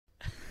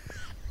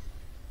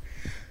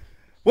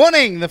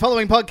Warning, the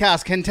following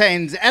podcast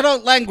contains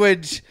adult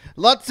language,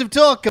 lots of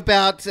talk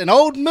about an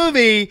old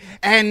movie,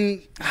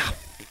 and...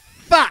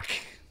 fuck!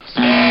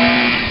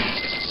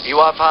 You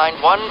are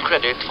fined 1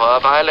 credit for a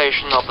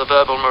violation of the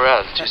verbal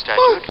morality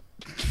statute.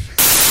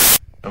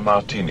 A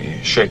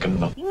martini, shaken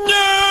not.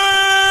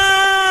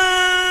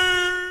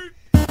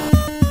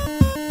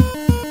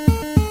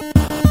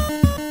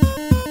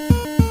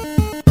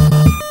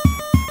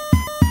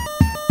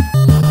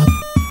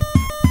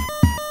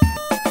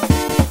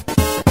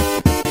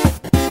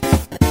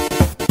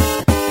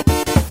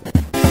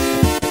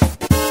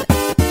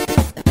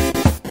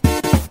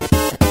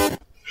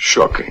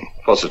 Shocking.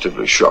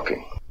 Positively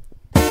shocking.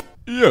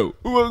 Yo,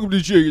 welcome to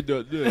Shake It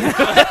Not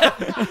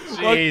Know.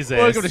 Jesus.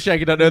 Welcome to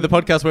Shake It Not Know, the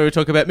podcast where we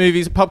talk about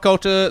movies, pop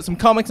culture, some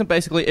comics, and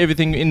basically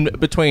everything in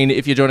between.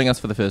 If you're joining us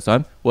for the first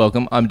time,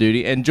 welcome. I'm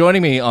Duty, and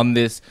joining me on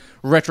this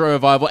retro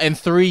revival and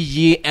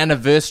 3-year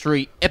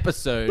anniversary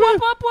episode.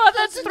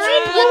 That's 3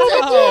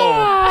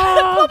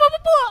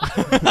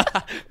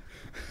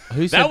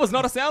 Who said, That was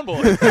not a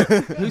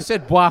soundboard. who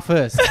said bois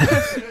first?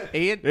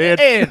 Ian.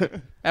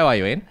 How are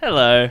you, Ian?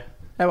 Hello.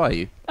 How are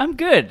you? I'm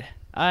good.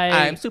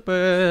 I'm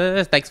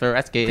super. Thanks for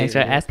asking. Thanks for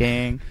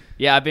asking.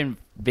 Yeah, I've been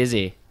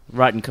busy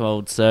writing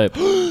Cold Soap.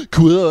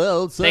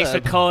 Cool. Thanks for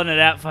calling it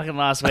out fucking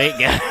last week,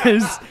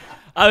 guys.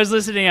 I was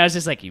listening, I was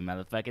just like, you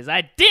motherfuckers,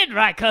 I did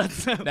write Cold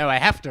Soap. Now I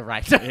have to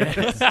write.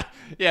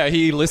 Yeah,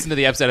 he listened to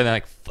the episode and they're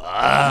like, fuck.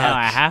 Now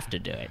I have to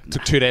do it.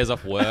 Took 2 days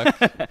off work.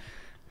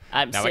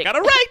 I'm Now sick. I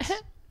gotta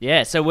write.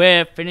 Yeah, so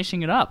we're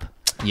finishing it up.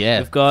 Yeah.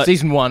 We've got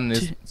season one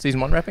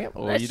wrapping up?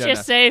 Or Let's you don't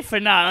just say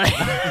finale.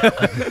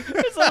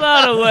 It's a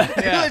lot of work.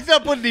 Let's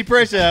not put any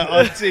pressure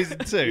on season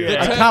 2. know?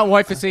 I can't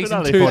wait for season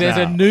only 2. for There's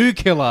now. a new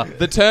killer.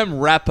 The term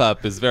wrap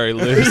up is very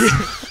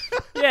loose.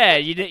 Yeah,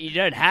 you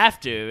don't have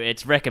to.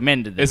 It's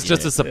recommended. That It's you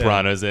just do. a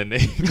Sopranos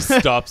ending. Just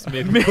stops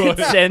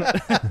mid-quarter. Mid-sent-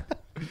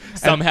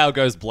 Somehow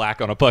goes black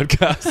on a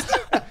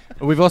podcast.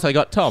 We've also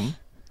got Tom.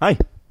 Hey,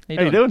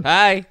 how you doing?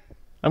 Hi.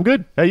 I'm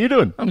good. How you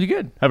doing? I'm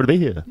good. Happy to be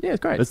here. Yeah,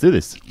 it's great. Let's do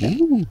this.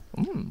 We've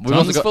also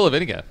Tom's got, full of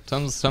vinegar.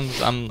 I'm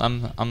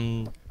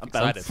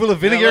excited. Full of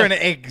vinegar and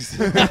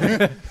eggs.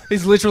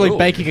 he's literally Ooh.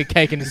 baking a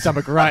cake in his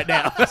stomach right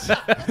now.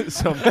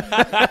 So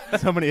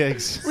many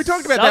eggs. We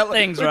talked about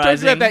Something's that. We talked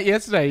rising. about that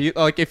yesterday.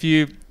 Like, if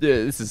you,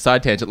 this is a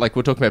side tangent. Like,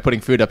 we're talking about putting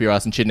food up your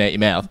ass and shitting out your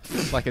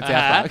mouth. Like it's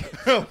our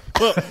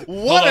fuck.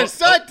 What a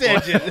side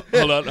tangent.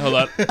 Hold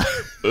on.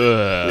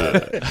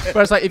 But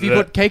it's like if you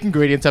put cake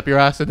ingredients up your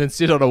ass and then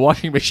sit on a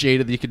washing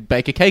machine, and you could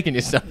bake a cake in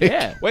your stomach.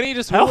 Yeah. Why don't you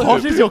just How hula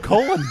hot hoop? is your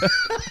colon?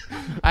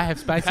 I have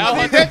space. How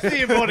See, hot- that's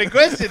the important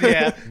question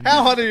here.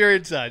 How hot are your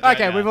insides? right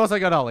Okay, now? we've also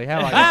got Ollie. How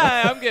are you?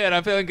 Hi, I'm good.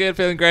 I'm feeling good.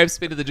 Feeling great.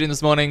 Been to the gym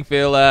this morning.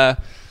 Feel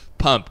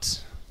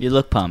pumped. You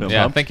look pumped.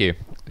 Yeah, thank you.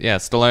 Yeah,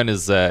 Stallone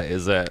is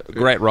a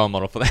great role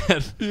model for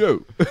that.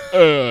 Yo.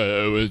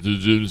 I went to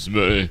gym this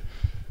morning.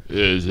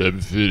 Yes, I'm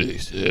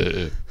Felix.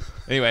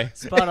 Anyway,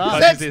 Spot on.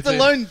 That's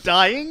Stallone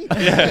dying?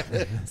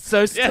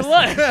 So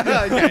Stallone.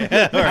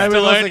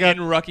 Stallone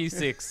in Rocky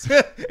 6.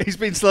 He's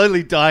been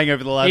slowly dying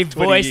over the last He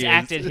 20 voice years.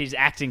 acted his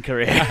acting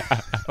career.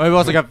 We've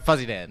also got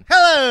Fuzzy Dan.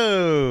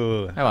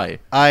 Hello. How are you?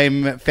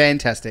 I'm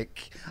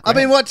fantastic. I've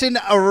been watching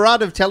a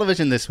rut of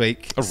television this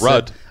week. A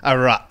rut? A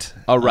rut.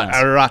 A rut.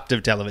 A rut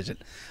of television.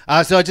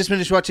 So I just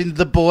finished watching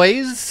The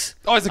Boys.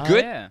 Oh, is it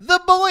good? Yeah.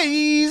 The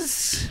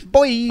Boys.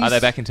 Boys. Are they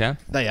back in town?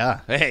 They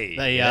are. Hey.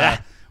 They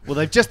yeah. Well,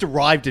 they've just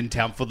arrived in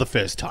town for the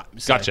first time.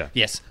 So, Gotcha.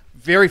 Yes.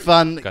 Very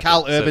fun. Gotcha.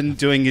 Carl So- Urban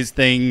doing his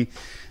thing.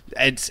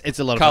 It's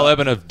a lot of Carl fun.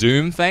 Urban of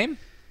Doom fame?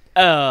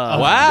 Oh.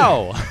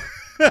 Wow.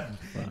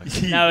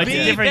 No, it's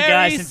a different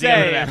guy very since he got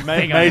safe. that made,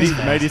 thing on made, his his,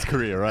 face. made his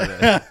career right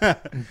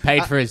there.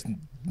 Paid for his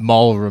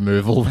mole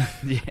removal.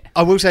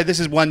 I will say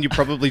this is one you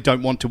probably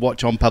don't want to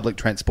watch on public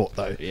transport,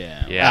 though.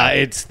 Yeah.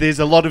 Yeah. There's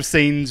a lot of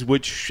scenes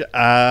which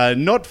are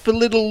not for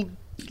little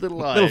eyes.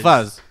 Little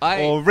fuzz.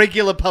 Or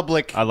regular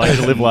public. I like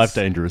to live life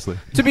dangerously.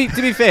 To be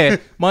fair,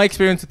 my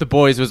experience with The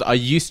Boys was I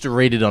used to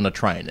read it on a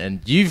train, and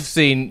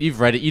you've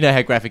read it, you know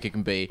how graphic it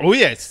can be. Oh,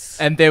 yes.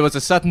 And there was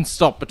a sudden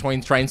stop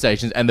between train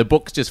stations, and the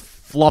books just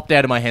flopped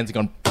out of my hands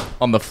and gone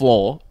on the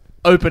floor,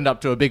 opened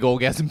up to a big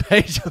orgasm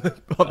page on the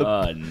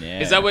Oh, no.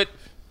 Is that what...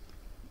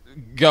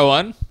 Go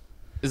on.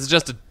 Is it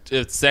just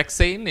a sex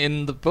scene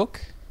in the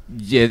book?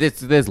 Yeah,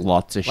 there's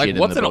lots of Like, shit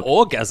what's in an the book.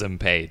 orgasm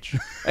page?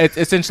 It's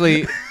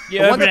essentially... You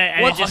open it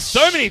and it just...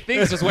 So many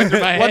things just went through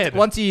my head.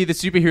 Once a year, the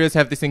superheroes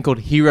have this thing called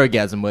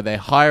Herogasm, where they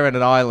hire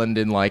an island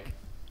in, like,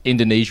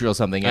 Indonesia or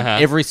something, and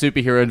every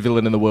superhero and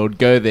villain in the world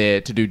go there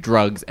to do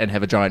drugs and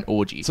have a giant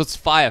orgy. So it's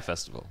Fire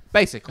Festival.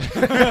 Basically.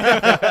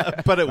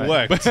 But it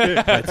worked.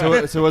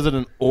 Wait, so was it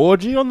an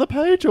orgy on the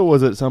page, or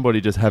was it somebody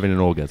just having an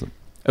orgasm?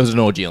 It was an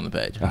orgy on the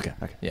page. Okay.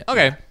 Yeah.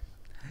 Okay.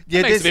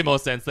 Yeah, Makes a bit more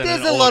sense than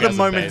There's an a lot of orgasm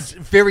moments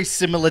page. very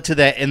similar to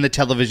that in the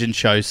television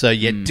show, so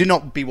do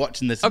not be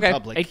watching this Okay. in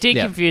public. It did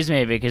Yeah. confuse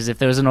me because if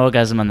there was an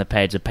orgasm on the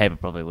page, the paper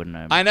probably wouldn't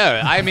know. I know.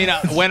 I mean,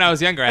 when I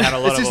was younger, I had a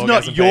lot This of is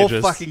not orgasm your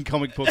pages. fucking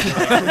comic book.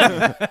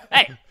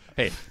 Hey,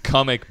 Hey,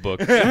 comic book.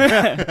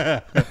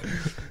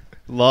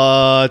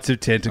 Lots of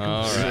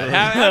tentacles. All right.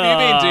 How have you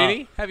been,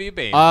 Duty? How have you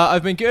been?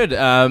 I've been good.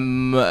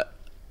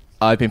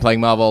 I've been playing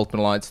Marvel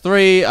Ultimate Alliance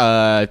 3.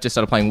 Just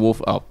started playing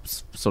Wolf.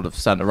 Sort of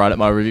starting to write up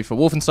my review for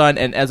Wolfenstein.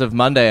 And as of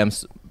Monday,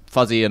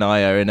 Fuzzy and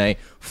I are in a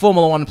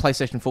Formula 1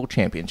 PlayStation 4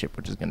 Championship,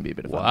 which is going to be a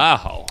bit of fun.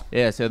 Wow.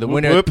 Yeah, so the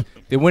winner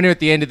at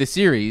the end of the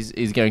series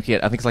is going to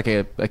get, I think it's like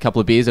a couple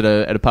of beers at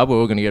a pub. We're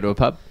all going to go to a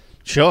pub.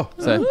 Sure.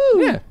 So,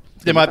 yeah.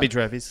 There might be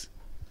trophies.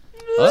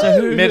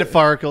 So who,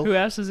 Metaphorical. who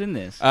else is in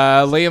this?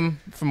 Liam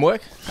from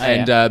work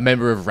and yeah.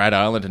 member of Rad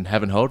Island and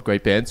Haven't Hold,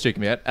 great bands, check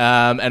me out.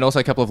 And also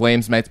a couple of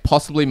Liam's mates,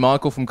 possibly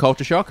Michael from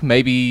Culture Shock.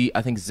 Maybe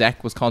I think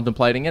Zach was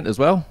contemplating it as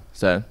well.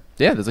 So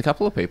yeah, there's a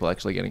couple of people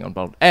actually getting on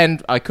board.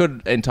 And I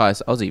could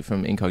entice Ozzy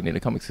from Incognito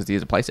Comics because he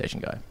is a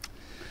PlayStation guy.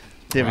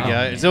 There we go.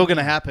 It's all going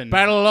to happen.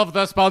 Battle of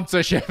the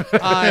sponsorship.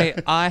 I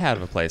had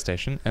a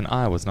PlayStation and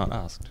I was not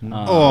asked.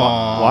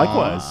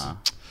 Likewise.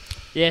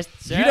 Yes,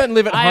 sir. You don't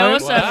live at I home?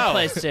 also have a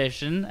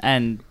PlayStation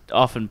and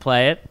often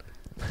play it.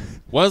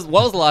 What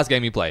was the last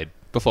game you played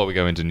before we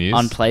go into news?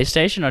 On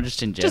PlayStation or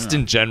just in general? Just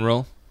in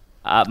general.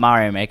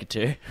 Mario Maker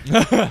 2.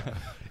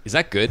 Is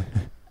that good?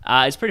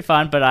 It's pretty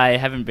fun, but I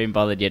haven't been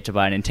bothered yet to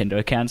buy a Nintendo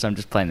account, so I'm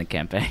just playing the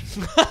campaign.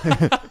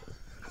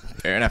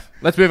 Fair enough.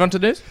 Let's move on to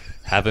news.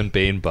 Haven't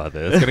been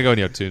bothered. It's going to go on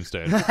your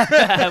tombstone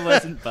I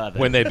wasn't bothered.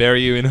 when they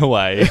bury you in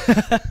Hawaii.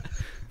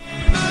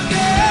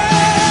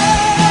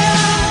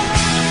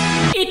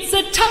 It's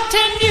a top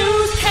 10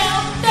 news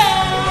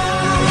countdown.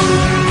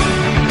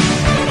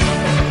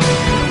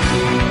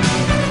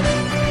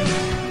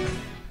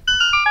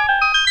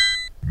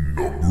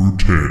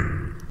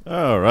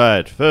 All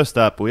right, first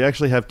up, we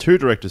actually have two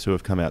directors who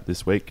have come out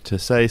this week to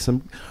say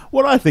some,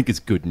 what I think is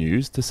good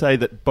news, to say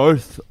that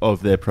both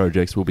of their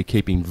projects will be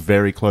keeping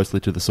very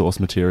closely to the source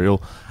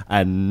material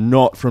and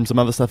not from some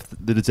other stuff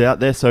that is out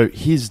there. So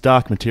his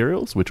Dark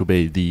Materials, which will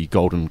be the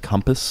Golden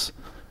Compass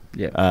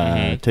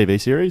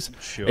TV series,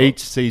 each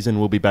season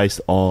will be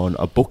based on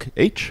a book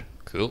each.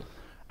 Cool.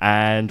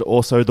 And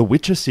also the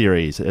Witcher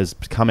series has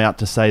come out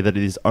to say that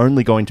it is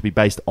only going to be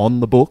based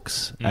on the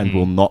books and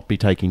will not be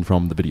taken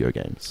from the video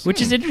games. Which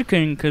is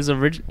interesting because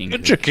originally...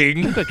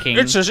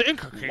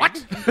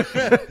 What?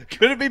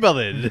 Couldn't be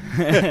bothered.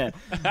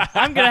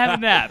 I'm going to have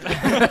a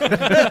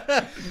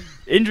nap.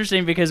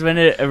 Interesting because when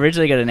it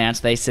originally got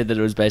announced, they said that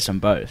it was based on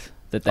both.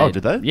 That Oh,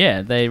 did they?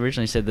 Yeah, they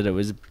originally said that it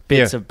was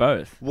bits Yeah. of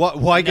both.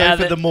 Why go Now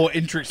for that- the more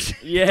interesting?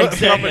 Yeah,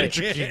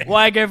 exactly.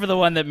 Why go for the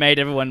one that made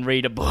everyone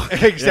read a book?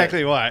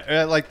 Exactly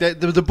why. Like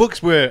the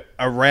books were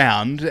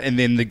around, and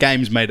then the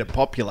games made it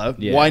popular.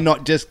 Yeah. Why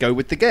not just go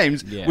with the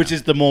games, Yeah. which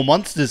is the more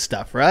monsters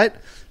stuff, right?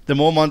 The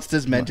more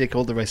monsters, magic,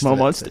 all the rest More of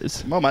it.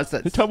 monsters. More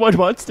monsters. Talk about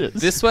monsters.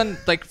 This one,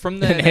 like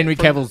from the... And Henry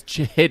Cavill's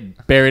head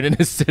buried in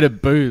a set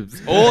of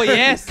boobs. Oh,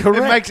 yes. It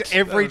makes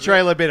every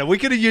trailer better. We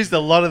could have used a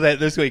lot of that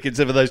this week in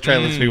some of those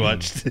trailers we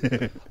watched.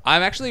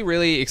 I'm actually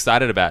really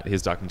excited about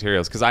his Dark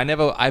Materials because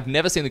I've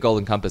never seen the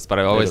Golden Compass, but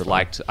I've always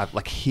liked. I've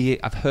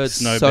heard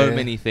Snow so Bear.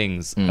 many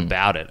things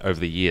about it over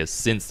the years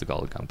since the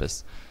Golden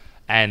Compass,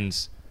 and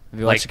Have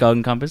you watched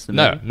Golden Compass? The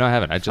no, movie? I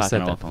haven't. I just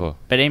said Fucking that awful. before.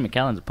 But Ian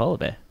McKellen's a polar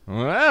bear.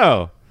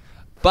 Wow,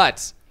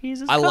 but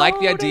He's as I like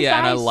the cold idea as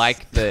and I ice.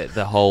 like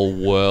the whole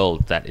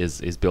world that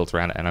is built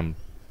around it, and I'm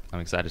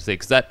excited to see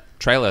because that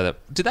trailer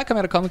did that come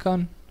out of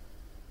Comic-Con?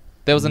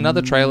 There was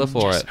another trailer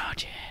for it.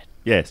 Not yet.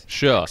 Yes.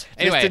 Sure.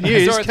 Anyway,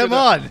 News, I saw it come through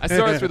on. I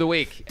saw it through the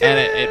week, and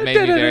it made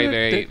me very,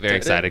 very, very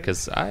excited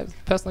because I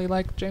personally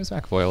like James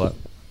McAvoy a lot.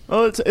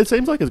 Well, it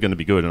seems like it's going to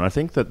be good, and I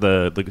think that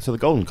the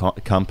Golden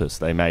Compass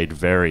they made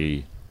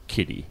very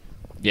kiddie.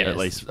 Yes. At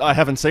least I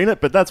haven't seen it,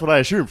 but that's what I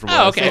assume from. Oh,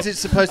 what I okay. saw. Is it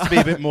supposed to be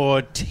a bit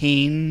more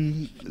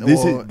teen? This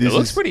or- is this It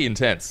looks is, pretty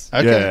intense.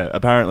 Okay. Yeah,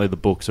 apparently the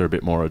books are a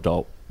bit more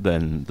adult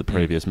than the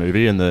previous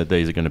movie, and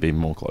these are going to be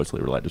more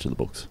closely related to the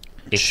books.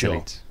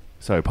 Excellent.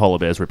 So polar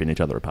bears ripping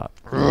each other apart.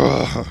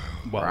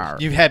 Well,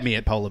 you've had me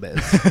at polar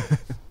bears. Did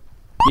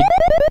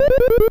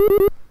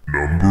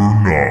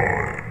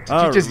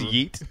you just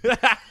yeet?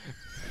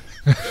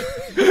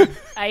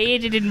 I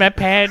ate it in my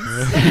pants.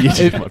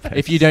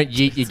 If you don't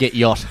yeet, you get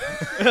yacht.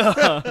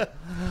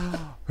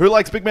 Who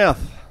likes Big Mouth?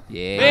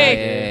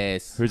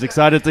 Yes. Who's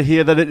excited to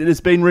hear that it has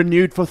been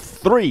renewed for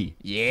 3?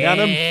 Yes. Count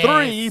 'em,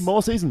 3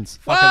 more seasons.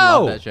 Fucking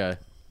love that show.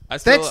 I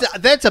still,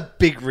 That's a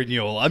big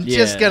renewal. I'm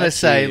just Yeah, gonna that's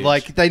say, huge.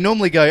 like they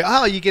normally go,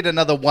 oh, you get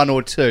another 1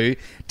 or 2.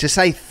 To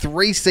say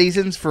 3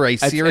 seasons for a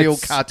serial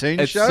cartoon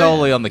it's show.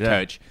 solely on the Yeah.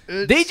 coach.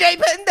 DJ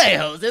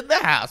Pendejo's in the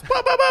house.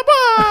 Bah, bah, bah,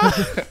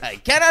 bah. I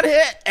cannot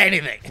hear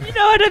anything.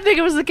 No, I don't think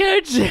it was the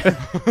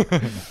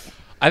coach.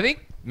 I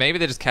think maybe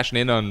they're just cashing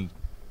in on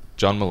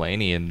John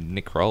Mulaney and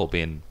Nick Kroll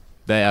being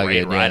They are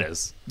great good,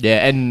 writers.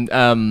 Yeah,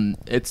 and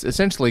it's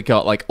essentially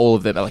got like all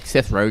of them. Like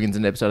Seth Rogen's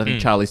in an episode. I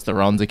think Charlize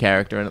Theron's a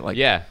character in it. Like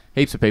Yeah.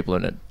 heaps of people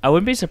in it. I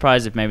wouldn't be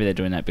surprised if maybe they're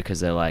doing that because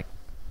they're like,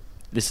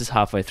 this is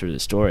halfway through the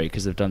story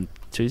because they've done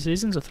 2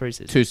 seasons or 3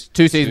 seasons.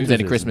 Two seasons and a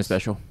seasons. Christmas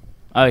special.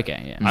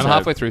 Okay, yeah. I'm So-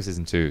 halfway through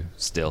season 2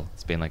 still.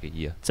 It's been like a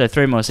year. So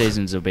 3 more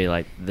seasons will be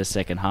like the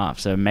second half.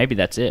 So maybe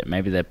that's it.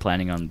 Maybe they're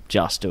planning on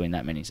just doing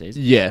that many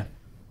seasons. Yeah.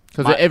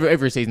 Because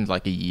every season's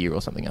like a year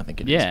or something, I think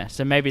it is. Yeah,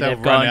 so maybe They'll they've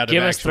run gone, out of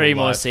give us actual 3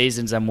 more life.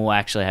 seasons and we'll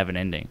actually have an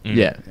ending.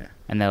 Yeah.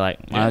 And they're like,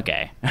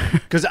 okay.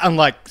 Because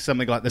unlike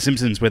something like The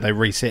Simpsons, where they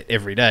reset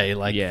every day,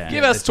 like Yeah.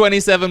 Give us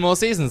 27 more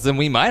seasons and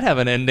we might have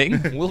an ending.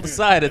 We'll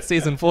decide at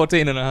season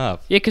 14 and a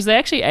half. Yeah, because they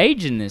actually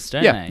age in this,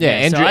 don't Yeah, they? yeah,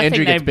 so Andrew- I Andrew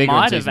think gets they bigger in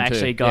might have season two,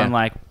 actually gone yeah.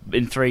 like,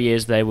 in 3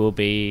 years they will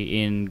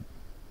be in,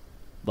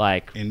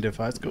 like, end of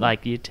high school.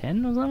 year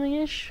 10 or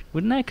something-ish,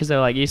 wouldn't they? Because they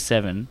were like year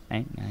 7,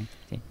 8, 9,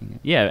 10,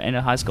 yeah, in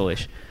a high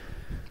school-ish.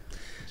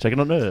 Check it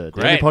on Nerd.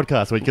 Great. The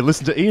podcast where you can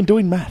listen to Ian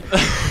doing math.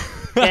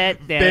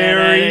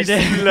 Very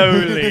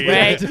slowly.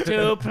 Wait,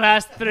 2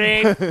 plus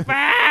 3, 5.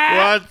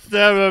 What's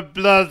 7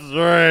 plus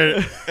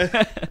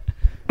 3?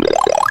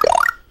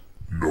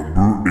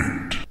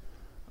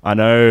 I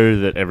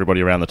know that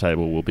everybody around the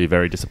table will be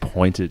very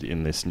disappointed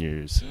in this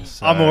news.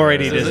 So I'm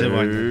already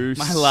disappointed.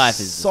 My life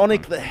is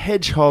Sonic the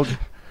Hedgehog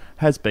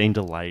has been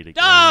delayed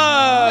again.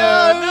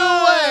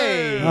 No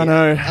way! I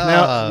know.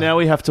 Ah. Now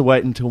we have to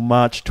wait until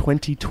March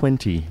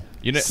 2020.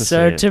 You know,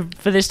 So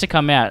for this to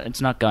come out,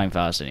 it's not going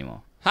fast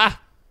anymore.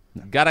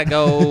 gotta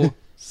go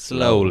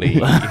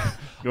slowly.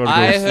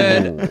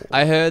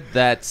 I heard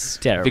that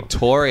Terrible.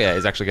 Victoria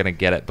is actually going to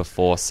get it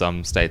before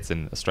some states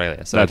in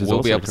Australia, so That is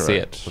we'll be also able to see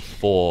it correct.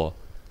 before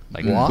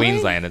like Why?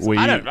 Queensland. It's, We-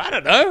 I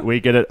don't know. We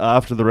get it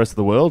after the rest of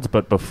the world,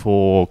 but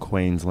before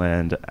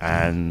Queensland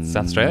and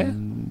South Australia?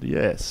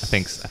 Yes, I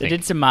think. They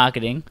did some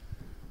marketing.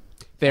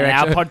 They're And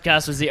our actually-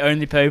 podcast was the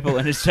only people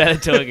in Australia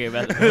talking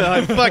about it.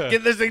 Oh, fuck,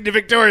 get this thing to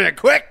Victoria,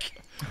 quick!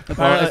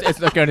 Well, it's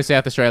not going to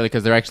South Australia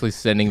because they're actually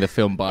sending the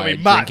film by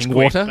March drinking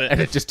quick, water, but-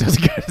 and it just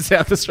doesn't go to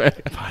South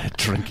Australia.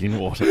 drinking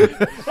water.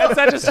 That's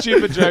such a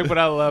stupid joke, but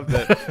I loved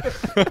it.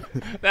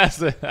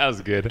 That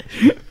was good.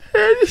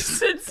 You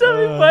said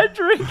something by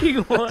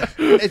drinking water.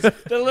 It's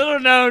The little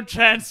known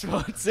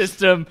transport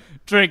system,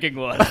 drinking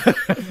water.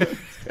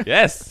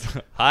 Yes,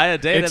 higher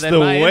data It's than the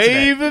my internet.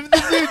 wave of the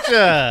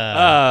future.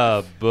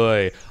 Oh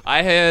boy!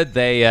 I heard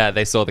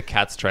they saw the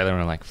Cats trailer and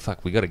were like,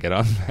 "Fuck, we got to get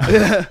on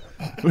that."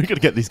 We got to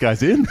get these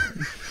guys in.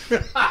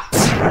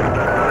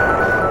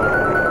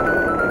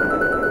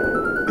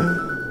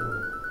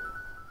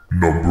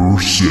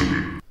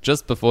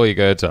 Just before you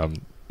go, Tom,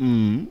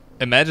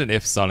 imagine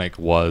if Sonic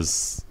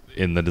was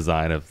in the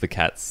design of the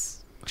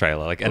Cats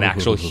trailer, like an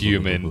actual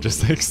human,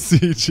 just like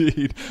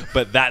CG'd,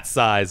 but that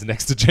size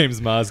next to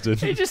James Marsden.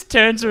 He just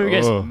turns to him and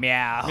goes, Oh.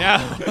 meow.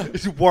 Yeah.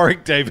 It's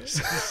Warwick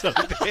Davis.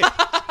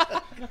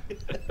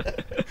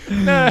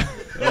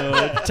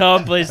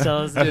 Tom, please tell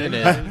us.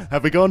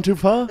 Have we gone too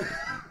far?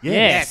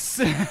 Yes.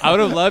 I would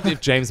have loved if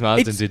James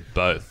Marsden did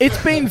both.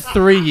 It's been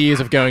 3 years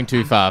of going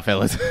too far,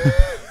 fellas.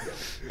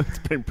 It's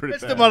been pretty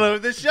That's bad. the motto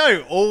of the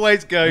show.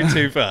 Always go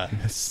too far.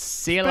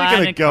 See you Speaking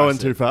later. of going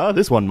too far,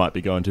 this one might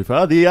be going too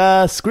far.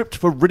 The script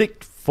for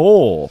Riddick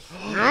 4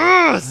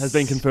 has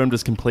been confirmed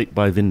as complete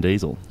by Vin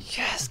Diesel.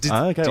 Yes.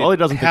 Okay, Ollie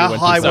doesn't think it How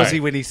went high too was far. he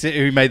when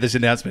he made this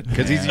announcement?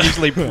 Because he's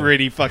usually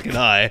pretty fucking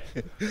high.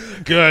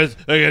 Guys,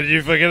 I got a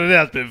new fucking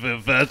announcement for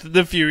Fast and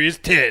the Furious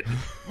 10.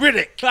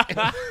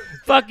 Riddick.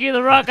 Fuck you,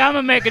 The Rock. I'm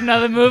going to make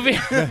another movie.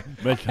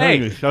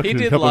 Hey, he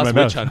did Last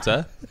Witch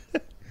Hunter.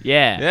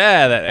 yeah.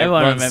 Yeah, that Everyone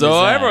everyone remembers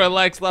saw. that. Everyone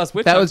likes Last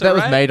Witch That Hunter.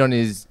 was right? made on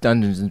his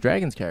Dungeons and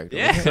Dragons character.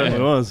 Yeah. It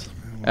was.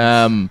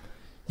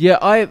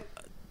 Yeah,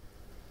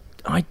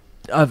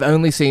 I've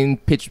only seen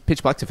Pitch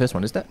Black's the first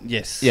one, is that?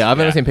 Yes. Yeah, I've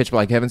only seen Pitch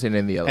Black. I haven't seen any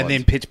of the other And then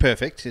ones. Pitch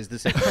Perfect is the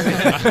second.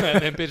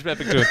 And then Pitch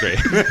Perfect 2 and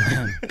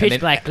 3. Pitch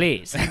Black,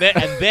 please. and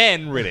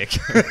then Riddick.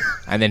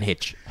 And then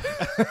Hitch.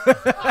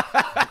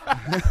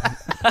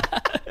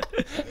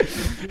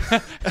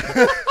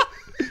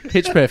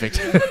 Pitch Perfect.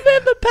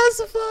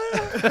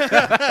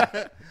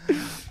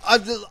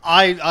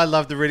 I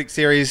love the Riddick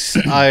series.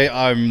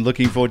 I'm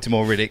looking forward to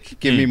more Riddick.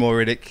 Give me more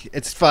Riddick.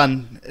 It's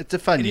fun. It's a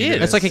fun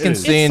universe. It's like he can It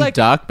is. see in like-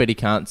 dark, but he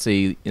can't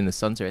see in the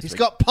sun. So He's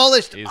got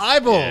polished He's-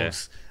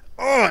 eyeballs.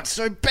 Oh, it's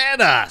so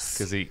badass.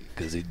 Because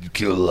he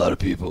killed a lot of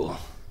people.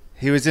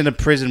 He was in a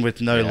prison with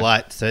no Yeah.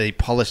 light, so he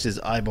polished his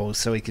eyeballs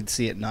so he could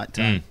see at night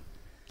time.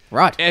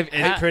 right.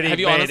 pretty Have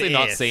you honestly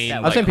not badass. seen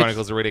I've like, seen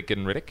Chronicles of Riddick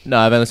and Riddick? No,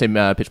 I've only seen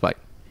Pitch Black.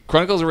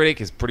 Chronicles of Riddick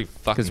is pretty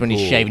fucking Because when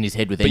he's cool, shaving his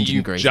head with but engine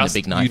you grease in the just,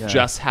 big night. You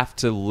just have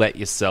to let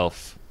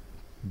yourself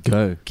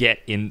Go. get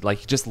in,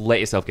 like, just let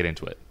yourself get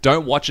into it.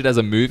 Don't watch it as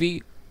a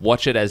movie.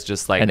 Watch it as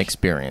just like An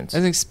experience.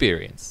 as an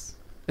experience.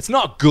 It's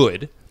not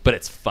good, but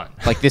it's fun.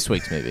 Like this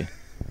week's movie.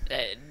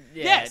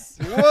 Yes.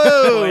 Whoa!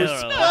 Spoiler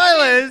alert.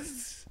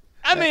 Spoilers!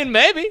 I mean,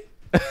 maybe.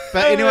 But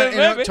anyone,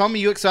 Maybe. Tom, are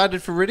you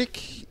excited for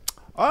Riddick?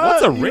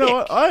 What's a You know Riddick?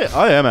 what?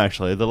 I am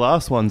actually. The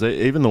last ones,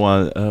 even the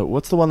one,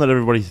 what's the one that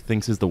everybody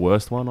thinks is the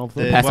worst one of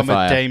them? The one with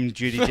Pacifier. Dame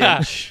Judi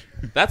Dench.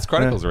 That's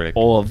Chronicles of Riddick.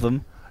 All of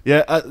them.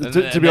 Yeah, And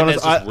to then be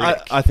honest, there's just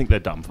Riddick. I think they're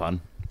dumb fun.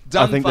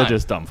 Dumb I think fun. they're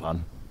just dumb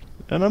fun.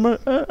 And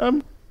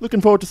I'm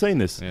looking forward to seeing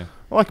this. Yeah.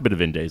 I like a bit of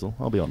Vin Diesel,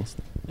 I'll be honest.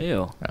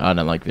 Ew. I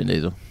don't like Vin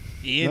Diesel.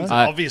 Ian's No?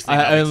 obviously I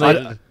not only-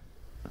 excited.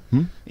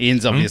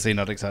 Ian's obviously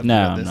not excited No,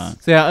 about I'm this.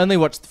 not. So I only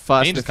watched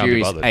Fast Ian and just can't be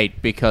Furious bothered.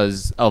 8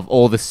 because of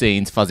all the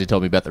scenes Fuzzy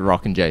told me about The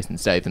Rock and Jason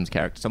Statham's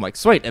characters. I'm like,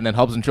 sweet. And then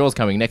Hobbs and Shaw's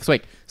coming next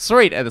week.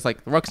 Sweet. And it's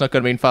like, The Rock's not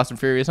going to be in Fast and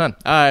Furious 9.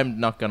 I'm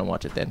not going to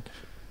watch it then.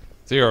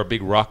 So you're a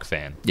big Rock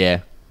fan.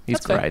 Yeah. He's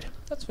That's fair. great.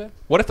 That's fair.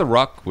 What if The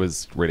Rock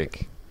was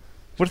Riddick?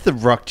 What if The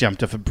Rock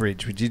jumped off a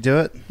bridge? Would you do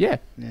it? Yeah.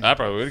 I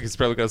probably would. He's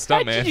probably got a How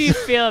stunt man. did you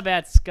feel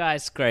about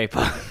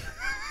Skyscraper?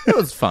 It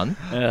was fun.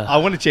 I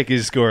want to check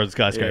his score on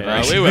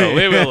Skyscraper. We will.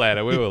 We will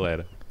later. We will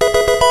later.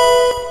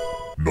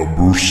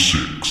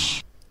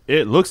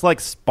 It looks like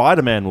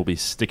Spider-Man will be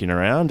sticking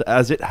around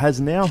as it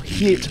has now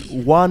hit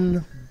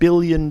 $1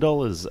 billion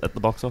at the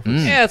box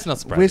office. Yeah, it's not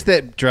surprising. Where's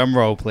that drum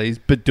roll, please?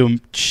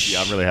 Badum.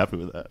 Yeah, I'm really happy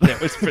with that. That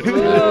was pretty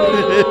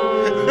good.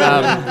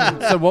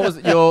 So what was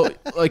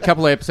a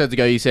couple of episodes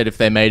ago you said if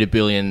they made $1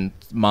 billion,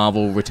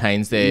 Marvel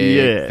retains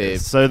Yeah. their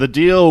So the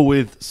deal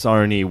with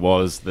Sony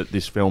was that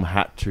this film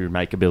had to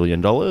make $1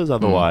 billion,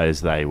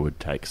 otherwise they would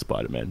take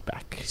Spider-Man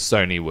back.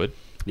 Sony would.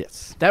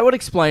 Yes. That would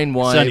explain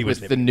why Sony was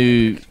with the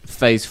new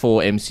Phase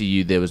 4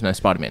 MCU there was no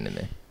Spider-Man in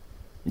there.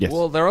 Yes.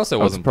 Well, there also I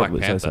would wasn't Black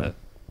probably say Panther.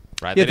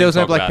 so. Right? Yeah, They there was didn't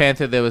no talk Black about-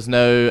 Panther, there was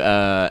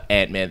no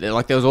Ant-Man. There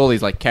was all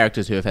these like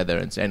characters who have had their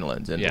own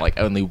standalones and Yeah. like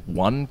only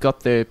one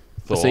got their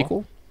Thor?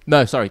 sequel.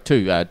 No, sorry,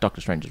 two.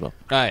 Doctor Strange as well.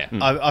 Oh, yeah.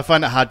 I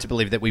find it hard to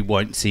believe that we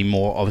won't see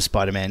more of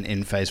Spider-Man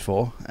in Phase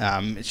 4.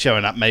 It's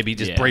showing up maybe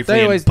just Yeah. briefly They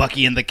in always-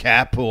 Bucky and the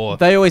Cap or...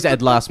 They always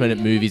add last-minute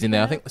movies in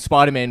there. I think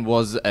Spider-Man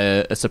was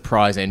a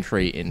surprise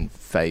entry in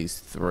Phase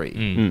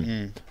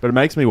 3. But it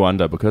makes me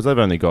wonder, because they've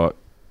only got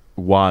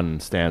one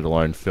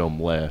standalone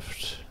film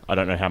left, I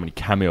don't know how many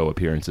cameo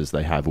appearances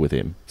they have with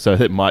him. So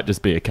it might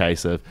just be a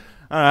case of,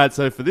 all right,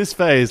 so for this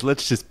phase,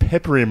 let's just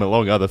pepper him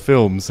along other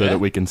films so Yeah. that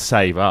we can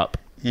save up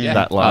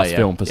that last yeah.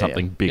 film for Yeah,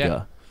 something yeah.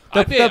 bigger.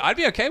 I'd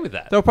be okay with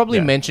that. They'll probably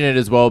Yeah. mention it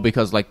as well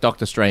because like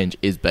Doctor Strange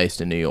is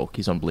based in New York.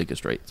 He's on Bleecker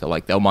Street. So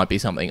like there might be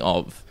something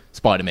of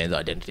Spider-Man's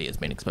identity has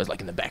been exposed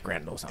like in the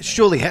background or something.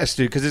 Surely has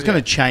to, because it's going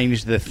to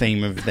change the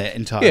theme of that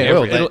entire Yeah,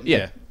 world. it'll- They-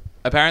 yeah.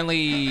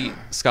 Apparently,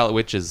 Scarlet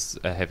Witch is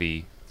a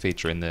heavy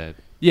feature in the.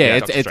 Yeah,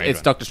 Doctor it's Strange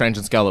one. Doctor Strange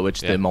and Scarlet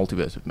Witch, Yeah. the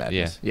multiverse of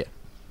madness. Yeah.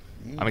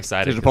 I'm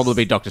excited. It'll probably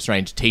be Doctor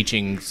Strange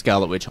teaching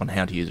Scarlet Witch on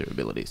how to use her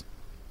abilities.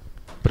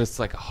 but it's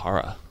like a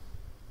horror.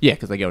 Yeah,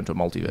 because they go into a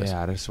multiverse.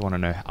 Yeah, I just want to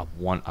know. I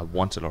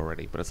want it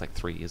already, but it's like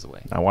 3 years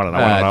away. I want it,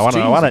 I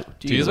want it.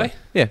 2 years away?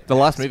 Yeah, the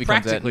last movie comes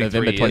out in practically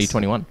November 3 years.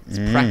 2021.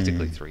 It's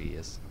practically 3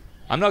 years.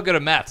 I'm not good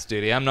at maths,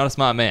 dude. I'm not a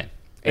smart man.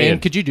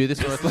 And could you do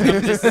this for us?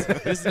 This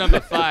is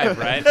number 5,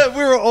 right?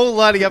 we were all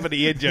lining up an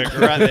Ian joke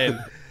right then.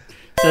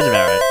 Sounds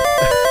about right.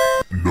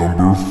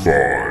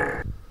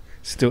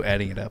 Still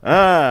adding it up.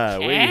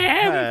 We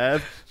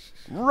have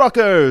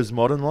Rocco's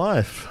Modern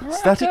Life.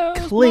 Static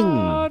Cling.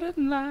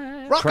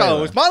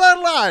 Rocco's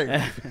Modern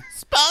Life!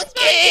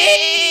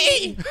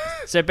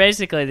 So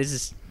basically, this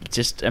is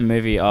just a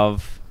movie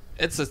of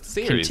It's a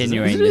series. isn't it?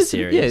 continuing the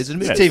series. Yeah, it's a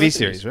movie. It's a TV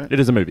series, right? It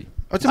is a movie.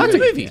 Oh, it's a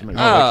movie.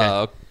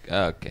 Oh,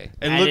 okay. It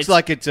And looks it's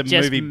like it's a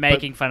just movie,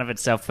 making fun of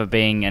itself for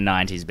being a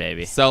 90s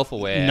baby.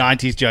 Self-aware.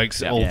 90s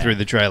jokes all Yeah. through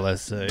the trailer.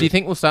 So. Do you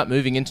think we'll start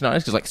moving into 90s?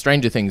 Because like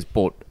Stranger Things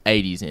brought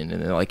 80s in,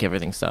 and then like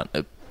everything's starting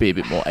to be a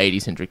bit more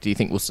 80s centric. Do you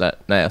think we'll start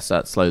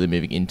slowly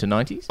moving into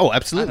 90s? Oh,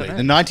 absolutely.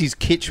 The 90s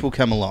kitsch will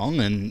come along,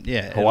 and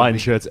yeah. it'll Hawaiian be-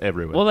 shirts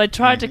everywhere. Well, they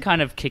tried to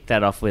kind of kick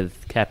that off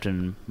with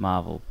Captain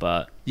Marvel,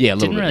 but Yeah, a it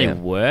little didn't bit, really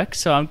yeah. work.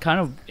 So I'm kind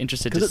of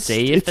interested to 'Cause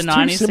see if the it's too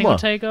 90s thing similar. will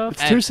take off.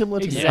 It's too similar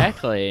to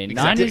Exactly.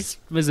 90s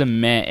was a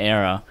meh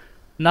era.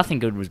 Nothing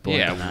good was born.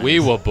 in the Yeah, 90s. we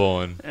were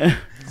born. A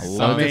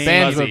lot of Fuzzy.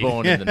 bands were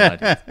born in the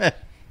 90s.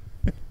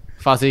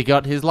 Fuzzy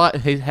got his light.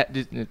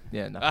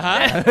 Yeah, no.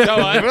 Uh-huh. Go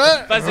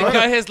on. Fuzzy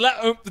got his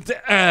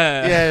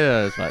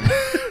Yeah, that's fine.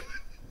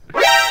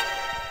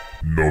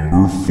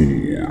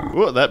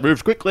 Well, that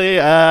moves quickly.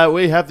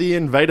 We have the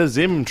Invader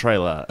Zim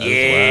trailer as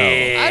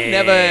well. I've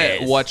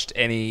never watched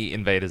any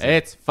Invaders.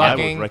 It's I would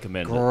fucking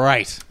recommend it.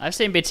 great. I've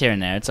seen bits here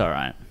and there. It's all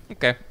right.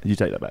 Okay. You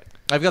take that back.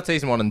 I've got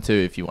season 1 and 2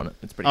 if you want it.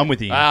 It's pretty. I'm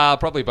with you. I'll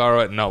probably borrow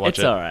it and not watch It's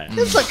it. all right.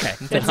 It's okay.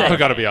 It's I've okay.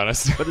 got to be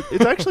honest. But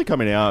it's actually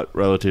coming out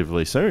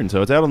relatively soon,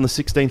 so it's out on the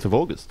 16th of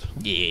August.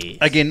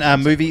 Again,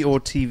 movie or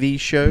TV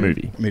show?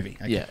 Movie. Movie.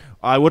 Okay. Yeah.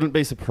 I wouldn't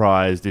be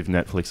surprised if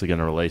Netflix are going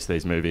to release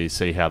these movies,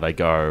 see how they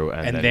go,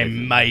 and And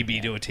then maybe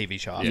do a TV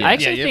show. after. I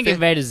actually think fair.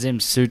 Invader Zim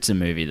suits a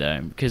movie though,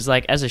 because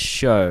like as a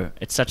show,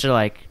 it's such a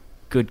like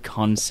good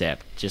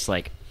concept, just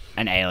like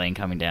an alien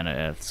coming down to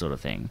Earth sort of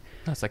thing.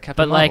 That's like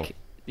Captain But like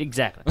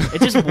exactly,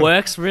 it just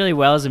works really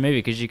well as a movie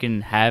because you can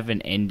have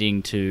an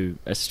ending to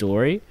a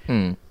story.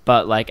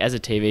 But like as a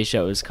TV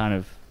show, it was kind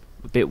of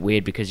a bit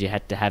weird because you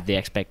had to have the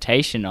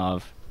expectation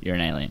of you're an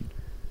alien.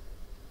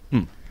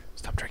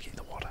 Stop drinking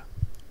the water.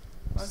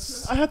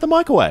 I had the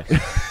mic away.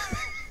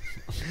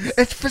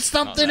 It's for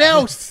something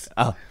else. It's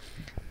a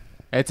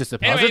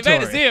Anyway, suppository.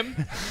 Invaders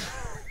Zim.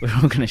 We're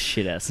all gonna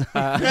shit us.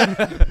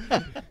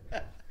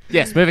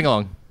 Yes, moving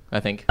along,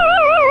 I think.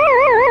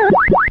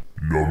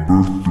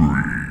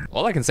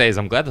 All I can say is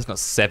I'm glad there's not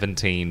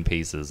 17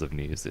 pieces of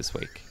news this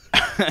week.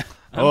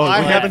 Oh, I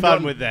we had haven't fun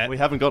gotten- with that. We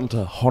haven't gotten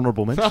to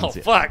honorable mentions Oh,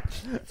 yet. fuck.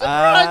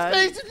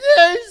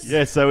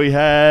 Yeah, so we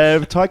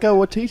have Taika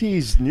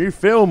Waititi's new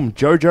film,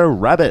 Jojo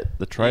Rabbit.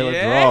 The trailer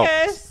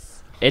dropped.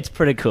 It's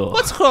pretty cool.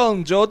 What's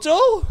wrong,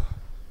 Jojo?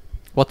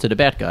 What's it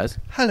about, guys?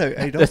 Hello,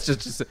 Adolf. That's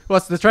just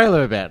what's the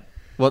trailer about?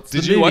 What's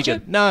Did the you movie watch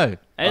good? it? No.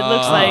 It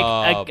looks like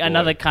Oh, boy.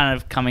 another kind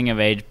of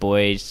coming-of-age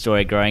boy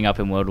story growing up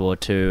in World War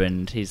II,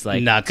 and he's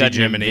like Nazi got an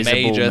Germany.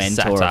 invisible Major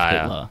mentor satire.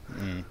 of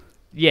Hitler.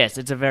 Yes,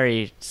 it's a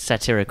very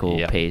satirical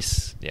Yep.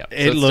 piece. Yeah,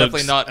 It so it's looks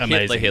definitely not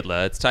amazing.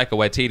 Hitler. It's Taika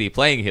Waititi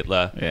playing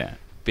Hitler, Yeah.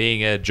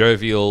 being a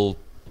jovial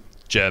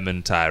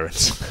German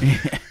tyrant.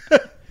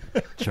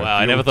 Wow,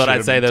 I never thought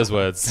I'd say those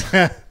words.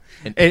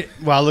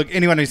 Well, look,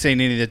 anyone who's seen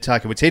any of the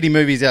Taika Waititi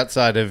movies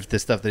outside of the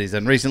stuff that he's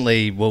done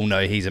recently will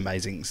know he's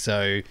amazing.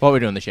 So, What we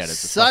do in the shadows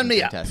is Sign fucking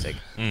me up. fantastic.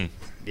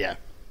 yeah.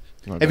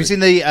 Have you seen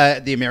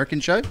the American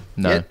show?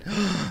 No. yet?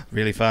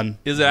 Really fun.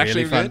 Is it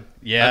actually really fun? good?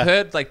 Yeah. I've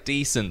heard like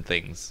decent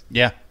things.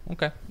 Yeah.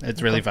 Okay,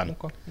 It's really fun.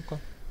 Okay.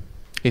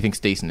 He thinks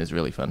decent is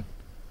really fun.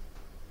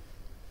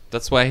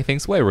 That's why he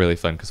thinks we're really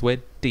fun because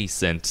we're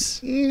decent.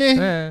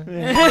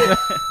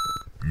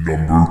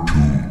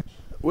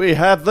 We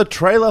have the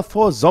trailer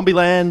for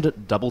Zombieland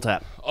Double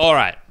Tap. All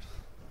right,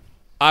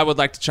 I would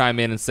like to chime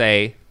in and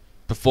say,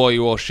 before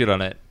you all shit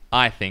on it,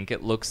 I think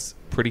it looks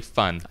pretty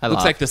fun. I Looks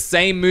laugh. like the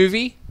same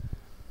movie,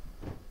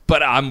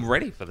 but I'm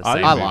ready for the same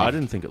movie. I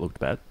didn't think it looked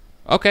bad.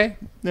 Okay,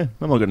 Yeah,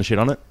 I'm not going to shit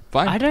on it.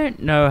 fine. I don't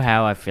know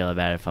how I feel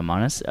about it, if I'm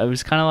honest. It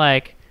was kind of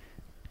like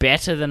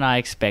better than I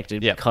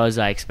expected Yep. because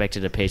I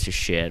expected a piece of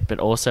shit, but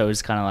also it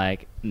was kind of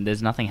like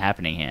there's nothing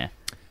happening here.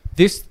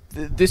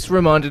 This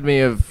reminded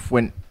me of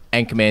when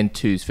Anchorman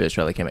 2's first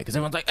trailer came out, because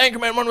everyone's like,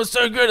 Anchorman 1 was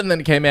so good, and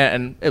then it came out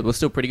and it was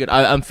still pretty good.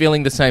 I'm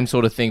feeling the same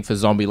sort of thing for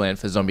Zombieland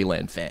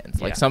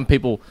fans. Like, Yeah. some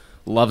people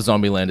love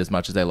Zombieland as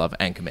much as they love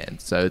Anchorman,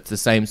 so it's the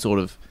same sort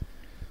of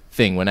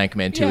thing when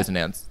Anchorman 2 Yeah. is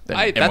announced. Then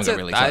everyone That's got it.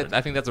 really excited.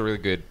 I think that's a really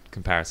good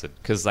comparison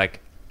because,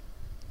 like,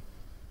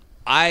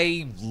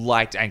 I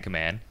liked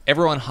Anchorman.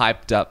 Everyone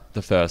hyped up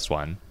the first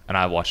one, and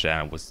I watched it,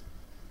 and it was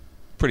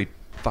pretty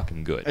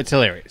fucking good. It's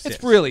hilarious.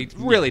 It's yes.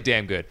 really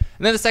damn good.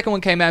 And then the second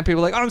one came out, and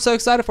people were like, "Oh, I'm so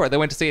excited for it." They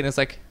went to see it, and it's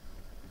like,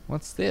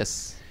 "What's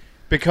this?"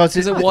 Because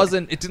Because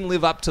it didn't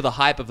live up to the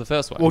hype of the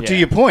first one. Well, to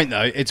your point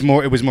though, it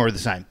was more of the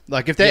same.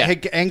 Like if Yeah.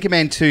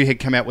 Anchorman 2 had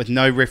come out with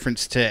no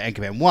reference to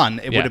Anchorman 1,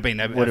 it Yeah. would have been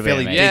a Would've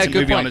fairly been amazing. decent Yeah,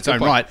 good movie on point, its good own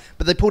point. right.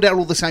 But they pulled out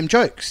all the same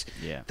jokes.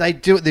 Yeah. They're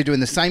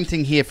doing the same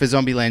thing here for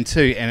Zombieland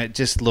 2, and it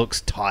just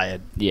looks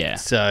tired. Yeah.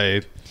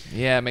 So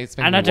Yeah, it makes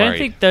me And I don't worried.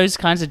 think those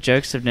kinds of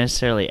jokes have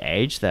necessarily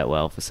aged that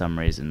well for some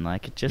reason.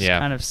 Like, it just Yeah.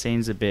 kind of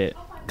seems a bit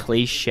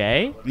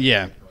cliche.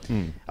 yeah.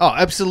 Oh,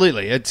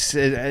 absolutely. It's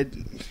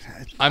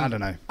I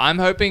don't know. I'm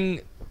hoping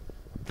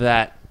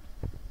that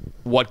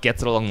what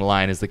gets it along the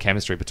line is the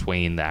chemistry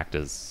between the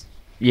actors.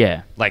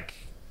 Yeah. Like,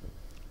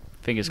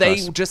 Fingers they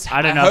crossed. just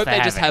I don't know hope if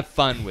they just have have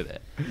fun with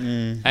it.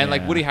 And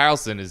like Yeah. Woody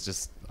Harrelson is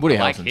just Woody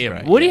like Harrelson's him.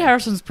 great. Woody Yeah.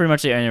 Harrelson's pretty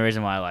much the only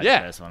reason why I like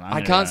Yeah. the first one.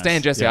 I can't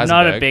stand Jesse I'm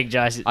not a Eisenberg. big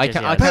Jesse. I Jesse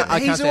can't- I Eisenberg. can't-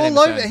 But he's stand him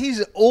all over. saying-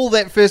 He's all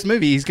that first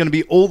movie. He's going to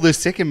be all the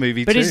second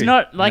movie But too. he's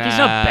not like he's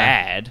Nah. not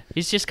bad.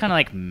 He's just kind of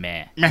like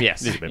meh.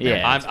 Yes.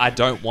 Yeah. I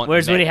don't want.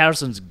 Whereas men. Woody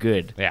Harrelson's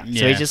good. Yeah. So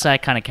Yeah. he just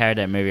like kind of carried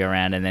that movie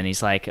around, and then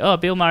he's like, "Oh,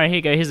 Bill Murray, here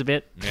you go. Here's a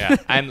bit." Yeah,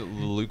 and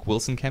Luke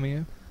Wilson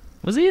cameo.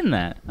 Was he in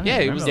that? I don't Yeah, he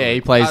remember. was- Yeah,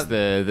 he plays Uh,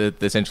 the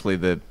essentially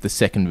the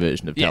second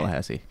version of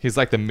Tallahassee. He's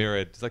like the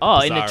mirrored. He's like Oh,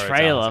 the in the Bizarro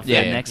trailer Tallahassee. for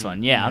Yeah. the next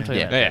one. Yeah, I'm talking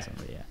Yeah. about Yeah. this one.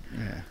 But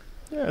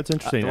yeah. Yeah, it's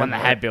interesting. The one that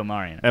had Bill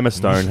Murray in it. Emma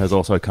Stone has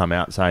also come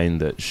out saying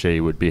that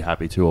she would be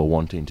happy to or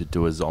wanting to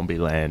do a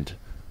Zombieland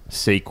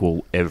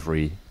sequel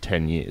every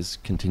 10 years,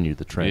 continue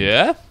the trend.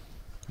 Yeah,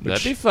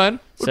 that'd be fun.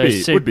 Would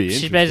be So interesting.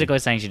 she's basically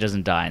saying she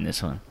doesn't die in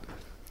this one.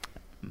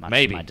 Much to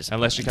Maybe my disappointment.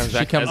 unless she comes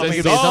back comes as back a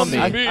as a zombie.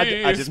 zombie. I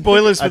didn't-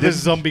 Spoilers I for this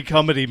didn't- zombie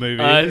comedy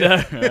movie. I know,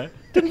 right?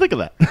 Didn't think of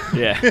that.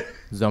 Yeah.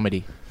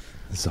 Zombie.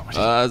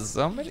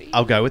 Zombie.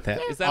 I'll go with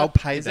that. Is that I'll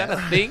pay is that. that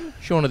a thing?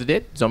 Shaun of the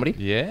Dead. Zombie.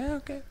 Yeah.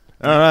 Okay.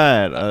 All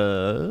right.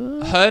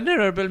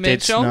 Honorable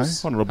Dead Snow.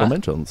 mentions. Honorable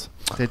mentions.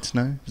 Dead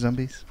Snow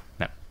zombies.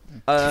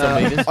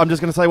 I'm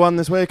just going to say one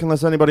this week,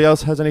 unless anybody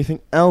else has anything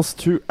else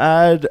to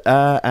add.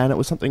 And it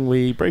was something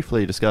we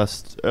briefly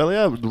discussed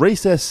earlier.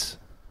 Recess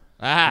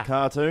Ah,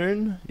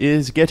 cartoon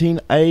is getting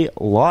a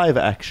live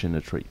action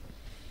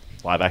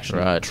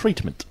Right.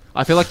 treatment.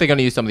 I feel like they're going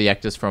to use some of the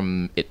actors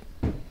from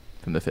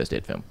the first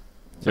Ed film.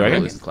 You reckon?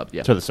 Release Club.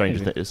 Yeah. So the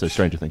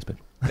Stranger Things bit.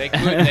 they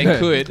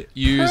could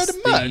use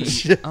Pretty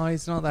the. Oh,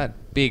 he's not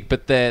that big,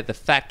 but the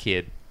fat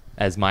kid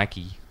as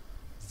Mikey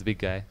is the big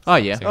guy. Oh,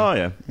 yeah. Oh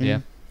yeah. Yeah.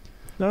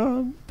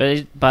 No.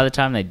 But by the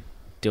time they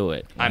do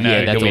it, I know.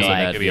 Yeah, that's it'll be, also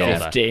it'll that, be yeah. older.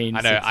 15,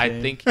 I know. I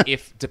 16. think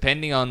if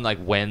depending on like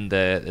when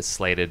the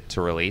slated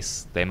to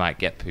release, they might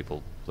get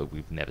people that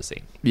we've never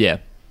seen. Yeah.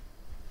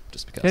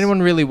 Just because. Did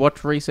anyone really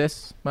watch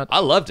Recess much? I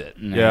loved it.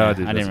 No, Yeah, I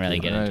did I didn't listen really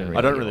to get that. into it.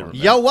 I don't really remember.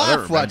 Your I don't wife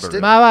remember watched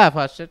it. My wife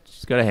watched it.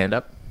 She's got her hand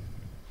up.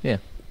 Yeah.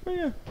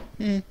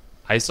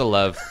 I used to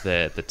love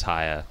the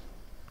Tyre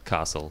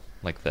castle,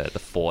 like the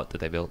fort that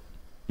they built.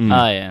 Oh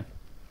yeah,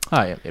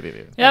 Oh, yeah. Yeah.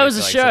 yeah. It was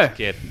a Like, show. such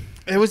kid.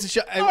 It was a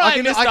show.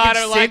 right, mister, I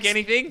don't like sense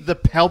anything. The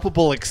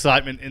palpable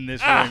excitement in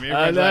this room.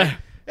 Everyone's know. like,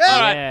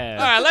 Yeah.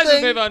 All right, let's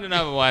just move on to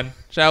number one,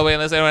 shall we?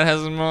 Unless anyone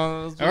has some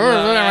more. Number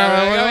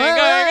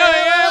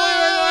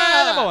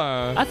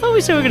one. I thought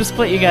we said we were going to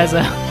split you guys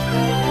up.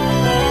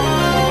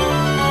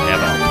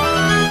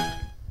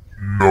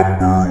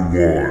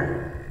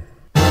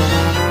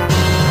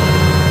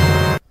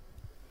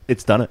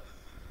 It's done it.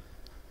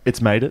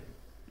 It's made it.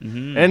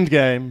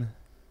 Endgame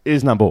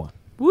is number one.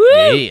 Woo!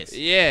 Yes.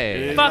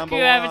 Yeah. Fuck you,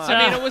 Avatar.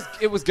 I mean,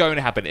 it was going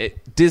to happen.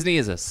 Disney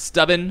is a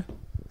stubborn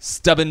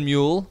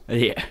mule,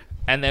 Yeah.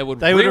 and they would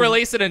They would've-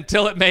 re-release it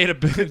until it made a.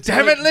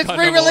 Damn it, let's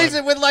re-release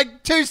it with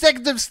like 2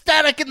 seconds of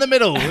static in the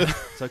middle.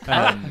 So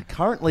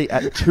currently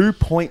at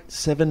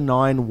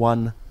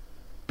 2.791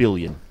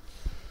 billion.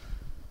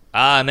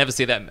 I never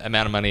see that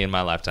amount of money in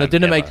my lifetime. So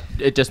didn't it ever.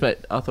 make it just made?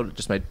 I thought it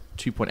just made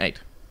 2.8.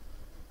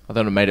 I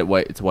thought it made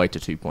its way to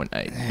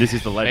 2.8. This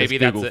is the latest Maybe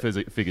that's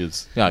Google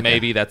figures. Yeah, okay.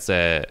 Maybe that's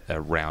a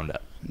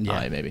roundup.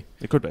 Yeah, maybe.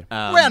 It could be.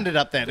 Rounded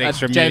up that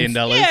extra $1 million.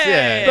 James-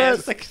 Yeah.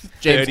 It's like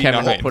James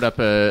Cameron 39. put up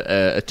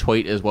a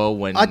tweet as well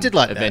when I did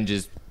like that.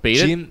 Avengers beat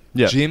it.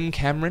 Jim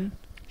Cameron.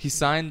 He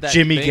signed that.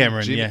 Jimmy thing.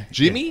 Cameron, yeah.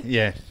 Jimmy.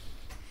 Yeah.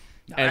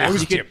 And it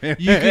was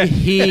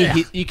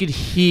you could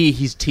hear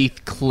his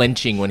teeth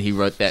clenching when he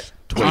wrote that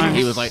tweet.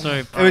 He was like,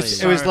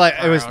 It was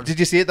like did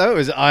you see it though? It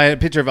was a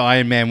picture of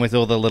Iron Man with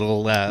all the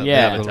little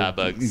Avatar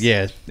bugs.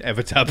 Yeah,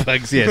 avatar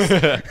bugs. Yes,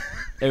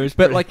 It was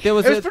but like there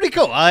was it was pretty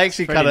cool. I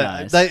actually Pretty kind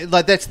of nice.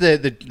 like that's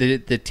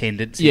the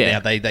tendency. Yeah.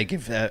 Now they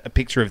give a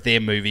picture of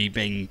their movie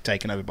being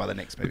taken over by the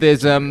next movie.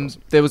 There's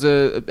there was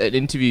an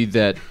interview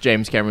that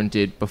James Cameron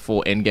did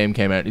before Endgame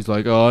came out. He's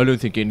like, oh, I don't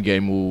think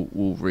Endgame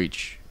will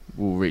reach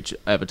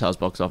Avatar's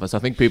box office. I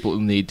think people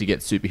need to get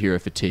superhero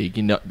fatigue.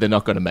 They're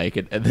not going to make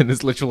it. And then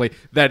there's literally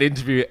that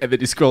interview, and then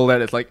you scroll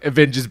down, it's like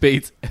Avengers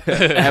beats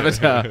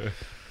Avatar.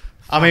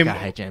 I mean, I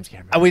hate James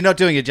Cameron. are we not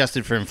doing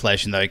adjusted for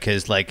inflation though?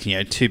 Because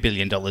 $2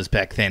 billion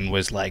back then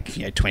was like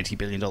 $20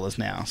 billion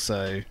now.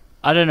 So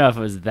I don't know if it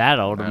was that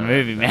old a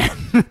movie, man.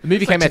 The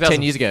movie came out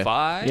 10 years ago.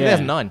 2005?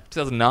 2009.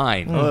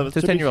 2009. It's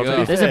a 10-year-old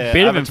movie. There's a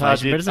bit of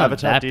inflation, but it's not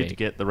Avatar that did big.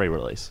 get the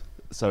re-release.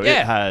 So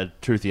Yeah. it had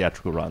 2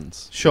 theatrical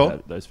runs. Sure.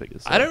 Those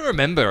figures. I don't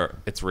remember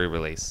its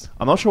re-release.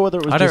 I'm not sure whether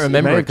it was I don't just,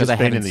 remember it may it have 'cause just I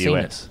been haven't in the seen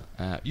US.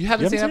 You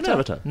haven't seen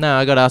Avatar? No,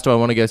 I got asked, do I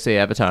want to go see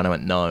Avatar? And I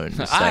went, no.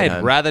 Just stay I'd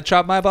home. rather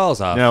chop my balls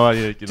off. No, well,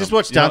 you're just not-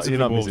 watch you're not- Dancing you're with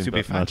not Wolves. missing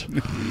You'll be that fine.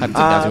 much. Haven't seen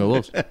Dancing with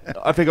Wolves.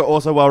 I figure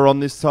also while we're on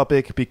this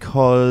topic,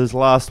 because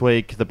last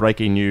week the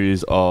breaking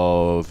news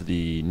of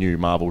the new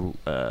Marvel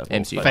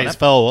MCU. Phase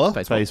 4.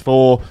 Phase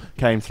 4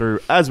 came through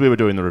as we were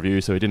doing the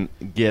review, so we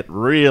didn't get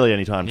really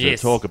any time to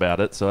Yes. talk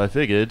about it. So I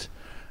figured,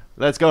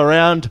 let's go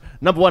around.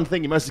 Number one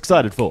thing you're most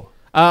excited for?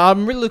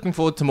 I'm really looking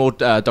forward to more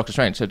Doctor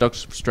Strange. So Doctor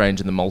Strange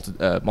and the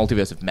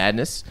Multiverse of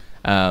Madness.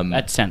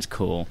 That sounds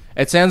cool.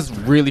 It sounds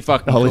really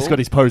fucking Oh, cool. he's got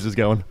his poses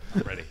going.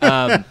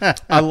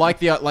 I like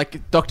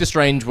Doctor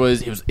Strange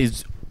was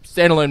his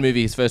standalone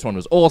movie. His first one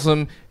was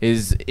awesome.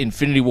 His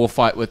Infinity War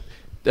fight with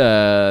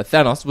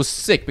Thanos was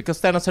sick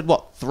because Thanos had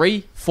what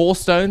 4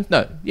 stones?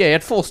 No, yeah, he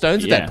had 4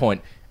 stones at Yeah. that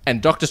point,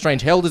 and Doctor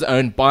Strange held his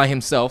own by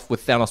himself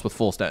with Thanos with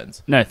 4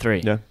 stones. No,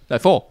 3. Yeah. No,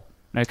 4.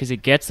 No, because he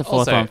gets the 4th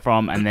Also- one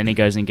from, and then he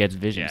goes and gets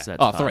Vision. So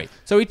that's Oh, 5. 3.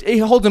 So he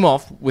holds him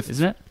off with.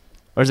 Isn't it?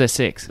 Or is there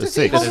 6? There's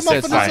he 6. hold him off on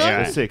his own?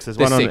 There's 6. There's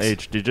There's one 6. on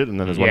each digit, and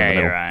then there's one in Yeah, the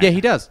middle. you're right. Yeah,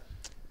 he does.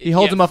 He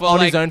holds him up for on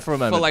like- his own for a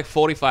moment. For like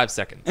 45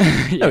 seconds.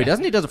 No, he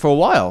doesn't. He does it for a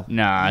while.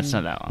 No, it's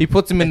not that one. He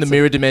puts him in the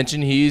mirror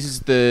dimension. He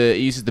uses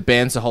the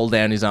bands to hold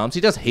down his arms.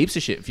 He does heaps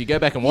of shit. If you go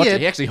back and watch it,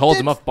 he actually holds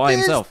him off by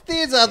himself.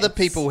 There's other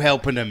people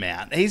helping him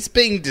out. He's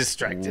being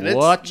distracted. It's-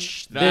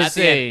 Watch No, this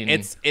at the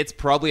end, scene. it's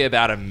probably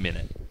about a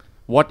minute.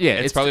 What? Yeah,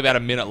 It's probably about a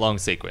minute long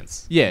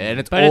sequence. yeah, and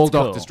it's But all it's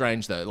cool. Doctor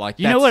Strange though. Like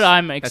You know what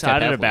I'm that's how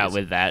excited powerful about he is.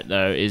 with that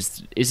though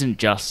isn't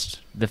just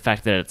the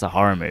fact that it's a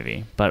horror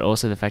movie, but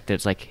also the fact that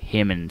it's like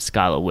him and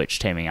Scarlet Witch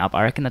teaming up.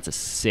 I reckon that's a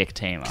sick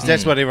team up.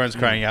 That's what everyone's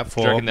crying out Do for.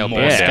 you reckon they'll More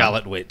burn down?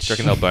 Scarlet Witch. Do you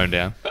reckon they'll bone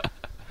down?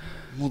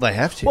 Well, they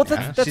have to. Well, now.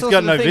 that's She's also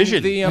got the no thing.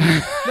 vision. The,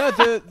 no,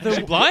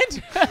 the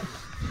Blind?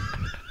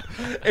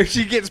 If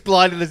she gets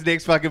blind in this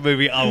next fucking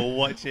movie, I will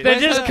watch it. They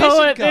just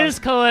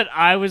call it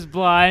I was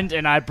blind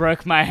and I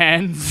broke my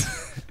hands.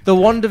 the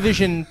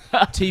WandaVision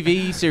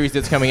TV series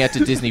that's coming out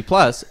to Disney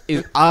Plus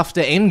is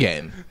after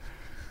Endgame.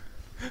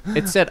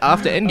 It's set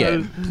after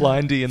Endgame,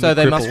 Blindy and so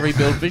they must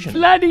rebuild Vision.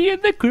 Bloody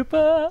in the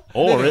Cripper.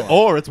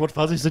 Or it's what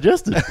Fuzzy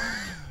suggested.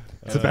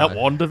 It's about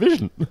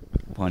WandaVision.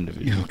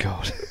 Oh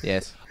god.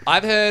 Yes.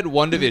 I've heard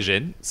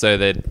WandaVision, so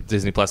the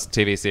Disney Plus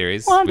TV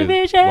series.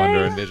 WandaVision. With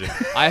Wanda and Vision.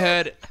 I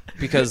heard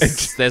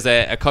because there's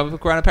a comic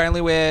book run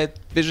apparently where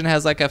Vision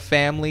has like a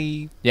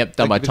family. Yep,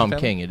 done by like, Tom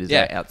Vision King. family. It is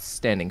Yeah. an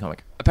outstanding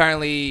comic.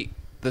 Apparently,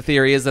 the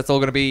theory is that's all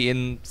going to be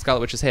in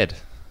Scarlet Witch's head.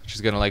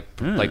 She's going to like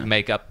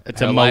make up It's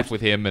her a life multi-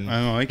 with him and.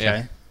 Oh, okay.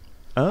 Yeah.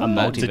 A It's a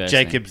multiverse thing.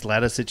 Jacob's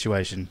Ladder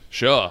situation.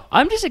 Sure.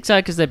 I'm just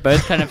excited because they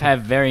both kind of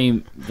have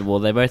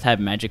they both have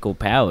magical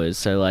powers.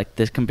 So like,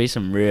 there can be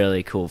some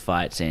really cool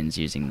fight scenes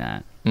using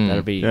that.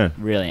 That'll be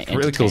really entertaining.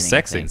 Really cool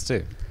sex I think.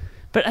 scenes too.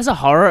 But as a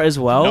horror as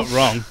well. Not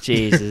wrong.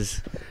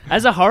 Jesus.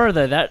 As a horror,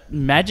 though, that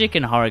magic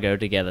and horror go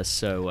together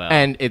so well.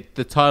 And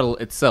the title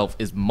itself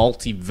is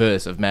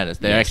Multiverse of Madness.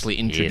 They're Yes. actually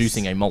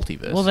introducing a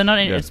multiverse. well, they're not.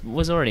 It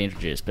was already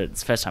introduced, but it's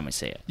the first time we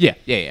see it.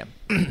 yeah.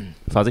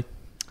 Fuzzy.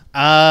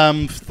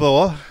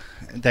 Thor.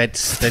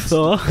 That's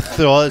Thor?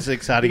 Thor is You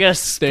exciting. gotta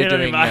spit on your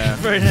doing,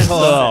 microphone.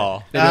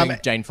 Thor. They're doing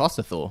Jane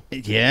Foster Thor.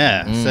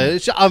 Yeah.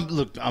 So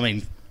look, I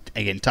mean,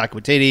 again, Taika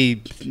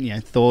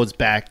Waititi, Thor's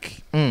back.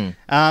 But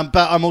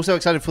I'm also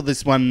excited for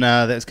this one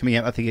that's coming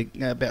out, I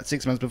think, about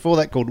 6 months before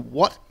that, called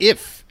What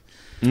If?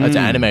 Oh, it's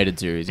an animated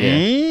series,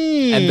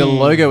 yeah. And the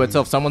logo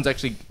itself,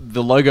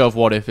 the logo of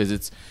What If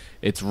is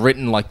it's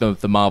written like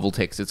the Marvel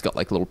text. It's got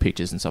like little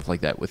pictures and stuff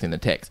like that within the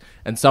text.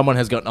 And someone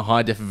has gotten a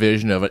high def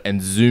version of it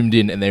and zoomed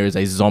in, and there is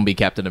a zombie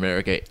Captain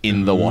America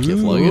in the What If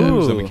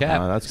logo. Zombie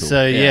Cap. Oh, that's cool.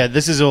 So yeah,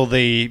 this is all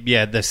the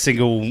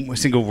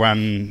single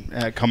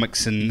run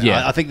comics, and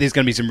Yeah. I think there's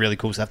going to be some really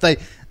cool stuff.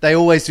 They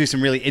always do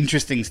some really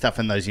interesting stuff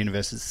in those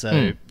universes.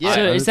 So yeah,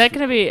 So is that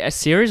going to be a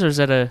series or is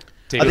that a?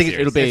 I think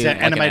it'll be it's an like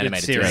an animated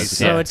animated series. series.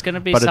 So Yeah. it's going to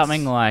be But it's-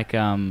 something like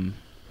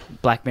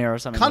Black Mirror or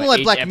something. Kinda where like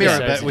each Black Mirror,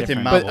 episode's but within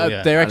different. Marvel. But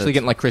yeah. they're actually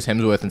getting like Chris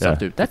Hemsworth and stuff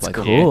to That's play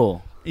the-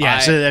 cool. Yeah,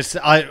 so that's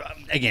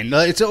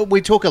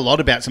we talk a lot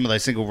about some of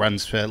those single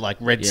runs for like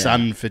Red Yeah.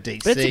 Sun for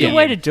DC. But it's a good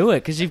way to do it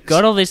because you've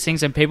got all these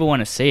things and people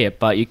want to see it,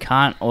 but you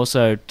can't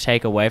also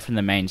take away from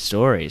the main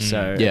story.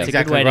 So Yeah. it's a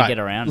Exactly good way right. to get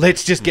around it.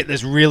 Let's just get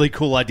this really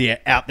cool idea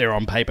out there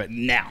on paper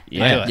now.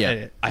 Yeah. Do it.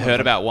 Yeah. I heard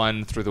about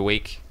one through the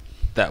week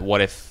that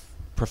what if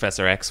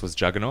Professor X was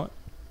Juggernaut?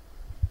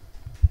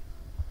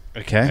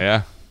 Okay.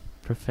 Yeah.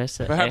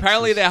 Professor But X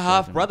apparently is they're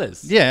half Juggernaut.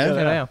 brothers.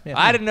 Yeah.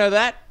 I didn't know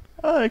that.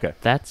 Oh, okay.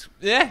 That's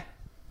Yeah.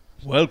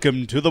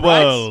 Welcome to the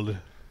Right. world.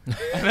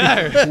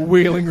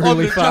 wheeling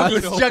really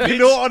fast.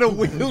 Juggernaut on a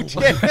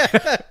wheelchair.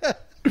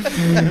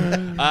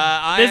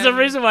 there's a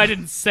reason why I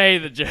didn't say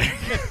the joke.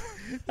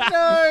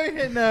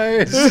 no,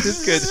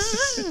 it's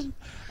good.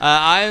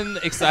 I'm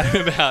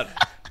excited about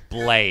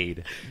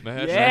Blade.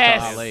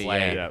 Yes. Blade.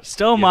 Yeah.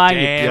 Stole mine.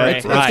 You damn prick.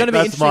 It's right. going to be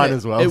That's interesting. mine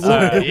as well. It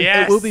will,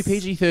 Yes. it will be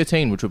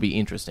PG-13, which will be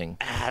interesting.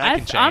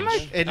 That can I'm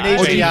change. It Or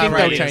needs do you the R think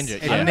they'll rating. change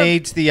it? It Yeah.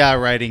 needs the R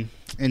rating.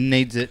 It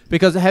needs it.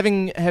 Because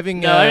having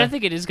No, I don't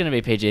think it is going to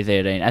be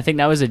PG-13. I think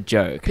that was a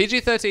joke.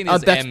 PG-13 oh,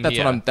 is that's M what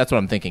here.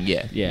 I'm thinking.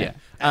 Yeah.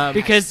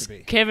 Because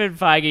Kevin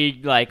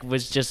Feige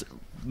was just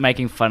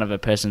making fun of a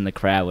person in the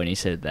crowd when he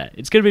said that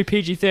it's going to be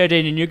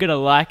PG-13 and you're going to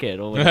like it,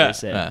 or whatever he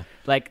said.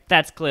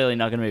 That's clearly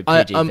not going to be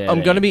PG-13.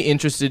 I'm going to be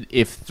interested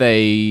if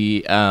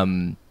they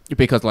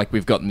because like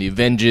we've gotten the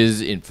Avengers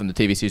from the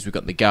TV series, we've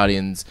gotten the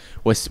Guardians,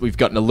 we've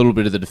gotten a little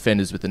bit of the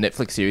Defenders with the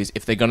Netflix series.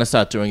 If they're going to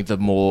start doing the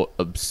more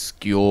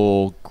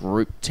obscure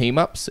group team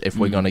ups, if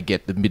we're going to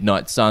get the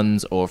Midnight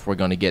Suns, or if we're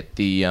going to get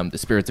the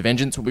Spirits of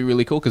Vengeance, will be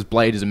really cool because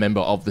Blade is a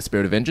member of the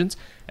Spirit of Vengeance,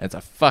 and it's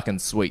a fucking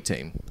sweet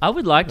team. I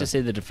would like to see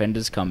the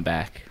Defenders come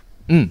back.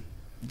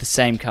 The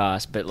same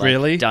cast, but like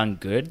Really? done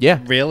good. Yeah,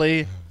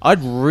 Really? I'd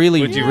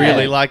really. Would you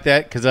really like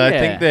that? Because I Yeah.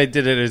 think they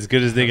did it as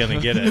good as they're going to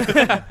get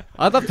it.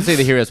 I'd love to see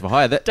the Heroes for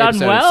Hire. That Done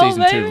episode well, of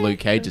season 2 of maybe? Luke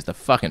Cage is the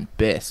fucking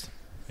best.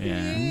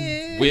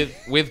 Yeah.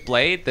 With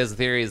Blade, there's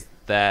theories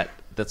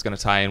that's going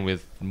to tie in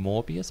with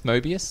Mobius.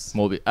 Mobius,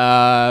 Mobius,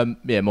 I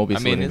the mean,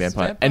 Living it's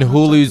Vampire, vampire and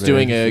Hulu's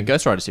doing a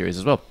Ghost Rider series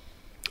as well.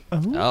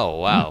 Oh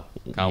wow!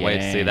 Can't wait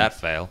to see Yeah. that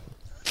fail.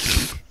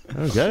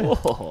 Okay.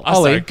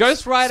 Ollie,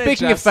 Ghost Rider.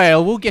 Speaking just, of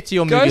fail, we'll get to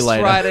your movie Ghost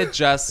later. Rider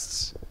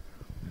just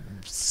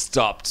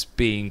stopped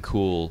being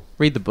cool.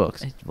 Read the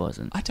books. It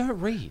wasn't. I don't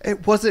read.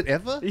 Was it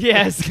ever?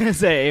 Yeah, I was going to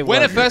say it When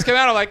it wasn't. first came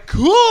out, I'm like,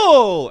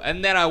 cool,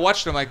 and then I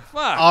watched it. I'm like,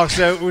 fuck. Oh,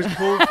 so it was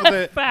cool for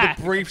the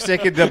Fact. brief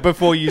second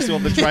before you saw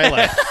the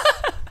trailer.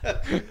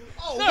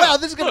 Oh, wow,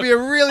 this is going to be a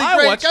really I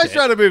great watched Ghost it.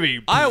 Rider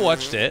movie. I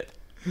watched it,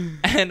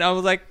 and I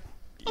was like,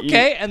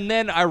 okay, and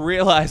then I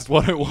realized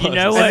what it was. You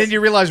know And what? then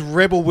you realised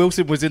Rebel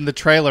Wilson was in the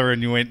trailer,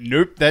 and you went,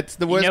 "Nope, that's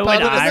the You worst know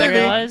part what of the I movie."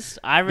 realized?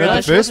 I No,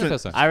 realized the first It one.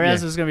 was the first I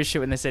realized Yeah. it was going to be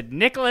shit when they said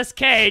Nicolas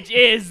Cage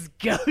is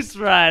Ghost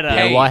Rider.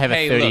 Hey, Yeah, why have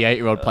hey, a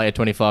 38-year-old play a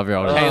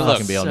 25-year-old? Hey, It's look,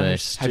 fucking beyond so me.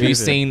 stupid. Have you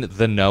seen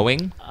The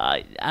Knowing?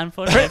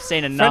 Unfortunately, I've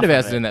seen A enough friend of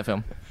ours of is it. in that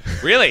film.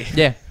 Really?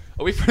 Yeah.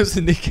 Are we friends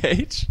with Nick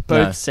Cage?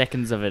 Both No.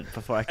 seconds of it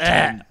before I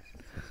came.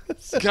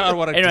 God,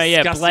 what a Anyway, yeah,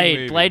 disgusting Blade.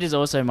 movie. Blade is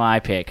also my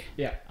pick.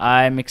 Yeah.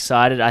 I'm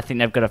excited. I think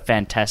they've got a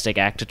fantastic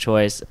actor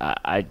choice.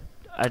 I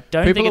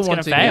don't People think it's are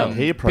going to wanting, fail.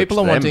 He approached People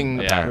are them.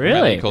 wanting. Yeah,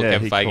 Really? He called Yeah,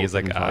 Kevin he Feige. called He's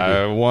like, Kevin I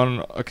Feige.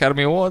 won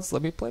Academy Awards.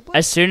 Let me play Blade.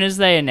 As soon as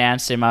they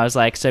announced him, I was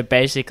like, so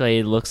basically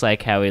it looks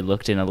like how he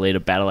looked in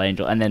Alita Battle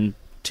Angel. And then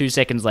 2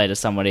 seconds later,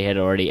 somebody had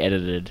already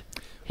edited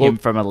him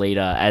from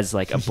Alita as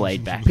like a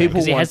Blade background. People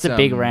Because he has want, the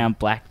big round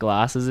black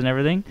glasses and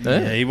everything.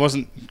 Yeah, he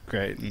wasn't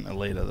great in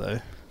Alita though.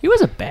 He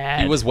wasn't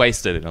bad. He was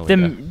wasted in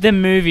Alita. the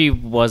movie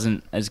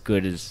wasn't as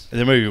good as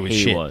The movie was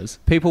he shit. was.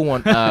 People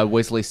want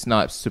Wesley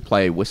Snipes to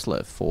play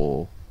Whistler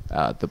for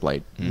the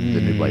Blade, the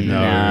new Blade. No,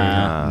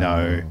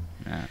 Nah.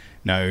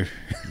 no.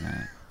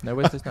 No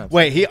Wesley Snipes.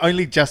 Wait, he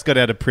only just got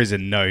out of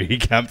prison. No, he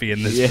can't be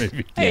in this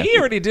movie. Hey, he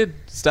already did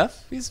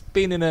stuff. He's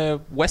been in a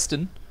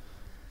western.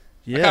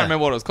 Yeah. I can't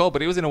remember what it was called,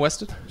 but he was in a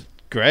western.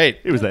 Great.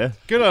 He was there.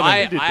 Good on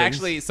I him.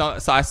 actually so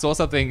I saw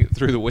something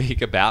through the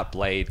week about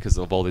Blade because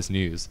of all this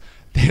news.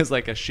 There's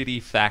like a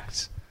shitty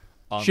fact.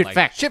 On, Shit like,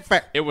 fact. Shit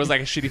fact. It was like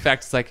a shitty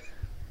fact. It's like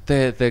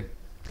the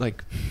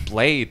like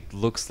Blade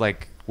looks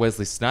like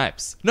Wesley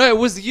Snipes. No, it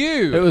was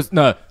you. It was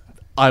no.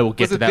 I will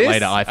get Was to it that this?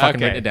 later. I fucking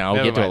Okay, written it down. I'll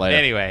never get to it mind. later.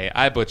 Anyway,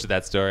 I butchered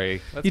that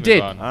story. Let's You move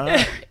did. on.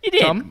 You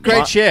did. Tom?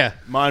 Great share.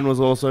 Mine was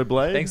also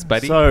Blade. Thanks,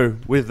 buddy. So,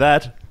 with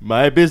that,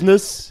 my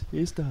business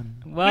is done.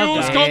 Well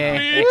News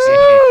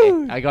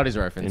done. I got his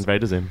reference.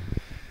 Invaders in.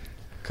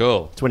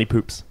 Cool. 20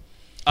 poops.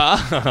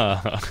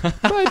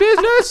 My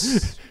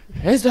business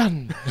is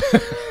done.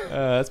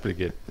 That's pretty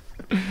good.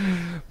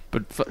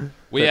 But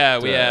We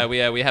have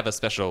a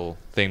special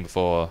thing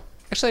before.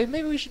 Actually,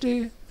 maybe we should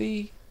do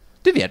the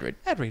do the ad read.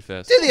 ad read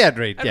first. Do the ad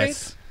read, Ad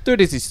yes. Do it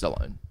as he's still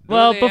on.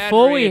 Well, Do the ad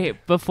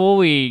before read.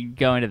 we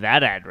go into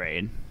that ad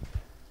read,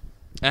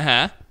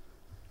 Uh-huh.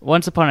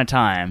 once upon a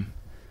time,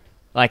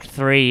 like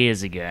 3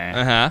 years ago,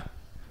 Uh-huh.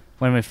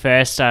 when we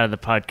first started the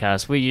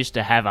podcast, we used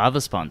to have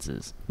other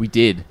sponsors. We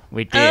did.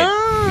 We did.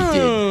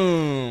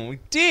 We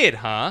did,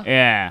 huh?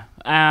 Yeah.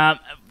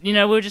 We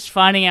were just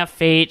finding our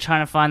feet,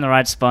 trying to find the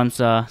right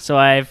sponsor. So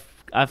I've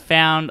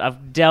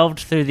delved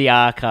through the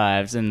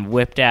archives and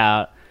whipped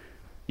out.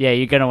 Yeah,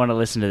 you're gonna want to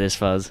listen to this,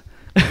 Fuzz.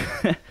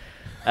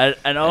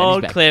 An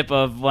old back. clip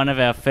of one of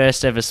our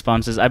first ever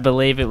sponsors. I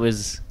believe it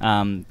was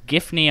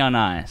Giffney on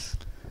Ice.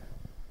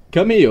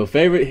 Come here, your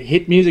favorite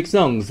hit music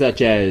songs such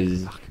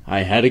as I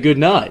Had a Good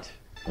Night.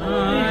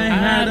 I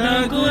had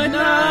a good night.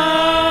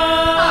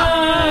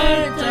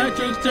 I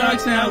took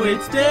drugs, now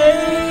it's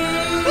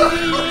day.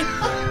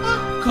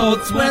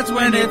 Cold sweats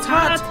when it's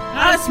hot.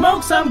 I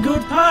smoked some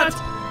good pot.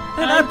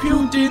 And I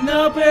puked in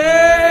the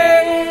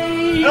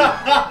bay.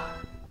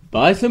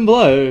 Buy some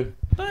blow.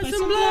 Buy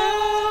some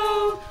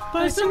blow.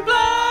 Buy some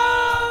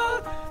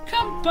blow.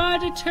 Come buy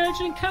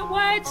detergent, cut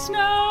white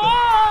snow.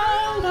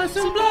 Buy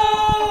some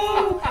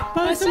blow.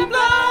 Buy some blow.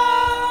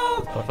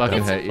 I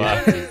fucking hate you.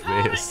 What is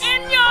this?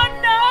 In your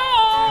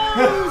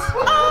nose.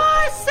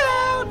 I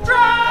sell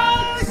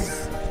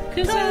drugs.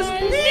 'Cause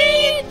I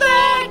need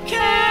that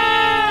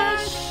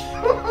cash.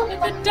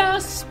 Let the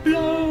dust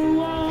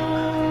blow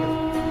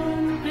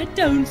on. I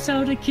don't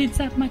sell to kids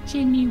that much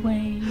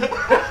anyway.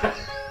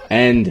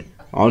 And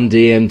on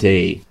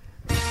DMT.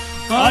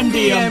 On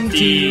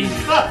DMT.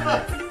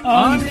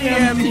 On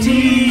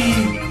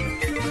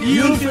DMT.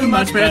 You'll feel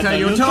much better.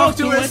 You'll talk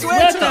to a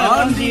sweater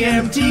on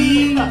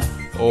DMT.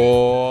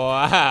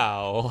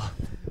 Wow.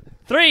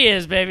 3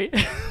 years, baby.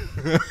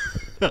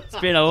 It's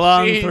been a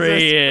long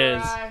 3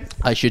 years.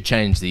 I should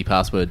change the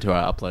password to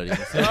our uploading.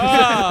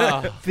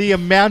 The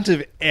amount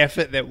of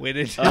effort that went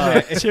into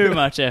that. Too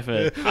much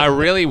effort. I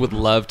really would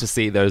love to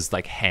see those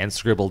like hand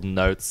scribbled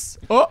notes.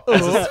 We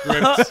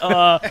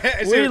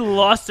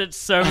lost it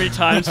so many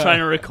times trying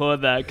to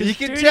record that. 'cause You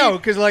can Duty- tell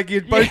because like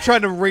you're both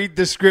trying to read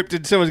the script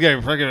and someone's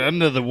going fucking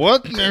under the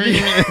what?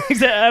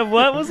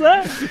 What was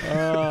that?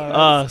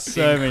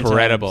 So many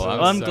Incredible. times. I'm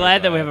Well, I'm so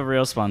glad that we glad. have a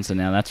real sponsor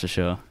now, that's for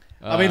sure.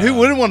 I mean, who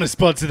wouldn't want to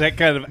sponsor that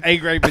kind of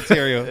A-grade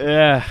material?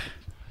 Yeah.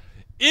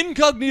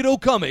 Incognito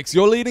Comics,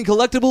 your leading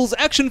collectibles,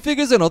 action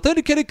figures, and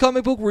authenticated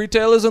comic book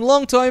retailers and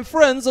longtime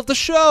friends of the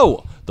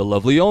show. The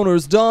lovely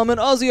owners, Dom and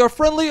Ozzy, are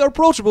friendly,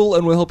 approachable,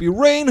 and will help you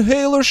rain,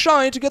 hail, or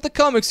shine to get the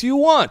comics you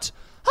want.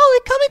 Holy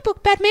comic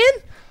book, Batman!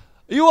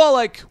 You are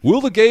like, will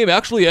the game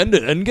actually end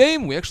at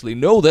Endgame? We actually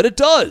know that it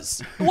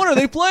does. What are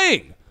they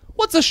playing?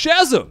 What's a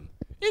Shazam?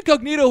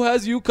 Incognito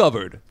has you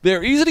covered.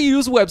 Their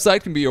easy-to-use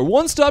website can be your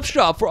one-stop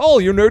shop for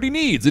all your nerdy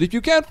needs, and if you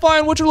can't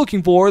find what you're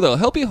looking for, they'll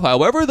help you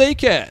however they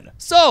can.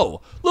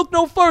 So, look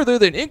no further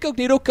than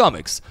Incognito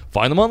Comics.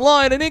 Find them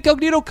online at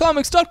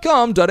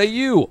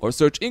incognitocomics.com.au or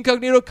search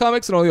Incognito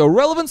Comics on all your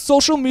relevant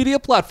social media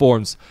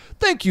platforms.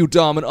 Thank you,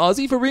 Dom and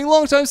Ozzy, for being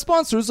longtime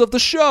sponsors of the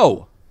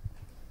show.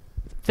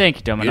 Thank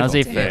you, Dom and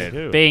Ozzy,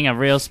 for being a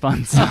real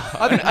sponsor.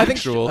 I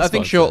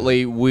think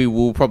shortly we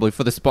will probably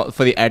for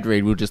the ad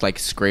read we'll just like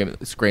scream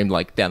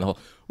like down the hall.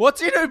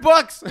 What's in a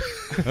box?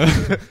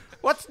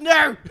 What's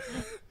new?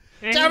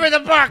 Tell me the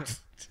box.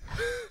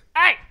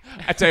 Hey!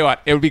 I tell you what,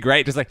 it would be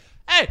great, just like,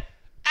 hey,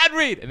 ad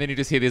read, and then you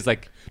just hear these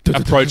like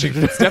approaching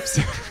footsteps.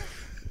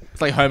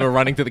 It's like Homer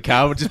running to the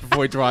car just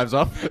before he drives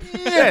off.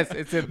 Yes,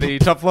 it's in the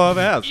top floor of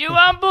the house. You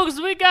want books?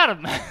 We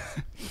got them.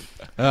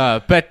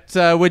 But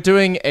we're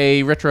doing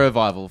a retro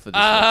revival for this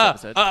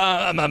episode.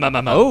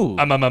 Oh.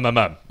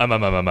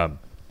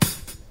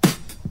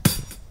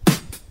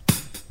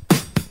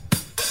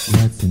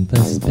 What's in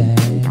Fuzzy's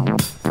bag?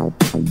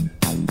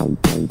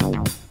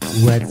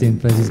 What's in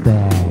Fuzzy's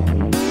bag?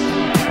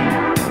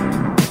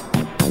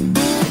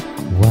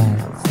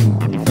 What's in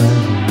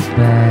Fuzzy's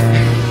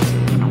bag?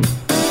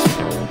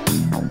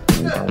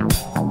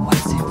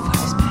 What's in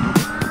Fuzzy's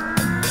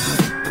bag?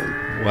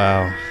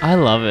 Wow. I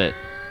love it.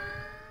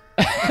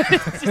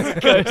 It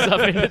just goes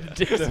up into the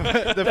distance.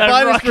 The That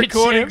finest rocket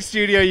recording ship.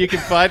 studio you can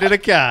find in a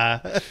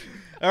car.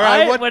 All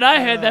right, When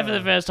I heard that for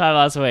the first time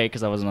last week,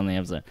 because I wasn't on the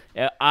episode,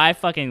 I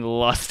fucking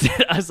lost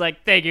it. I was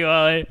like, thank you,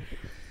 Ollie.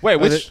 Wait,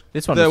 which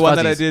this one the was one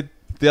that I Fuzzy's. did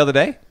the other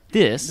day?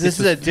 This. This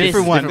is a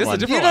different one. This is a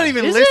different You're not one.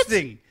 even Is it?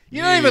 listening.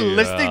 You're not even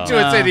listening to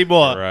us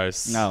anymore.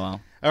 Gross. Oh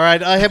well. All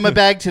right, I have my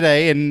bag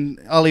today, and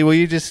Ollie, will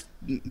you just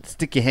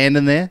stick your hand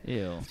in there?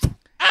 Ew.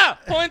 Ah,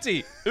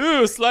 pointy.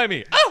 Ooh,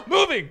 slimy. Ah,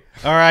 moving.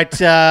 All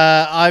right,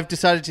 I've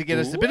decided to get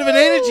us a bit of an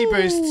energy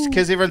boost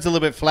because everyone's a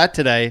little bit flat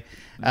today.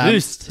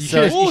 Boost.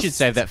 You should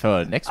save that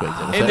for next week's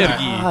episode.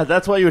 Energy.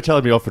 That's why you were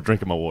telling me off for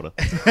drinking my water.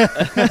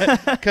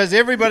 Because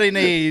everybody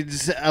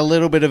needs a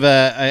little bit of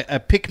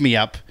a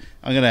pick-me-up.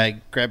 I'm going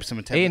to grab some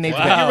tablets. Ian needs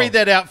Can you read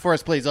that out for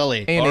us, please, Ollie?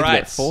 Ian needs All right.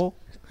 about 4.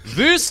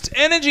 Boost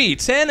Energy,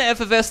 10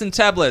 effervescent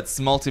tablets,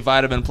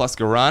 multivitamin plus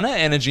guarana,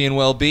 energy and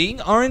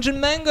well-being, orange and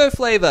mango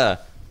flavor,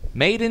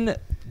 made in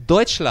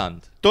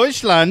Deutschland,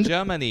 Deutschland.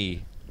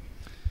 Germany.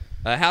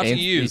 How to Ian,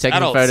 you use taking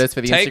adults. photos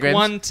for the Take Instagrams?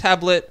 one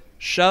tablet,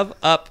 shove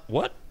up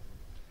what?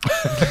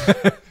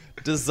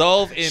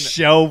 Dissolve in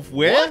Shelf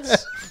where?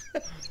 what?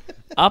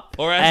 Up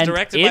Or as and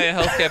directed in. by a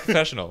healthcare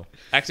professional.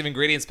 Active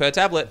ingredients per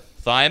tablet: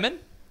 thiamine,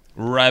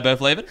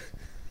 riboflavin,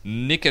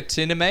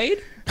 nicotinamide.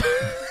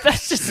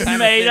 That's just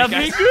made up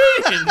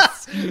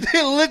ingredients.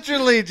 They're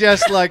literally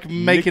just like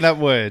making up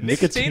words.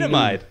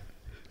 Nicotinamide,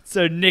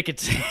 So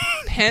nicotine.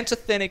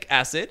 pantothenic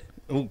acid,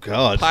 Oh,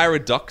 God.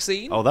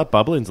 pyridoxine, Oh, that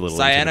bubbling's a little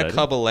intimidating.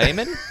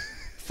 cyanocobalamin,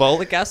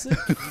 folic acid,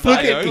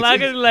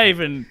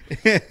 thione.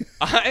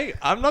 Lagen.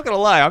 I'm not gonna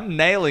lie, I'm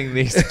nailing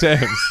these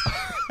terms.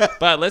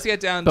 But let's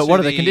get down. But to what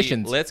are the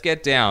conditions? Let's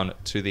get down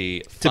to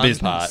the To fun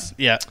business. part.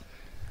 Yeah.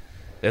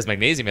 There's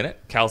magnesium in it,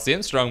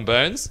 calcium, strong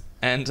bones,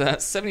 and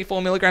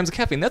 74 milligrams of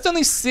caffeine. That's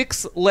only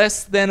 6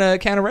 less than a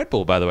can of Red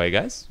Bull, by the way,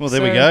 guys. Well,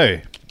 there we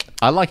go.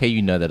 I like how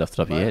you know that off the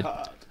top of your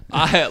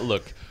head.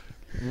 Look,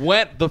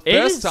 when the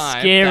It first is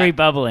time scary that-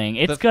 bubbling.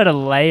 It's got a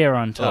layer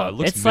on top. it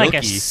looks It's like a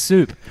milky.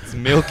 soup. it's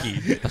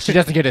milky. She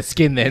doesn't get her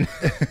skin then.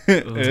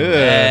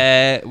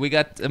 We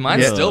got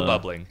mine's Yeah. still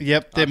bubbling.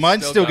 Yep, I'm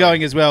mine's still still going.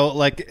 going as well.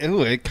 Like,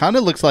 ooh, it kind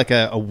of looks like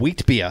a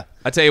wheat beer.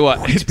 I tell you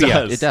what, it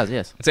does. It does,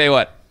 yes. I tell you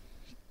what,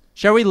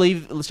 Shall we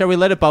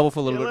let it bubble for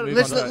a little bit? Move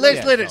Let's on to-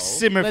 let it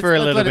simmer for a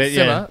let's little let it bit.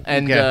 simmer Yeah.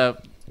 and Okay.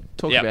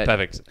 talk yeah, about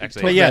perfect.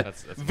 Actually, But yeah,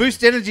 that's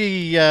Boost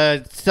Energy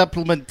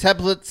supplement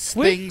tablets,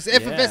 things,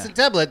 effervescent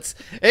tablets.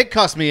 It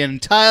cost me an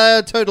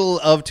entire total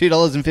of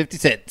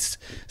 $2.50.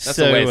 That's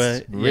a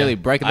waste. really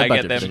breaking the I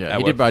budget. get for them sure. at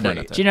He did work buy free.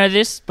 donuts. Do you know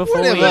this?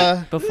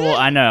 Whatever.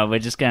 I know we're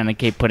just going to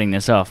keep putting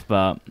this off,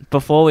 but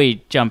before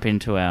we jump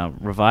into our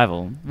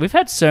revival, we've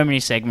had so many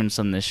segments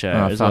on this show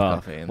Oh, as fuck well.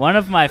 off, Ian. One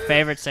of my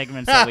favorite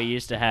segments that we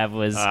used to have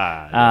was,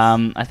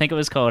 I think it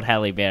was called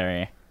Halle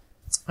Berry.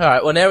 All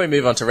right, well, now we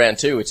move on to round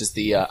 2, which is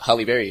the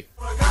Halle Berry.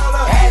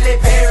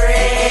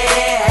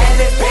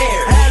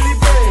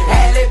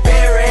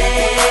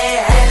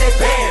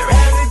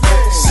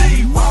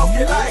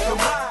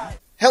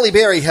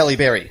 Halle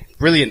Berry.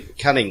 Brilliant,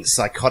 cunning,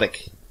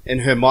 psychotic. In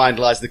her mind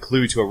lies the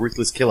clue to a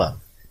ruthless killer.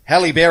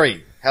 Halle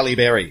Berry.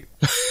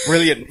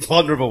 Brilliant,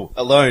 vulnerable,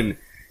 alone.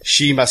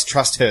 She must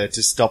trust her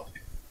to stop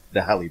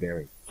the Halle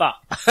Berry.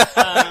 Fuck.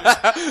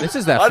 This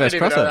is that first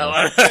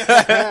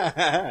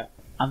crossover.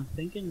 I'm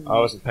thinking. I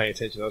wasn't paying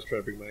attention. I was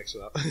trying to bring my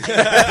accent up.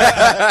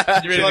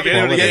 You ready to get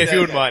it again? If you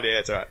wouldn't mind, yeah,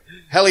 it's alright.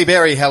 Halle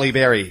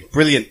Berry.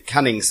 Brilliant,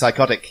 cunning,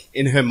 psychotic.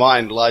 In her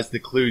mind lies the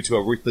clue to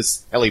a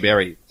ruthless Halle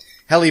Berry.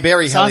 Halle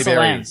Berry. Sansa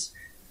Lance.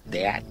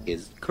 That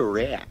is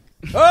correct.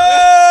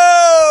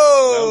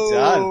 Oh! Well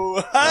done.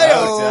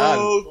 Well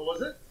done. What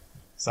was it?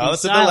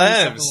 Silence of the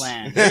Silence of Lambs. the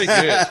Lambs. Very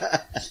good.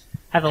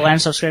 Have the lamb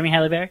stop screaming,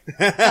 Halle Berry?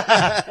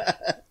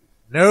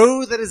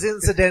 No, that is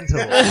incidental.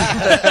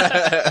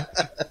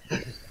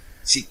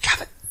 She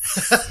covered.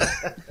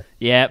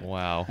 Yep.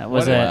 Wow. That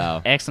was What a- an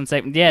wow. excellent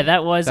segment. Yeah,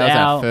 that was That was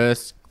our our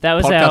first that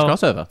was podcast our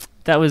crossover.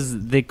 that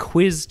was the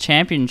quiz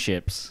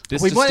championships.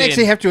 This We just might in.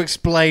 actually have to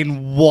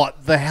explain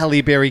what the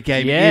Halle Berry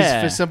game Yeah.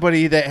 is for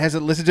somebody that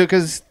hasn't listened to it,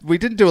 because we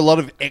didn't do a lot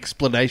of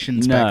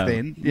explanations back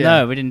then.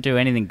 No, we didn't do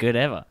anything good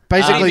ever.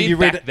 Basically, I you mean,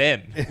 read back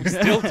then. We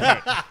still do.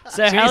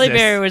 So Halle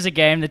Berry was a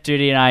game that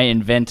Duty and I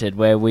invented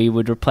where we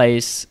would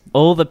replace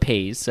all the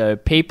P's, so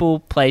people,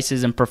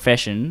 places, and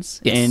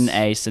professions, Yes. in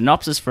a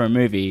synopsis for a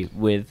movie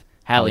with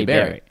Halle Halle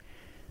Berry. Berry.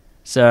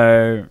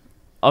 So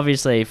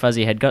obviously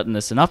Fuzzy had gotten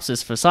the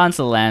synopsis for Silence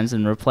of the Lambs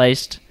and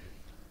replaced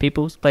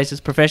people's,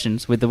 places,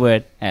 professions with the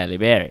word Halle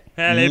Berry.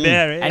 Halle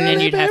Berry. And then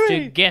Halle you'd have to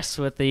Berry. guess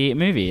what the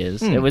movie is.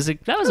 That was a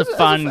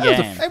fun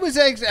game. It was.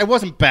 It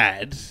wasn't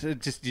bad.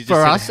 It just For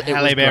said us, it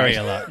Halle was Berry great.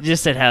 a lot. You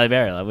just said Halle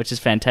Berry, which is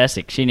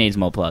fantastic. She needs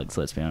more plugs,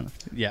 let's be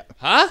honest. Yeah.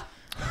 Huh?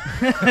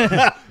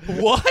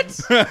 What?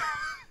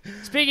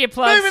 Speaking of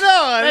plugs, Moving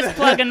on. let's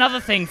plug another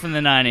thing from the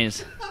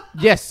 90s.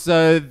 Yes,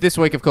 so this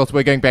week, of course,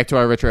 we're going back to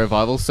our retro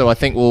revival. So I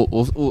think we'll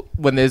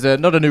when there's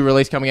not a new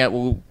release coming out,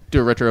 we'll do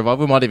a retro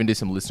revival. We might even do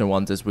some listener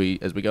ones as we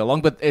go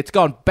along. But it's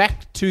gone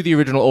back to the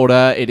original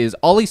order. It is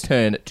Ollie's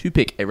turn to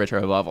pick a retro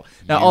revival.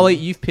 Now, Ollie,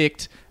 you've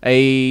picked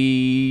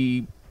a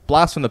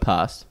blast from the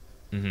past.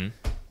 Mm-hmm.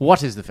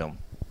 What is the film?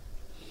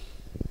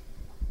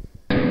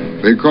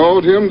 They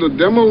called him the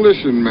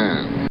Demolition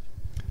Man.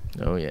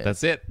 Oh yeah,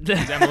 That's it.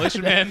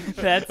 Demolition Man.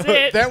 That's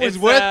it. That was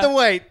It's, worth the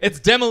wait. It's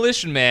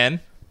Demolition Man,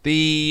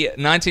 the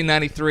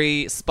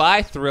 1993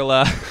 spy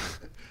thriller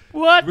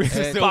What?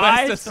 Sylvester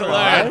Spy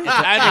Stallone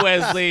and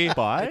Wesley.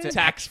 Spy?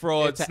 Tax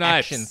fraud It's an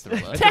snipes. action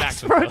thriller.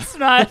 Tax fraud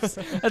snipes.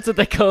 That's what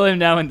they call him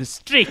now in the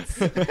streets.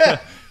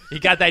 He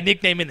got that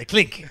nickname in the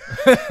clink.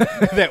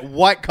 That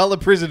white collar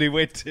prison he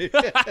went to.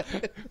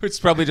 Which is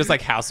probably just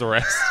like house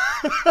arrest.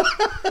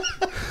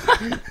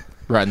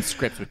 Writing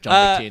scripts with John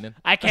McTiernan.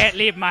 I can't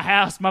leave my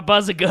house. My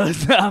buzzer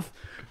goes off.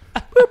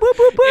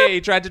 Yeah,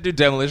 he tried to do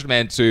Demolition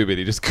Man 2, but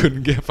he just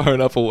couldn't get far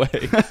enough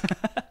away.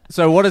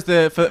 So what is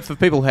for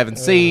people who haven't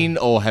seen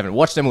or haven't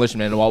watched Demolition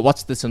Man in a while,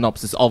 what's the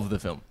synopsis of the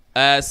film?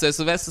 So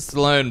Sylvester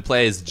Stallone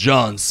plays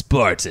John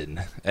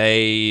Spartan,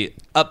 a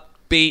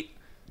upbeat,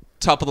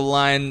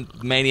 top-of-the-line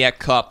maniac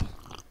cop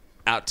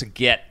out to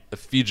get a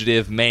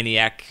fugitive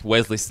maniac,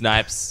 Wesley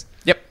Snipes.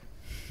 Yep.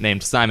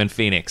 Named Simon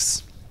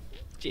Phoenix.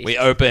 Jesus. We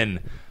open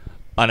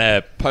on a On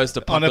a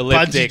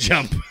post-apocalyptic... bungee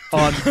jump.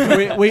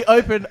 We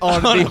open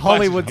on the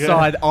Hollywood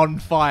side on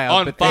fire.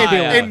 On but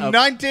fire. In of-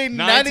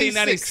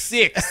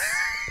 1996.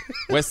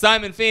 Where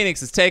Simon Phoenix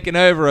has taken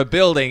over a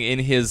building in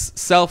his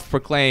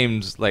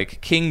self-proclaimed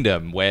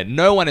kingdom where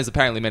no one is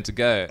apparently meant to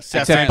go.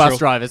 except bus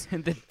drivers.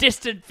 In the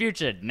distant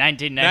future,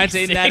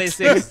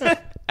 1996.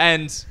 1996.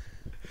 And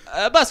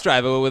a bus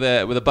driver with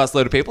a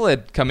busload of people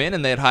had come in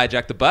and they had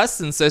hijacked the bus,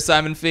 and so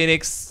Simon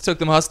Phoenix took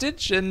them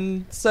hostage,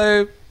 and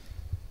so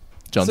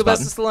John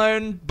Sylvester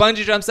Spartan. Stallone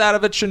bungee jumps out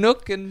of a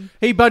Chinook and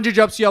He bungee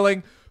jumps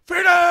yelling,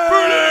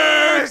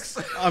 Phoenix!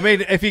 I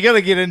mean, if you're going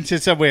to get into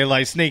somewhere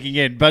like sneaking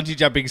in, bungee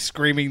jumping,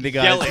 screaming the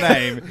guy's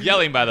name.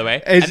 yelling, by the way,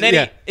 It's- and then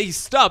yeah. he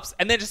stops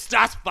and then just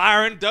starts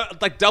firing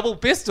double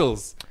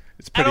pistols.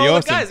 It's And pretty all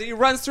awesome. the guys, he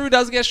runs through,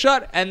 doesn't get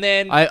shot, and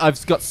then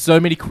I've got so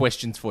many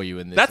questions for you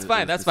in this. that's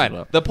fine. That's this as fine.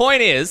 well. The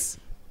point is,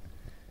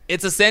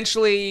 it's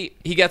essentially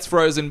he gets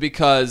frozen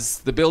because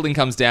the building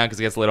comes down because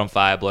it gets lit on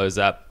fire, blows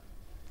up.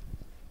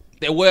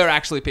 There were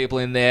actually people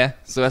in there.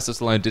 Sylvester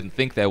Stallone didn't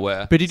think there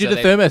were. But he did So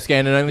a thermoscan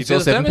and only He saw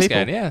did a 7 people.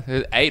 thermoscan,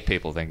 yeah. 8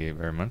 people, thank you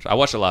very much. I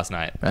watched it last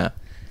night. Ah.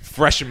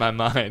 Fresh in my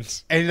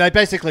mind. And they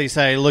basically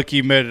say, look,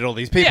 you murdered all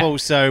these people, Yeah.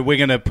 so we're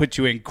going to put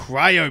you in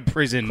cryo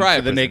prison Cryo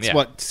for the prison, next,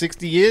 yeah.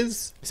 60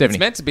 years? 70. It's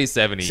meant to be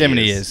 70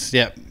 70 years,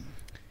 yep.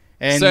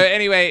 And So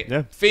anyway,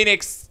 Yeah.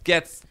 Phoenix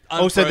gets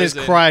also there's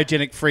unfrozen.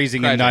 cryogenic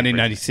freezing in Cryogenic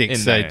 1996,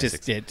 freezing so in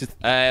just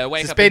 1996.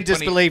 Wake up suspend in 20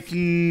 disbelief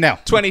now.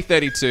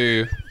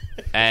 2032,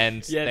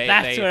 and Yeah,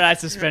 that's where I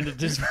suspended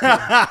this.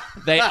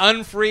 they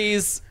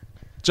unfreeze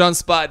John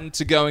Spartan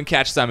to go and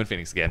catch Simon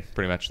Phoenix again.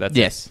 Pretty much. That's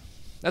Yes. it.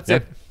 That's Yeah.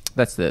 it.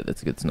 That's a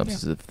good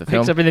synopsis of the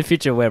film. Picks up in the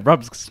future where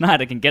Rob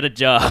Snyder can get a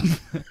job.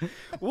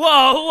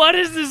 Whoa, what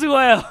is this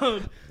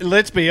world?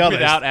 Let's be honest.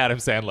 Without Adam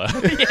Sandler.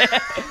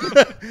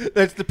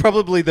 That's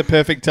probably the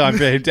perfect time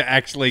for him to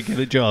actually get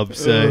a job.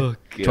 So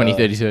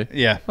 2032.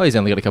 yeah. Well, he's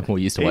only got a couple more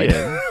years to wait.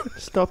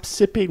 Stop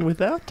sipping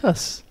without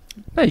us.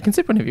 No, you can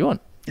sip whenever you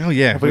want. Oh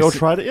yeah. Have we all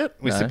tried it yet?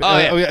 We're No. sip-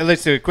 Oh, yeah.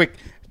 Let's do it quick.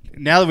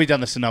 Now that we've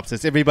done the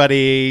synopsis,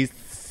 everybody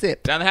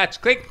sip. Down the hatch.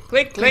 Click,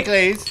 click, Click,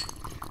 click. please.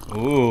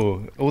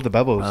 Ooh, all the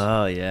bubbles.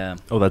 Oh, yeah.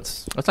 Oh,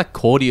 that's... It's like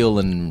cordial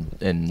and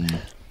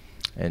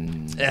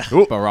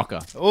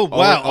Barocca. Oh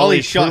wow,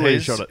 Ollie shot truly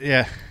his. shot it.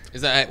 Yeah.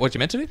 Is that what you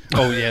meant to do?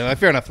 Oh yeah. No,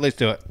 fair enough. Let's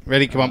do it.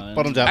 Ready? Come on.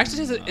 Bottoms up.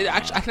 Actually, I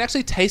can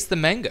actually taste the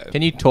mango.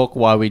 Can you talk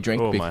while we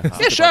drink? Oh, my because-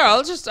 Yeah, sure.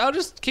 I'll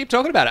just keep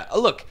talking about it.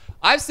 Look,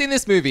 I've seen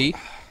this movie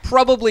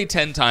probably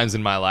 10 times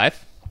in my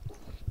life.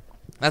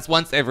 That's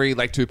once every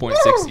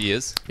 2.6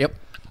 years. Yep.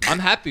 I'm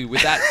happy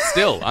with that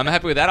still. I'm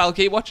happy with that. I'll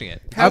keep watching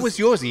it. How was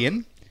yours,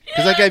 Ian?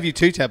 Because I gave you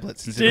 2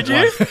 tablets instead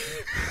Did of you?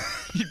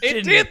 1.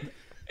 It did.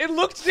 It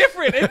looked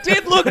different. It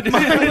did look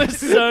Mine was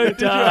so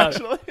dark.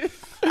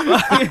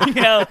 Fucking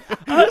hell.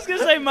 I was going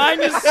to say mine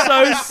is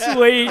so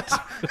sweet.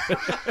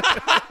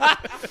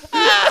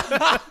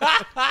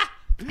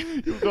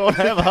 You've got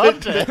to have a heart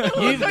attack.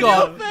 You've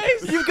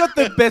got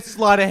the best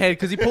slide ahead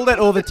because he pulled out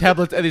all the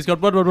tablets and he's got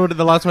one, and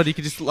the last one he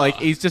could just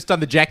he's just done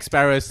the Jack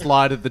Sparrow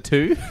slide of the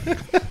 2.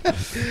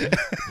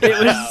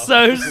 It was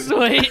so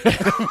sweet.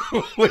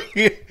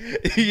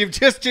 You've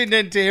just tuned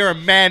in to hear a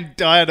man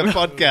die on a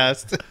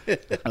podcast.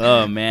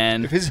 Oh,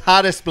 man. If his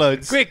heart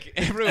explodes. quick,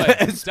 everyone.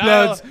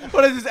 Explodes.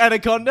 What is this,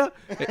 anaconda?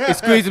 It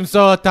squeezed him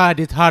so tight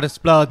his heart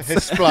explodes.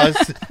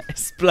 Explodes.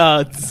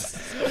 Explodes.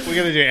 We're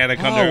going to do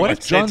Anaconda. Oh, in what my if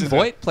John senses.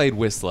 Voight played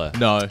Whistler?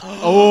 No.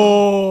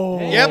 Oh.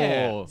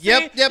 Yep.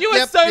 Yep. Yep. You were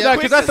Yep. so yep. No,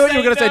 because I thought you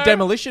were going to say no.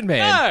 Demolition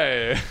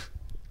Man.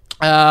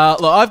 No.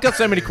 Look, I've got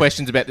so many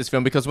questions about this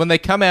film because when they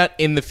come out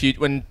in the future,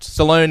 when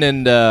Stallone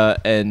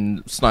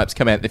and Snipes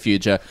come out in the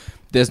future,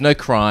 there's no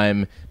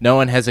crime, no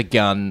one has a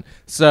gun,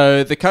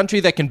 so the country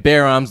that can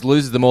bear arms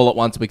loses them all at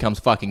once and becomes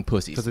fucking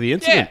pussies. Because of the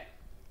incident.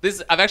 Yeah.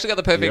 I've actually got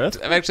the perfect.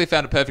 Yeah. I've actually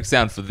found a perfect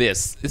sound for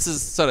this. This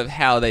is sort of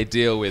how they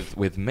deal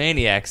with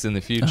maniacs in the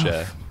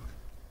future.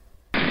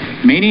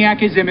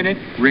 Maniac is imminent.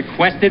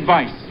 Request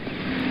advice.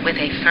 With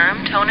a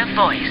firm tone of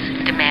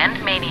voice,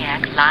 demand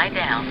maniac lie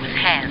down with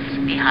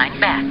hands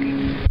behind back.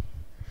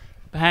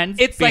 Hands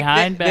It's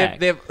behind like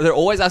they're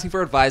always asking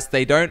for advice.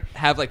 They don't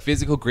have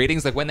physical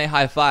greetings. Like when they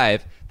high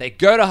five, they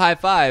go to high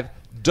five,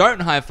 don't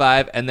high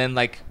five, and then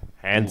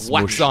Hands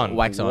wax smush. on,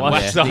 Wax on,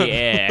 wax yeah. on. the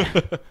air.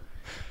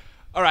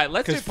 All right,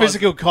 let's do Because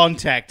physical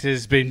contact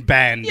has been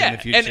banned in the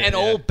future. and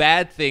all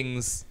bad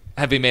things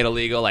have been made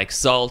illegal, like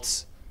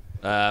salt,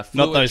 fluid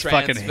Not those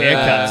fucking transfer.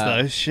 haircuts,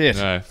 though. Shit.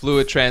 No,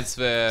 fluid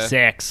transfer.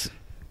 Sex.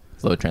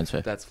 Fluid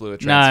transfer. That's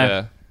fluid No.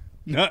 transfer.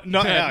 Not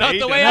Not how he the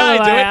does way it.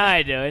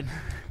 I do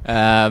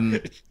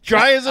it.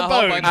 Dry as a whole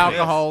bone. bunch of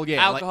Alcohol, things.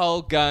 yeah,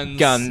 alcohol, guns,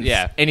 guns,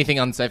 yeah. anything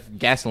unsafe,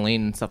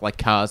 gasoline and stuff like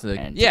cars.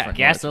 And Yeah.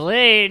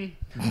 gasoline.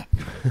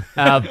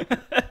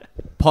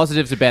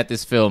 Positives about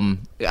this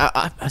film.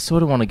 I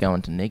sort of want to go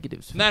into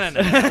negatives. No,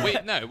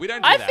 we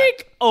don't do I that.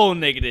 think all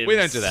negatives. We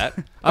don't do that.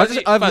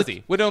 I've-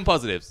 Fuzzy, we're doing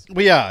positives.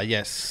 We are,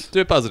 yes.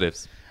 Do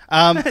positives.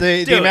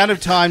 The amount of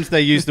times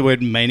they use the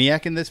word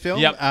maniac in this film,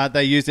 Yep.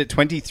 they used it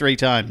 23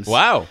 times.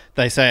 Wow.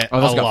 They say it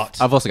I've a also got, lot.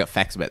 I've also got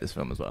facts about this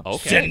film as well.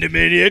 Okay. Send a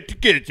maniac to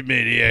get a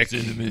maniac.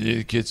 Send a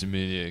maniac, get a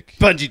maniac.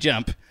 Bungee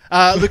jump.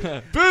 Look,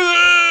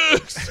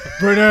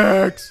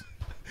 Brunx!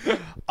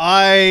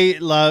 I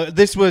love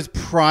this. Was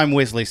prime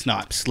Wesley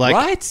Snipes. Like,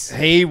 Right?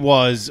 He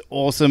was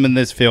awesome in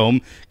this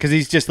film because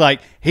he's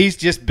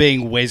just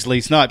being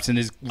Wesley Snipes and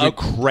is A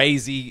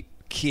crazy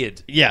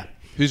kid yeah.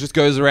 who just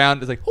goes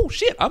around is like, oh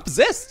shit, I'm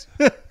possessed.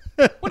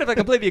 What if I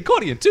can play the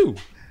accordion too?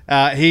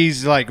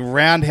 He's like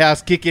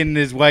roundhouse kicking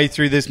his way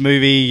through this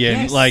movie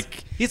and Yes.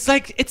 like it's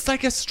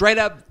like a straight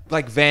up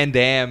like Van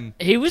Damme.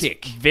 He was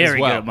kick very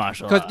as well. good at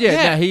martial Because arts.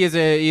 yeah, no, he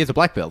is a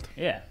black belt.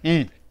 Yeah.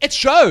 It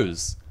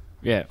shows.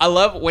 Yeah. I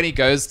love when he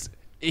goes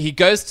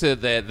to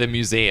the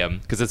museum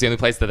because it's the only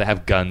place that they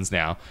have guns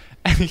now,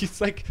 and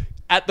he's like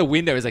at the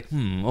window. He's like,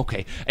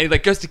 okay, and he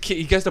like goes to kick,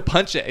 he goes to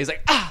punch it. He's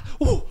like,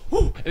 ooh,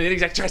 and then he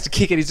like tries to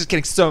kick it. He's just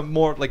getting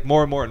more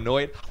and more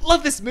annoyed. I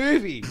love this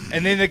movie.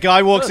 and then the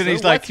guy walks in and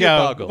he's like, What's your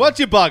buggle? what's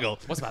your buggle?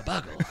 What's my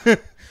buggle?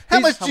 How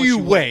much do you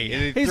weigh?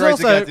 And he He's throws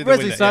the also guy through the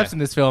Wesley window, Snipes yeah. in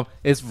this film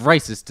is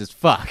racist as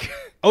fuck.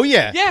 Oh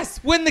yeah. Yes,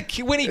 when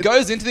he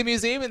goes into the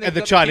museum and, And the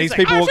kids Chinese like,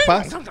 people walk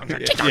 "Ah, past.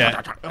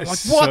 Yeah. I'm like,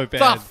 It's what so the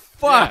bad.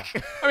 fuck?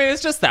 I mean,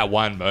 it's just that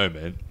one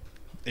moment.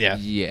 Yeah.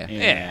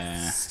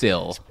 Yeah.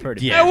 Still.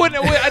 Pretty Yeah.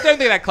 I don't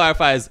think that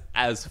clarifies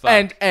as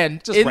fuck.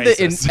 And Just in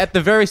racist. at the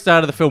very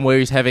start of the film where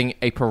he's having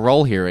a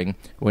parole hearing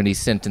when he's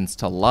sentenced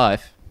to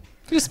life,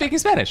 he was speaking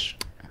Spanish.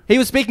 he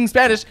was speaking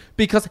Spanish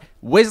because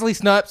Wesley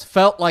Snipes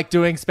felt like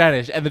doing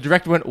Spanish, and the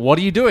director went, "What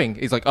are you doing?"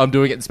 He's like, "I'm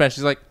doing it in Spanish."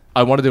 He's like,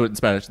 "I want to do it in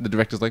Spanish." And the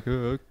director's like,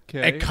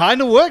 "Okay." It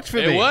kind of worked for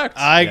me. It worked.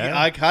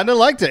 I kind of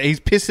liked it. He's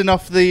pissing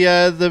off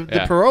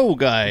the parole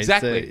guy.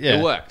 Exactly. So, yeah.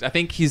 It worked. I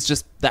think he's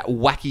just that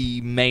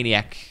wacky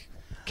maniac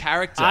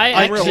character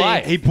I in real actually-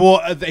 life.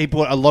 He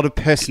brought a lot of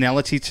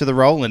personality to the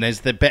role, and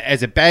as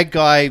a bad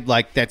guy,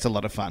 like that's a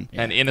lot of fun.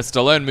 And in a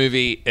Stallone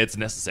movie, it's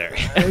necessary.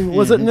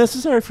 Was it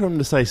necessary for him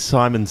to say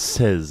Simon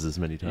Says as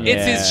many times?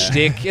 It's his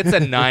shtick. It's a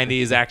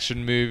 90s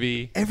action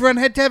movie. Everyone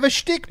had to have a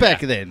shtick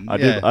back then.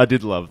 I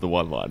did love the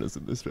one-liners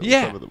in this film.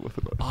 Yeah. Some of them were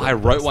phenomenal. Oh, I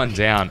wrote one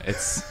down.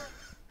 It's...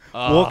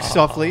 Walk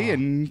softly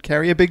and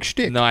carry a big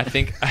shtick. No, I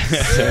think...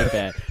 so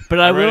bad. But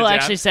I wrote it will down.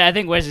 actually say I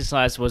think Wesley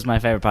Snipes was my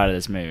favorite part of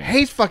this movie.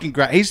 He's fucking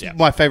great. He's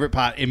my favorite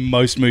part in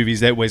most movies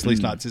that Wesley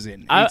Snipes is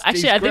in. I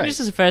He's think great. this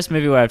is the first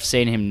movie where I've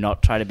seen him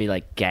not try to be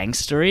like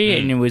gangstery,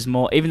 and it was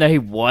more. Even though he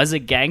was a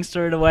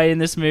gangster in a way in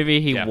this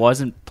movie, he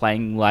wasn't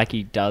playing like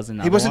he does in.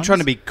 He other wasn't ones. trying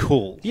to be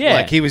cool. Yeah.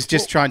 Like he was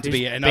just trying to He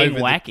be was an being over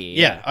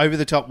wacky, over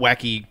the top,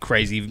 wacky,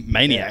 crazy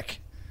maniac.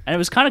 And it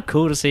was kind of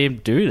cool to see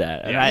him do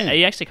that. And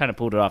he actually kind of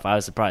pulled it off. I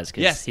was surprised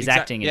because Yes, his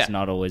exact- acting yeah. has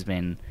not always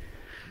been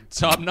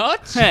Top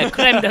notch?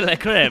 creme de la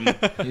creme.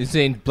 You've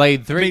seen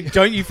Blade I 3? mean,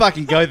 don't you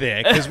fucking go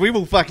there, because we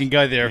will fucking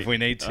go there if we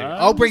need to.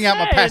 I'll bring out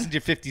my saying. Passenger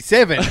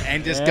 57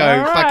 and just go All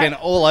right. fucking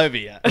all over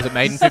you. Was it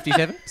made in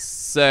 57?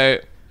 So...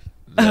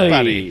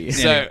 Buddy.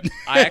 So,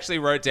 I actually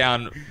wrote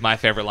down my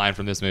favorite line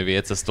from this movie.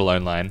 It's a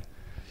Stallone line.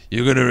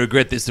 You're going to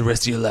regret this the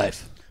rest of your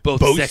life.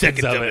 Both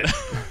seconds of it.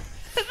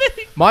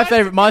 My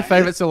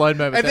favorite Stallone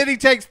moment. And then he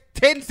takes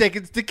 10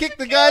 seconds to kick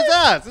the guy's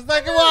ass. It's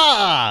like,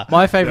 wow.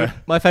 My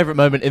favorite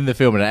moment in the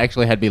film, and it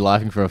actually had me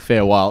laughing for a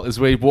fair while, is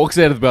where he walks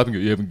out of the bathroom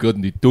and goes, "You haven't got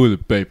any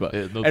toilet paper."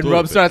 Yeah, no and toilet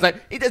Rob paper. Star's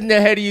like, "He doesn't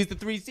know how to use the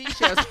 3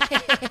 seashells."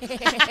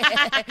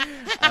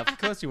 Of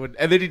course you wouldn't.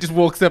 And then he just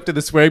walks up to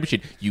the swearing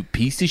machine. "You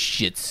piece of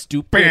shit,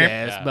 stupid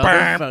ass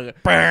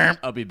motherfucker.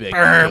 I'll be back in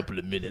a couple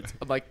of minutes."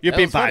 I'm like, You've that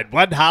been was funny.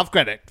 fined 1/2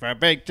 credit for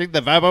breaking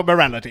the verbal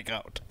morality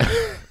code.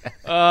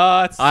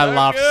 Oh, it's so I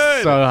laughed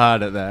good. so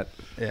hard at that.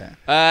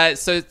 Yeah.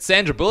 So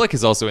Sandra Bullock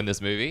is also in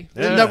this movie.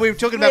 No, we were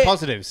talking about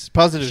positives.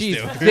 Positives She's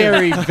still.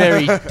 very,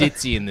 very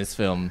ditzy in this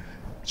film.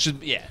 She's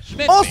meant to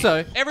be.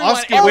 Also, everyone,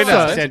 Oscar winner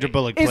also, Sandra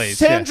Bullock, is please.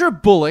 Sandra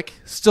Bullock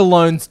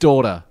Stallone's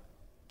daughter?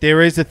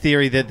 There is a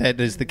theory that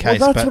is the case.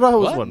 Well, that's but what I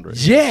was What? wondering.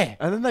 Yeah.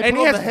 And then they And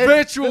put he on has the head-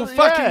 virtual Yeah.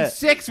 fucking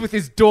sex with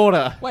his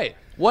daughter. Wait,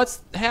 what's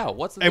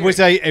the it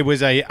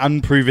was a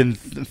unproven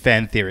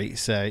fan theory.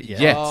 So yeah,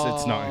 Yeah.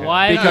 it's not her.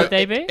 Why Because would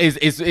they be?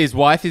 his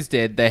wife is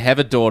dead. They have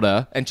a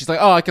daughter, and she's like,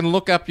 "Oh, I can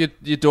look up your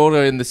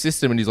daughter in the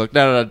system." And he's like,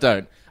 "No,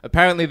 don't."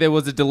 Apparently, there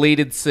was a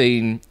deleted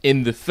scene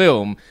in the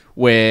film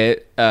where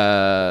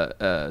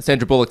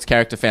Sandra Bullock's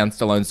character found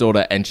Stallone's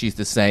daughter, and she's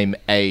the same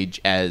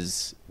age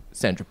as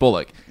Sandra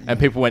Bullock. And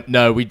people went,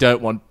 "No, we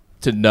don't want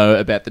to know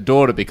about the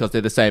daughter because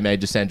they're the same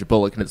age as Sandra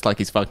Bullock, and it's like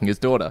he's fucking his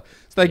daughter.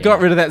 So they got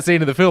rid of that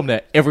scene of the film.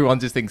 Now everyone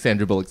just thinks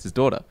Sandra Bullock's his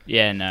daughter.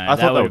 Yeah, no, I thought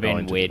that they would were have going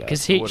been to weird do that.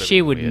 because It would've she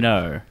been would weird.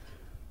 know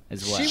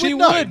as well. She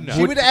would know.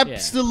 She would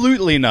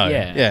absolutely know.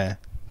 Yeah. Yeah.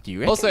 Do you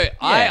reckon? Also,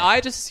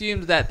 I just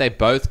assumed that they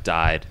both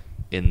died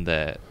in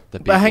the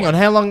big But hang on,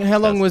 one. how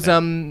long was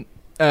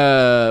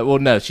well,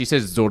 no, she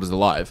says his daughter's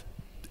alive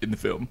in the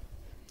film.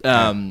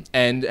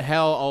 And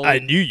how old? I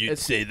knew you'd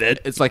say that.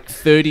 It's like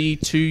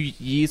 32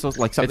 years or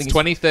like something. It's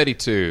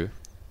 2032,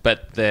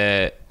 but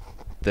the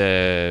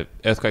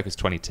earthquake was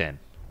 2010.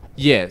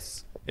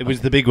 Yes. It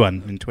was the big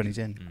one in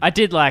 2010. I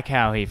did like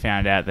how he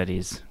found out that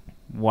his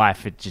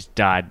wife had just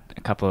died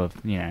a couple of,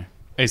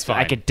 He's fine.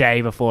 like a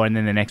day before, and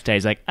then the next day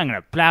he's like, I'm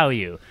going to plow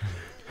you.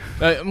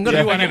 I'm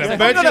gonna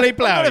virtually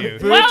plow you.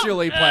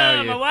 Virtually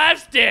plow My you.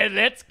 wife's dead,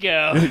 let's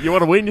go. You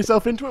want to wean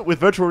yourself into it with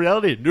virtual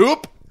reality?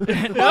 Nope.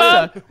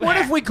 What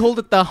if we called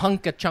it the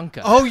Hunka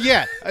Chunka? Oh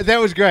yeah, that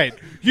was great.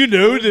 You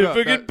know the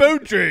fucking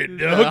boat train,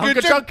 the Hunka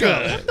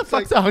Chunka. What the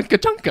fuck's a Hunka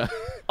Chunka?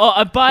 Oh,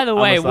 and by the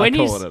way, I'ma start when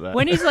he's calling it that.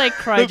 when he's like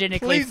cryogenically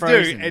Please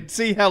frozen, do, and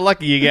see how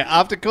lucky you get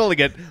after calling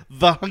it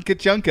the Hunka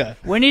Chunka.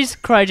 when he's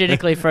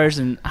cryogenically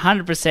frozen,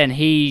 100%,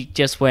 he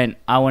just went,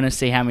 I want to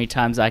see how many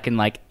times I can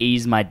like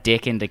ease my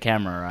dick into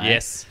camera, right?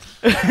 Yes.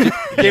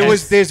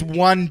 There's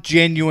one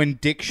genuine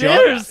dick shot.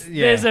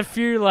 There's a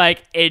few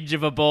like edge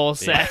of a ball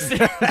sacks.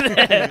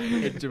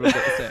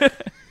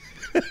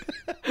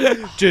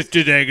 Just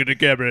to angle the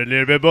camera a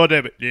little bit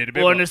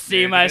more. Want to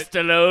see my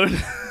Stallone?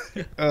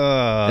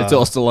 It's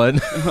all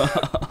Stallone.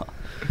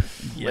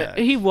 Yeah.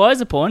 He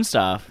was a porn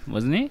star,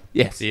 wasn't he?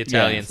 Yes. The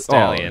Italian Yes.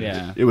 stallion.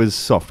 Yeah. It was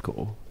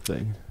softcore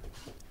thing.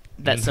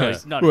 That's so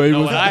it's not. Well, he not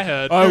wasn't- what I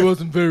heard. I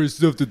wasn't very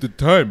soft at the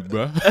time,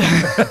 bro.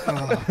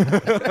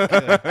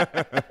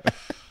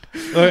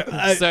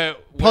 So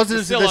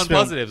positives we're still of this on film.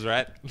 positives,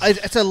 right?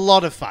 It's a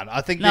lot of fun.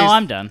 I think. No,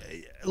 I'm done.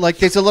 Like,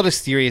 there's a lot of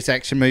serious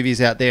action movies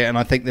out there, and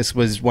I think this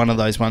was one of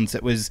those ones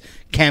that was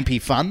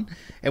campy fun.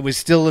 It was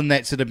still in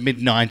that sort of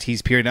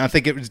mid-90s period, and I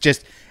think it was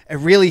just, it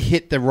really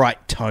hit the right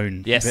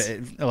tone. Yes.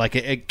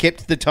 It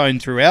kept the tone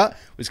throughout, it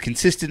was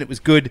consistent, it was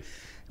good.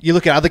 You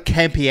look at other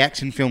campy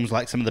action films,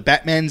 like some of the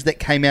Batmans that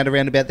came out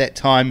around about that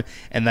time,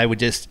 and they were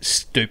just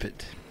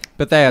stupid.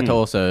 But they had to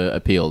also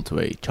appeal to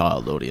a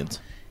child audience.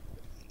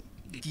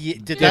 Yeah,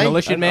 did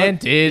Demolition Man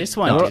did. This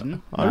one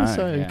didn't. I would No,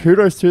 say yeah.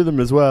 kudos to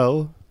them as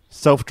well.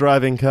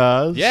 Self-driving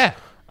cars. Yeah.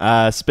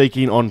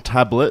 Speaking on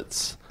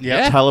tablets.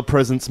 Yeah.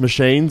 Telepresence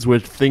machines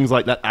with things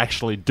like that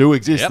actually do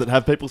exist Yep. that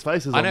have people's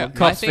faces I on know. them.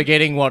 Cops I think-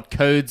 forgetting what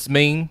codes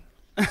mean.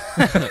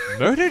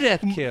 Murder,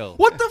 death, kill.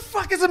 What the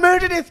fuck is a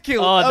murder death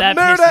kill? Oh, a that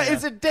murder pissed me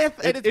is a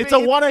death, and It's a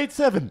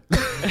 187.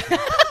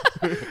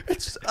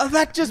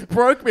 that just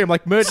broke me. I'm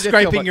like murder death kill.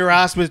 Scraping your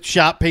ass with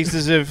sharp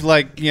pieces of,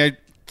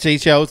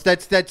 seashells.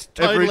 That's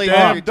totally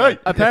damn day.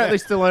 Apparently,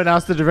 Stallone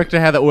asked the director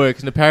how that works,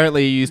 and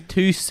apparently, he used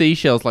two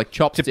seashells like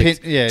chopsticks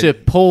to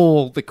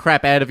pull the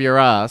crap out of your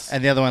ass,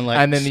 and the other one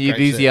and then you'd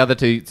use the other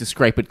two to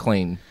scrape it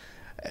clean.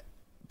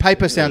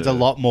 Paper sounds a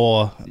lot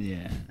more.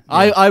 Yeah.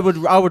 I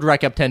would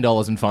rack up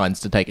 $10 in fines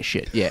to take a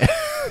shit. Yeah,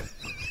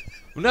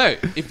 No,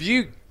 if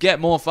you get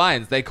more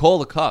fines, they call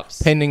the cops.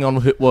 depending on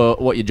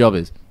what your job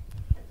is.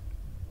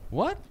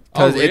 What?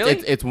 Oh, Because really?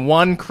 it's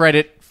one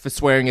credit for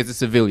swearing as a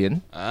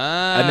civilian,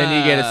 and then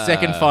you get a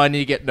second fine and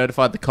you get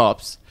notified the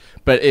cops.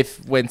 But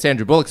when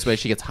Sandra Bullock swears,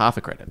 she gets half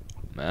a credit.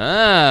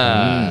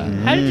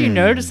 How did you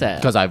notice that?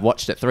 Because I've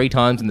watched it 3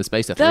 times in the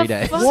space of 3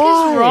 days. What the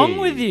fuck is wrong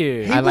with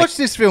you? He watched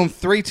this film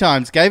 3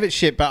 times, gave it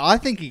shit, but I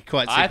think he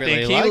quite I secretly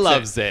think he likes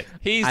loves it.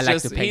 He's I like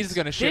just to paint. he's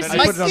gonna shit This on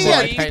is- his I put it on screen.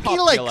 my He's paint. He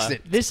popular. likes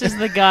it. This is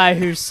the guy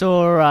who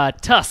saw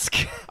Tusk.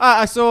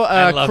 I saw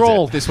loved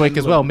Crawl it. this week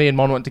as well. Me and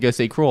Mon went to go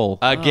see Crawl.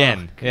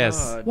 Again.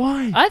 Yes.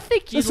 Why? I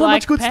think you There's so like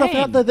much good stuff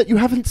out there that you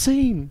haven't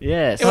seen.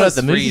 Yes. It Not was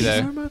at the free movies. though.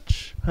 So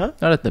much. Huh?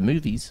 Not at the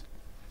movies.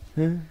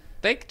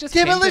 They just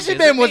Demolition came to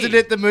Man visit wasn't me.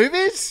 at the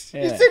movies.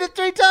 Yeah. You've seen it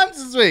 3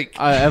 times this week.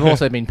 I've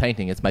also been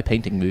painting. It's my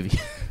painting movie.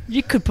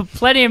 You could put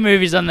plenty of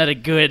movies on that are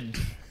good.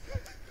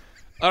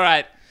 All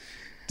right.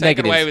 Take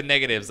it Negatives. away with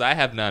negatives. I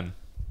have none.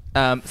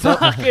 So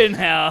Fucking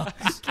hell.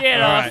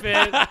 Get off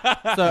it.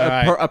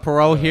 a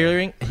parole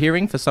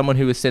hearing for someone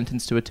who was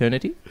sentenced to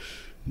eternity.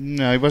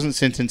 No, he wasn't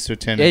sentenced to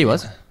eternity. Yeah, he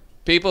was.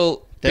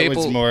 People That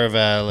was more of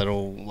a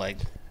little,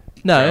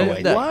 No,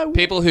 throwaway. no.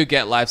 people who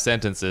get life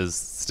sentences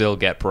still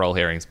get parole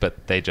hearings, but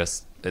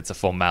it's a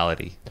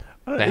formality.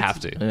 They have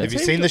to. Have you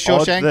seen The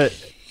Odd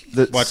Shawshank?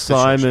 that Watch The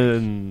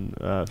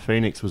Simon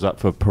Phoenix was up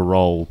for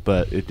parole,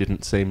 but it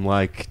didn't seem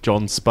like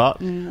John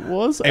Spartan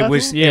was. It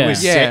was.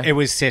 Yeah. It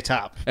was set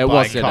up. It by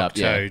was set up,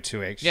 Cocteau yeah.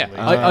 to actually.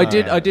 Yeah.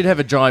 I did have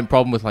a giant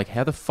problem with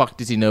how the fuck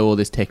does he know all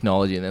this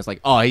technology? And it's like,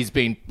 he's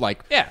been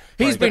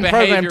he's been The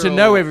programmed to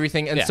know behavioural-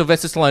 everything, and Yeah.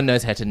 Sylvester Stallone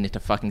knows how to knit a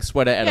fucking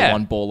sweater out Yeah. of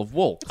one ball of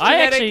wool.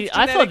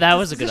 I thought that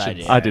was a good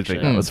idea. I did think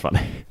actually. that was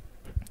funny.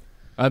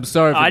 I'm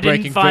sorry for I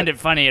breaking. didn't find it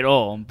funny at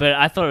all, but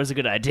I thought it was a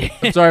good idea.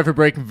 I'm sorry for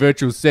breaking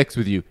virtual sex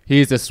with you.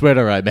 Here's a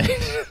sweater I made.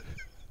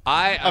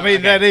 I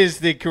mean, that is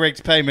the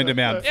correct payment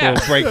amount Yeah.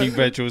 for breaking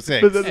virtual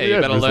sex. But that's Yeah, the you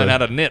end, better was learn like,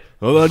 how to knit.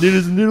 All I need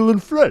is a needle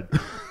and thread.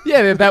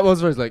 Yeah, that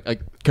was where I was like, I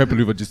can't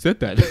believe I just said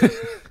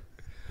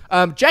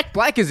that. Jack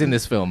Black is in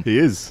this film. He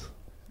is.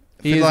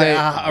 He is like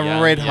a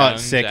a red hot young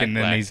second,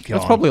 Jack and he's Black. gone.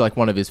 That's probably like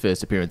one of his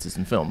first appearances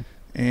in film.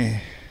 Eh.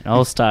 An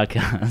all-star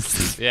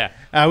cast. Yeah.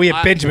 We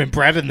have Benjamin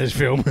Bratt in this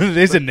film.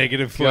 There's a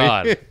negative for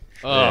God. you.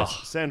 Oh.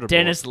 Sandra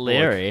Dennis Bullock.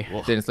 Leary.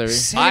 Dennis Leary.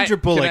 Sandra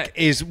Bullock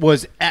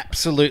was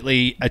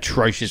absolutely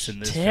atrocious in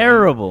this.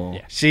 Terrible.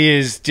 Film. She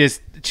was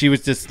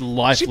just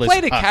lifeless. She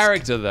played a husk.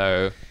 character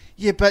though.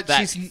 Yeah, but that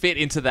she's fit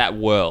into that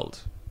world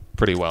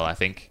pretty well, I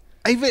think.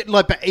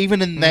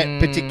 even in that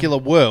particular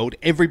world,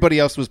 everybody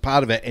else was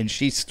part of it, and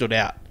she stood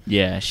out.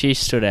 Yeah, she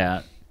stood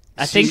out.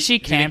 I think she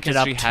camped it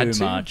up too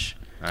much.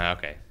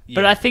 Okay.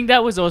 But I think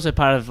that was also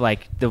part of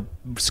like the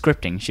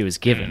scripting she was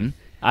given.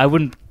 I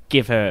wouldn't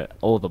give her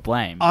all the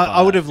blame.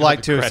 I would have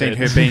liked to have credit.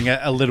 seen her being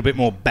a little bit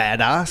more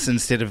badass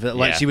instead of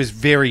like Yeah. she was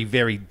very,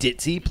 very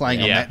ditzy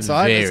playing on Yeah, that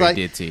side. Very It's like,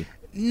 ditzy.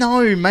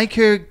 no, make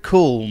her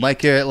cool.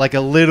 Make her like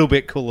a little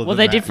bit cooler. Well, than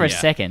they did that. for a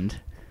second.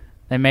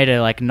 They made her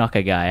like knock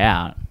a guy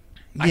out.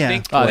 I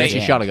think Oh, they they,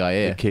 actually shot a guy,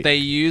 yeah. they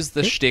used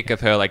the shtick of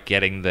her like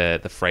getting the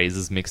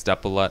phrases mixed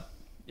up a lot.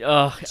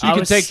 Oh, So you I can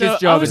was take this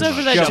job I was and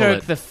over that shovel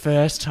joke it. the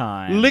first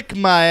time. lick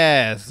my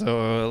ass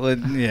or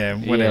yeah,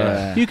 whatever.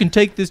 Yeah. You can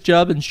take this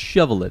job and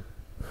shovel it.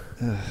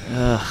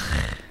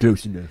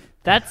 Close enough.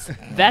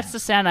 That's the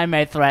sound I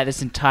made throughout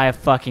this entire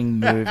fucking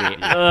movie.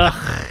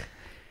 Ugh.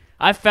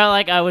 I felt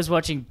like I was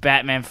watching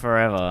Batman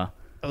Forever.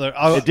 Look,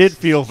 It did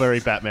feel very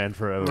Batman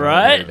Forever.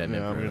 Right?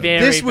 Very Very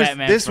this was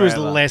Batman this was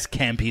Forever. less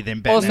campy than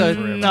Batman Also,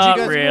 Forever. Not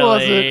Did you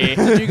guys- really.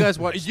 Did you guys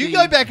watch You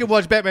go back and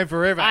watch Batman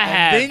Forever, I and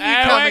have. then you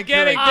And come we're and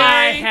getting correct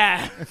I it.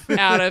 have.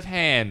 Out of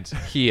hand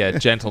here,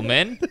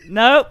 gentlemen.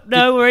 No,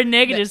 we're in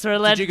negatives. We're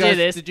allowed Did you to guys- do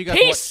this. did you guys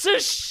Piece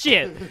of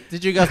shit.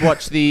 Did you guys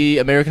watch the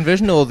American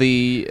version or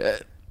the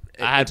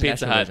I had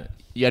Pizza international Hut. version?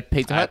 You had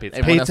Pizza I had Hut? Pizza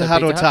Everyone else Pizza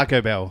had Hut or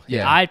Taco Bell.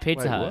 Yeah. I had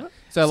Pizza Hut.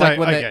 So like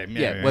when okay,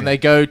 they when they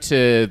go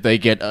to they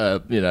get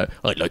I'd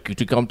like you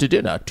to come to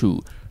dinner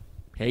to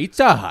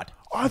Pizza Hut.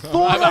 I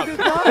thought I did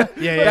that.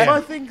 Yeah, But yeah.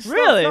 my thing stuffed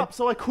Really? up,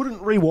 so I couldn't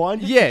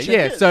rewind. it to Yeah, check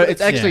yeah. it. So it's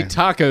actually Yeah.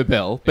 Taco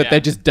Bell, but Yeah. they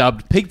just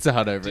dubbed Pizza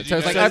Hut over it. So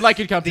it's like I'd like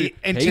you to come to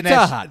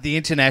Pizza Hut. The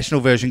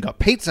international version got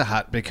Pizza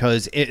Hut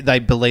because they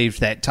believed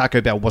that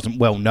Taco Bell wasn't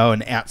well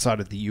known outside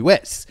of the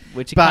US.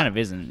 Which it But- kind of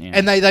isn't. Yeah.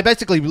 And they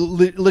basically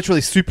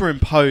literally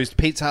superimposed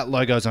Pizza Hut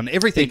logos on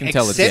everything You can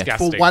tell it's except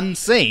for disgusting. one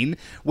scene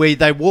where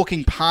they're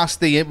walking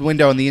past the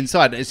window on the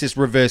inside. It's just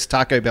reverse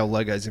Taco Bell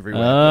logos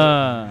everywhere.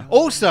 Ah.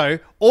 Also,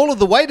 all of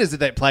the waiters at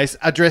that place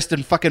are dressed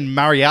in fucking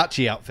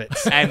mariachi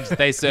outfits. And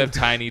they serve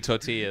tiny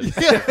tortillas.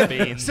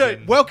 Beans. So,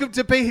 and- welcome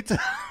to Pizza.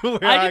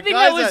 I did think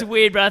that was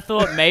weird, but I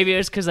thought maybe it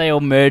was because they all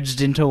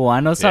merged into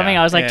one or something.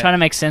 Yeah. I was like Yeah. trying to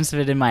make sense of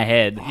it in my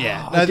head.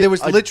 Yeah, no, there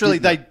was I literally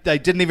did they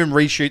didn't even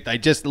reshoot. They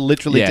just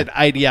literally Yeah. did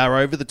ADR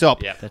over the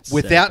top Yeah. That's so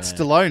without bad.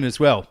 Stallone as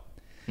well.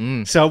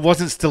 So it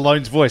wasn't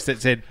Stallone's voice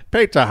that said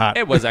Pizza Hut.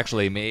 It was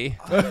actually me.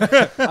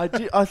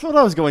 I thought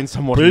I was going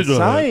somewhat Pizza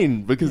Hut.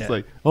 insane because,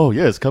 like, oh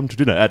yes, come to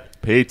dinner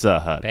at Pizza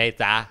Hut.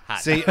 Pizza Hut.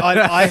 See,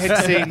 I had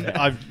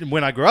seen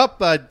when I grew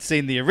up, I'd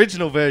seen the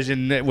original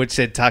version which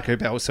said Taco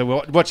Bell.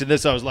 So watching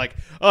this, I was like,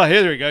 oh,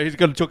 here we go. He's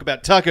going to talk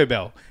about Taco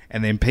Bell,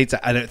 and then pizza,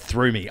 and it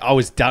threw me. I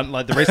was done.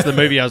 Like the rest of the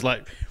movie, I was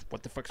like,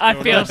 what the fuck's going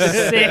I on? feel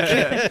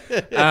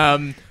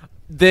sick.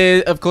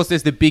 There, of course,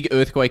 there's the big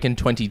earthquake in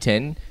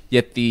 2010.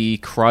 Yet the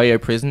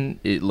cryo prison,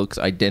 it looks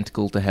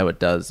identical to how it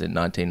does in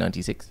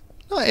 1996.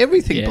 No,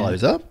 everything Yeah.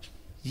 blows up.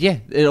 Yeah,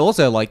 it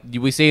also like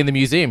we see in the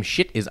museum,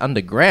 shit is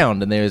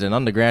underground, and there is an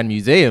underground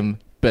museum,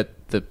 but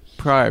the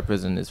cryo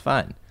prison is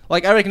fine.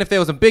 Like I reckon if there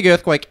was a big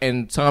earthquake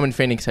and Simon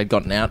Phoenix had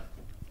gotten out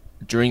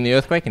during the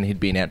earthquake and he'd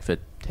been out for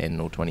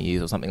 10 or 20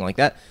 years or something like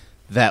that,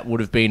 that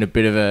would have been a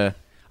bit of a.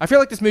 I feel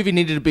like this movie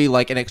needed to be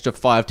like an extra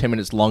 5-10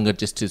 minutes longer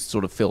just to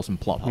sort of fill some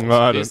plot holes.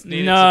 No, This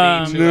needed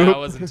No. to be 2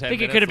 hours and 10 I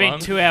think it minutes could have been long.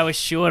 2 hours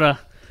shorter.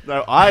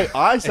 No,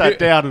 I sat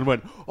down and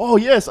went, oh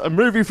yes, a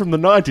movie from the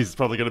 90s is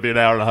probably going to be an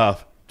hour and a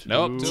half.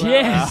 Nope. 2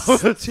 Yes.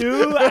 hours.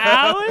 2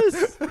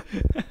 hours?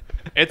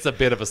 It's a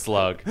bit of a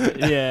slug.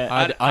 Yeah.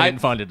 I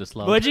didn't find it a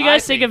slug. What did you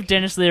guys think of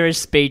Dennis Leary's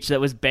speech that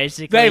was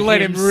basically They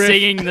let him riff.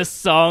 singing the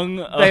song?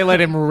 They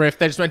let him riff.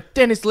 They just went,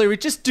 Dennis Leary,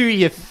 just do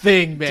your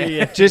thing,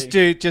 man. Just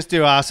do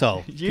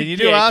arsehole. Can you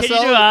do yeah, arsehole?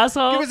 can you do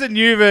arsehole? Give us a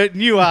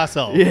new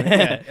arsehole.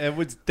 Yeah. It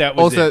was that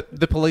was Also, it.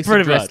 the police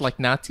Pretty are dressed much. like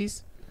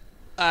Nazis.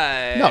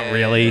 Not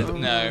really.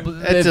 No.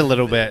 It's a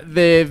little bit.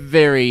 They're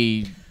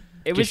very.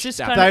 It was just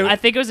Gestapo. kind of, I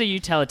think it was a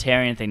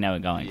utilitarian thing they were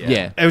going for.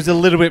 Yeah. It was a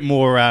little bit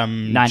more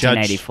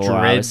 1984, Judge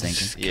I was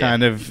Dredd's thinking.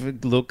 kind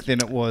of look than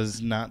it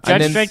was Nazi.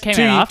 Judge And then Dredd came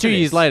two, out after 2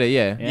 years this. later,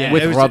 yeah. Yeah.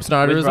 With It was Rob just-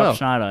 Schneider With as Rob well.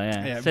 Schneider,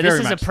 yeah. Yeah, So very this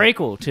is a much.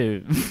 prequel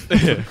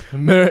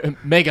to...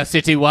 Mega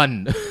City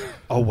 1.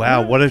 Oh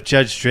wow! What if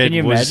Judge Can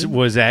you Dredd imagine?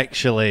 was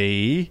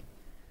actually?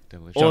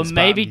 or John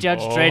maybe Spartan.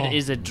 Judge Dredd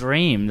is a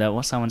dream that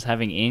someone's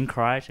having in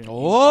Cryogenic.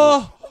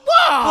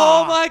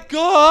 Oh my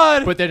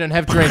god! But they don't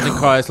have dreams in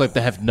cryosleep,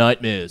 they have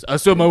nightmares. I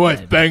saw my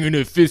wife banging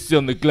her fists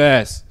on the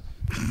glass.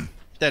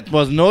 That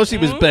wasn't all she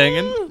was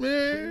banging.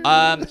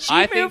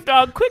 She moved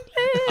on quickly.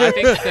 I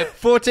think that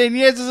 14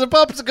 years as a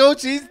popsicle,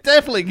 she's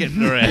definitely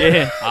getting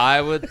around.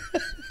 I would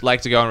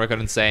like to go on record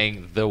and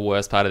saying the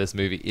worst part of this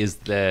movie is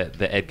the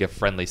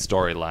Edgar-friendly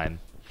storyline.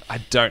 I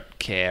don't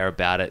care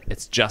about it.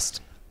 It's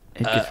just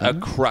a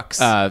crux.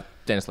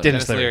 Dennis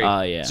Leary.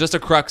 Oh, yeah. It's just a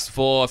crux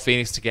for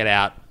Phoenix to get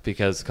out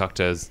because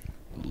Cocteau's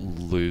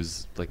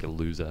like a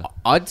loser.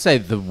 I'd say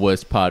the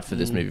worst part for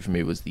this movie for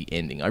me was the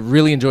ending. I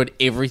really enjoyed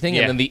everything,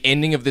 Yeah. and then the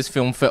ending of this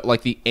film felt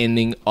like the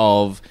ending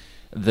of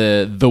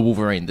the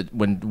Wolverine,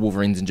 when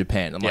Wolverine's in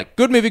Japan. I'm like,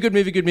 good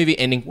movie,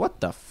 ending. What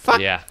the fuck?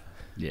 Yeah.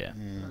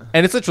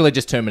 And it's literally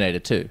just Terminator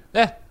 2.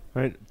 Yeah. I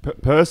mean,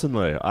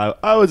 personally,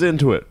 I was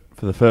into it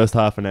for the first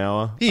half an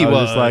hour. He I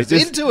was just like,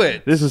 into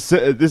it. This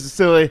is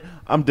silly.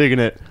 I'm digging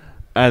it.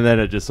 And then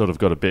it just sort of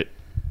got a bit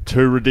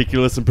too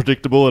ridiculous and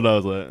predictable, and I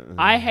was like...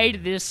 I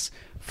hated this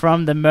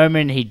from the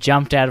moment he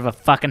jumped out of a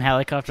fucking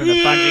helicopter on a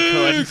bungee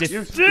cord and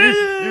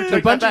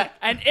just...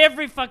 and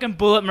every fucking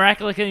bullet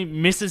miraculously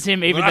misses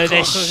him, even though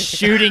they're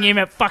shooting him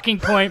at fucking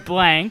point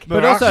blank.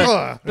 But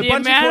also, the bungee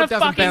amount cord of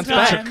doesn't fucking bounce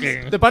back.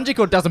 times- The bungee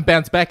cord doesn't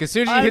bounce back. As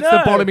soon as he I hits the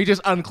know. bottom, he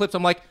just unclips.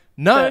 I'm like,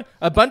 no,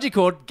 a bungee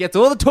cord gets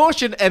all the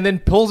torsion and then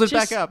pulls it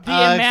Just back up. the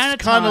amount of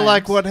It's kind of times-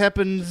 like what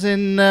happens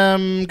in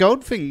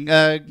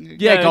Goldfinger.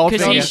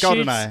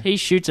 GoldenEye. He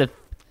shoots a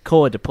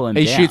cord to pull him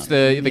He down. shoots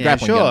the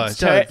grappling guns.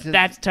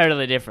 That's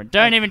totally different.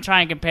 Don't even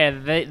try and compare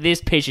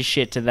this piece of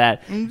shit to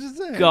that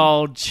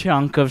gold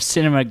chunk of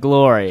cinema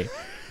glory.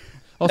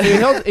 Also,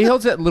 he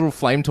holds that little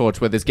flame torch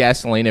where there's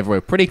gasoline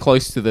everywhere, pretty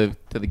close to the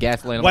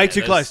gasoline. I'm Way like,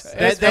 too close.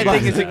 That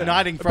thing is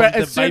igniting from But the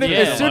as soon baby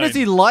as alone.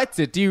 he lights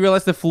it, do you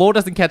realize the floor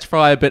doesn't catch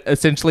fire, but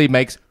essentially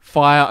makes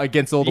fire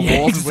against all the Yeah,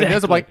 walls and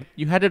windows? I'm exactly. like,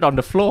 you had it on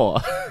the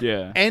floor.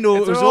 Yeah. And it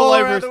It's was all all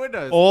around the over,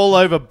 windows. all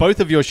over both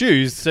of your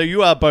shoes, so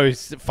you are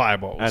both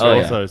fireballs. And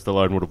also,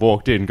 Stallone would have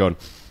walked in gone...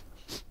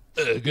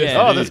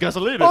 Oh, there's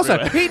gasoline Also,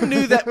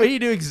 everywhere. he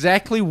knew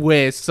exactly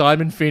where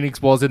Simon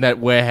Phoenix was in that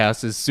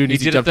warehouse as soon He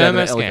as he did a jumped out of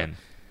the thermoscan. elevator.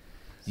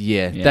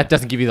 Yeah, that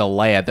doesn't give you the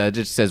layout. That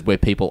just says where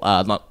people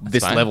are, not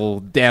this fine. level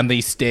down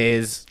these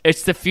stairs.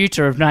 It's the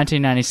future of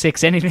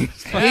 1996. Anything.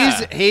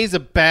 He's a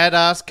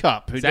badass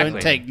cop who Exactly.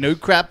 don't take no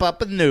crap up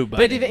with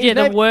nobody. But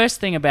the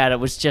worst thing about it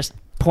was just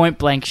point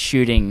blank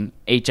shooting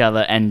each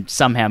other and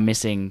somehow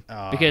missing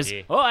because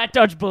I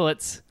dodged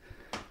bullets.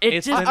 It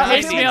It's just the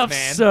pissed me 90s, off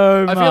man.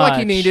 so much. I feel like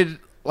he needed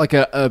like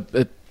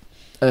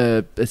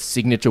a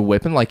signature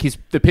weapon, like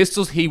the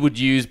pistols he would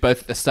use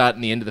both at the start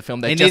and the end of the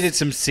film. he needed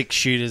some six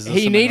shooters. Or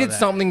He something needed like that.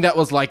 something that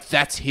was like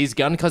that's his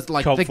gun because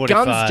like Colt the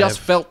 45. guns just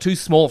felt too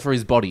small for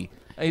his body.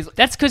 And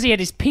That's because he had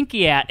his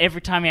pinky out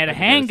every time he had a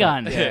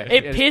handgun. Yeah.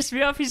 It pissed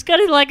me off. He's got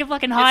like a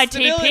fucking high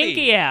tea stability.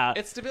 pinky out.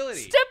 It's stability.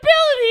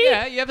 Stability.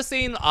 Yeah, you ever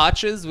seen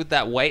archers with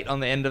that weight on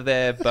the end of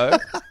their bow?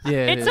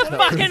 yeah, It's a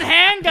fucking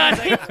handgun.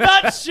 He's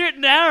not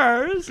shooting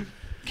arrows.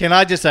 Can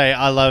I just say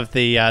I love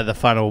the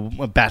final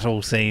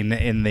battle scene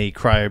in the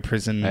cryo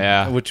prison,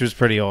 Yeah. which was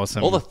pretty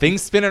awesome. All the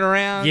things spinning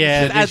around.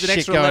 Yeah, Just adds there's an shit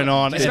extra going level.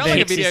 on. It felt And like a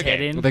then- video His head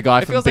game. in. the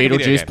guy It from feels like a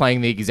video Beetlejuice game.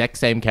 playing the exact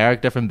same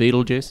character from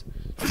Beetlejuice.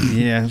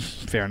 Yeah,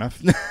 fair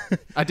enough.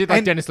 I did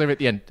like Dennis Leary at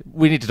the end.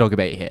 We need to talk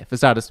about your hair. For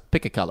starters,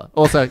 pick a color.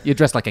 Also, you're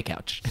dressed like a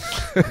couch.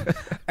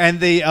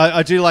 And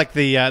I do like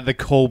the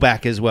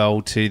callback as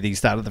well to the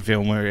start of the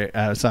film where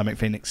Simon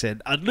Phoenix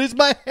said, "I'd lose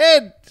my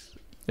head."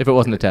 If it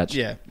wasn't attached.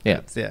 Yeah, Yeah.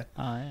 yeah.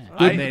 Oh,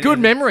 yeah. Good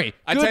memory.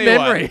 I Good tell you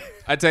memory. What,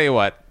 I tell you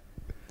what.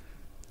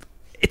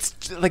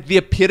 It's like the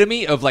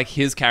epitome of like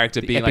his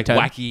character being epitome.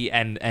 like wacky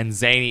and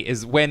zany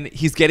is when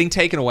he's getting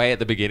taken away at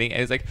the beginning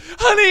and he's like,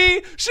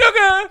 "Honey,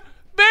 sugar,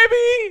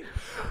 baby."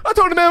 I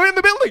told him they were in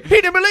the building. He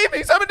didn't believe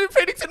me. Simon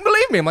Phoenix didn't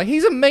believe me. I'm like,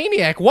 he's a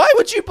maniac. Why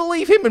would you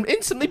believe him and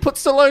instantly put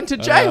Stallone to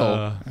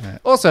jail?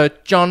 Also,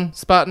 John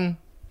Spartan,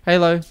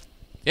 Halo. Did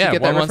Yeah, you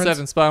get that 117,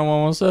 reference? Spy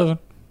 117.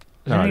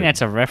 I don't think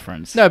that's a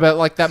reference. No, but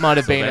like that might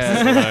have been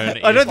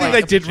I don't think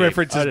they did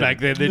references back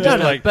then. They're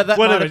just like, but that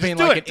whatever, might have been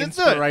just do like it, an just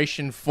do it.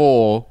 inspiration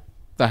for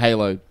the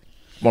Halo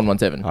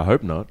 117. I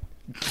hope not.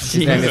 His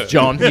name is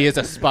John. He is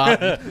a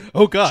Spartan.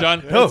 Oh God,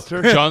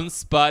 John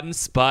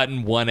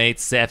Spartan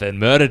 187.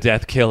 Murder,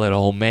 death, kill. It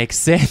all makes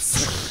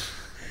sense.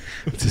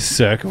 It's a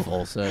circle.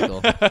 Full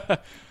circle.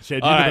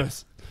 Shared All right.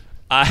 universe.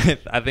 I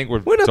think we're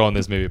not- torn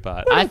this movie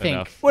apart. I think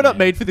enough. We're not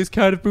made for this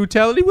kind of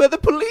brutality. We're the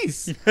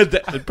police.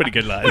 That's a pretty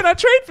good line. We're not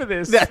trained for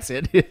this. That's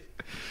it.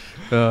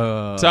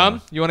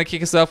 Tom, you want to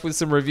kick us off with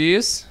some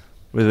reviews?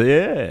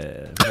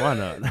 Yeah, why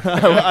not?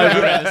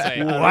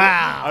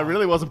 Wow. I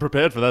really wasn't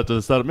prepared for that to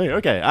the start of me.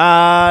 Okay.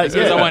 Because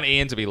yeah. I want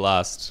Ian to be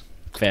last.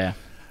 fair.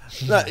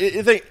 No, I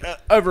think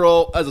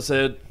overall, as I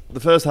said, the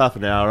first half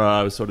an hour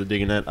I was sort of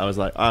digging it. I was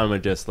like, I'm gonna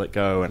just let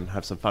go and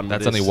have some fun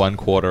That's with only this.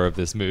 1/4 of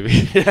this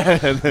movie. Yeah,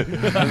 and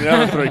the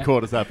other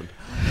 3/4 happened.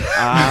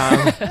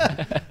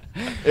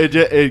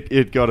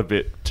 It got a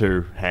bit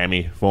too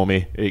hammy for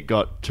me. It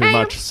got too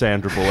much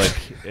Sandra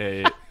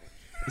Bullock.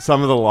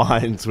 Some of the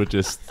lines were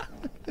just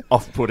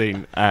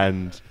off-putting,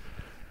 and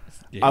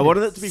I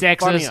wanted it to be Sexist,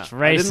 funnier.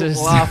 I didn't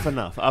racist. laugh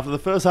enough. After the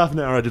first half an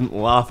hour, I didn't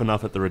laugh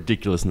enough at the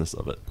ridiculousness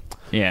of it.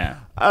 Yeah.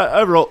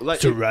 Overall, like,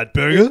 It's a rat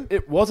burger.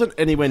 it wasn't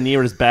anywhere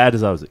near as bad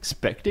as I was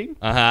expecting.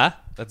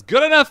 That's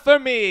good enough for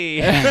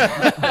me.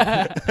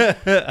 That's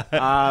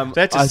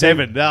a I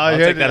 7. No, I I'll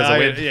heard take that as a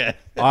win. Yeah.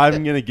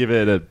 I'm going to give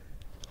it a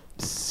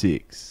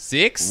 6.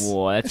 6?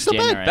 Whoa, that's It's not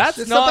bad. generous. That's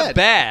It's not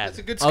bad. That's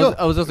a good I was,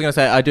 score. I was also going to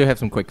say, I do have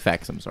some quick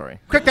facts. I'm sorry.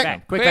 Quick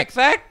fact. Quick Quick facts.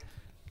 fact?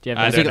 Do you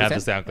I have don't a- have the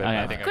sound clip. Okay.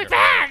 I think Quick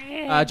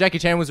Jackie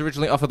Chan was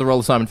originally offered the role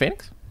of Simon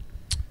Phoenix.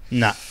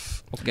 Nah.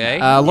 Okay.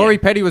 Laurie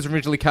Petty was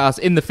originally cast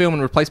in the film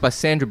and replaced by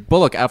Sandra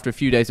Bullock after a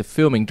few days of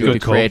filming due Good to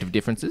call. creative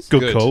differences.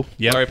 Good call.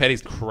 Yep. Laurie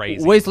Petty's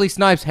crazy. Wesley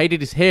Snipes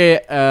hated his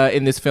hair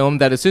in this film,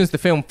 that as soon as the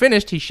film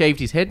finished, he shaved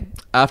his head.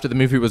 After the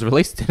movie was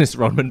released, Dennis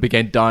Rodman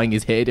began dyeing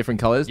his hair different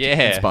colours,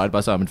 inspired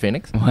by Simon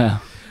Phoenix. Wow.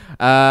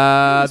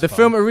 The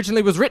film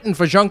originally was written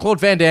for Jean-Claude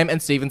Van Damme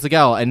and Steven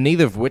Seagal, and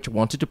neither of which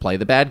wanted to play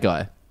the bad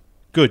guy.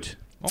 Good.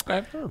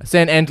 Okay.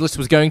 San Angeles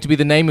was going to be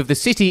the name of the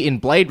city in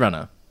Blade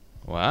Runner.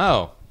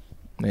 Wow.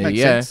 There Makes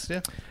you go.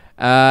 sense.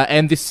 Yeah.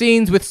 And the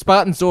scenes with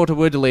Spartan's daughter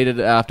were deleted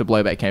after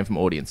blowback came from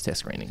audience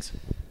test screenings.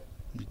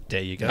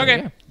 There you go.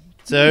 Okay.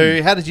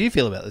 So, how did you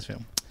feel about this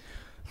film?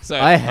 So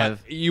I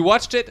have. You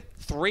watched it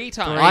 3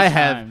 times. I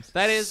have.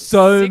 That is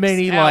so 6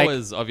 many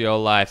hours of your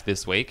life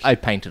this week. I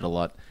painted a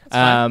lot.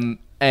 fine.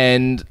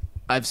 And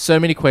I have so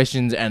many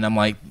questions, and I'm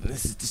like,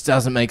 this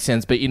doesn't make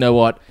sense. But you know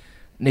what?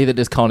 Neither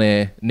does Con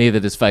Air, neither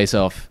does Face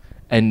Off,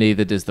 and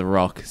neither does The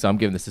Rock. So I'm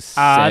giving this a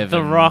 7.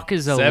 The Rock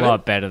is a 7?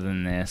 lot better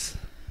than this.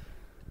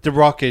 The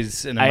Rock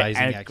is an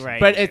amazing and action. great.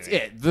 But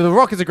The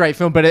Rock is a great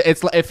film, but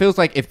it feels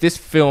like if this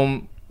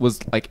film was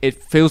like,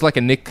 it feels like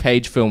a Nick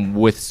Cage film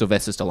with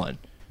Sylvester Stallone.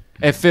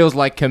 It feels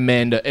like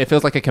Commando. It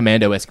feels like a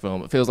Commando-esque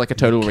film. It feels like a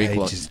Total Cage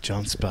Recall. is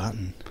John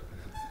Spartan.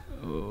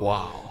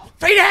 Wow.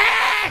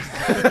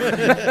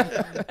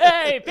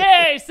 Hey,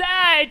 peace,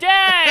 hey,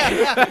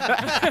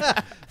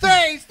 day!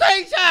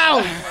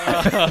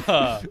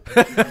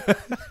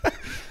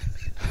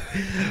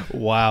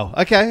 Wow.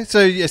 Okay, so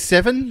a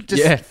 7?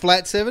 Just Yeah.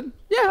 flat 7?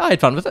 Yeah, I had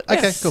fun with it.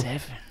 Okay, cool.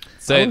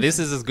 So this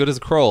is as good as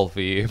Crawl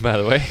for you, by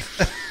the way.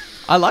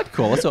 I liked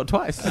Crawl. I saw it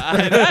twice.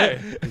 I know.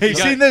 You've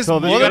seen this so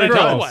more You got than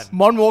another Crawl. one.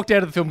 Mon walked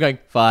out of the film going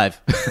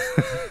 5.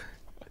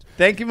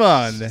 Thank you,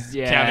 Mon.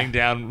 Yeah. Counting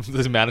down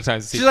the amount of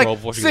times to see She's like Crawl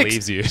before she 6.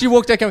 leaves you. She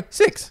walked out going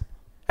 6.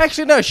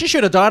 Actually, no, she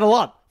should have died a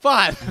lot.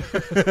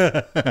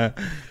 5.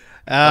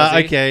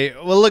 Okay,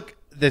 well, look,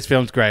 this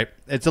film's great.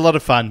 It's a lot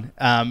of fun,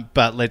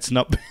 but let's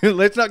not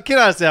kid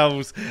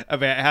ourselves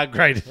about how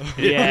great it is.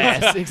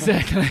 Yes,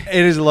 exactly.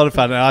 It is a lot of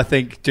fun, and I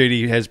think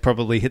Judy has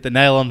probably hit the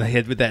nail on the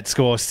head with that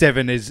score.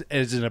 7 is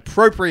an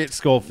appropriate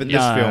score for this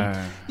No. film.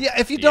 Yeah,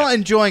 if you're not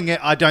enjoying it,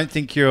 I don't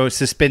think you're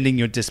suspending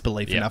your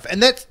disbelief enough,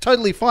 and that's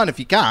totally fine. If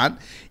you can't,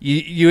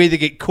 you either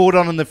get caught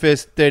on in the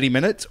first 30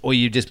 minutes, or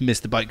you just miss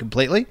the boat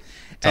completely.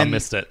 Tom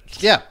missed it.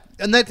 Yeah,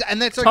 and that's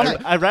okay.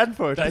 I ran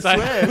for it, I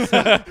That's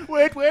swear.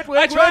 wait.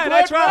 I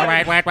tried.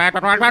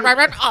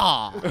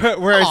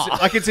 Whereas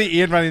I can see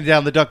Ian running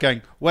down the dock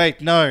going,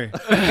 wait, no.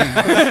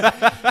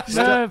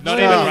 Not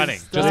even running.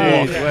 Just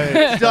walk.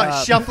 He's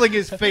like shuffling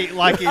his feet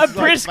like he's A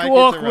brisk making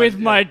walk it run. with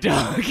my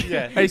dog.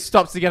 He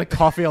stops to get a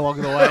coffee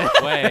along the way.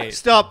 Wait.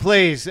 Stop,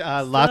 please.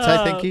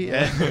 Latte, thank you.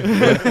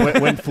 Yeah.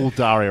 went full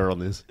Daria on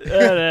this.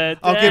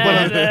 I'll get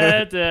one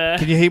of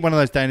Can you heat one of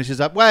those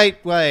Danishes up? Wait.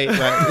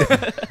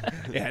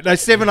 Yeah, no,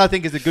 7 I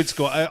think is a good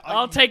score.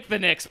 I'll take the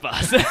next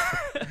bus.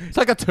 It's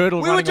like a turtle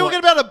We were running talking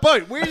about a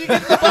boat. Where are you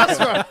getting the bus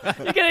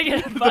from? You're gonna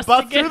get a bus,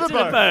 bus to get through to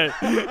the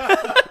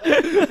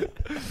the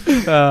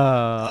boat.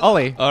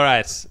 Ollie. All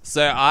right.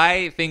 So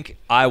I think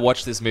I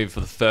watched this movie for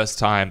the first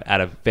time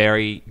at a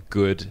very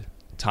good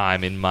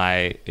time in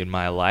my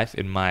life,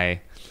 in my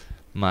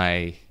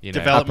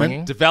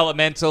Development.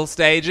 developmental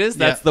stages.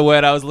 That's the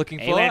word I was looking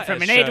for. He went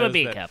from It an A to a shows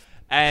B that- cup.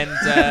 And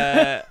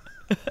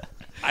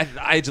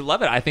I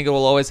love it. I think it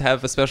will always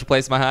have a special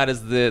place in my heart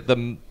as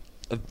the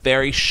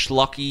very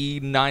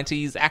schlocky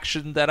 90s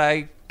action that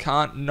I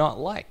can't not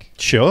like.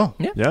 Sure.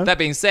 Yeah. That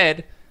being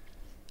said,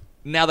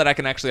 now that I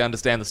can actually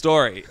understand the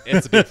story,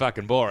 it's a bit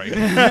fucking boring,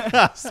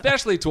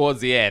 especially towards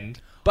the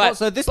end. But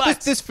So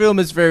this film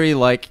is very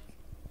like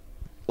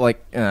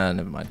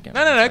never mind.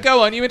 no,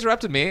 go on. You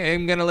interrupted me.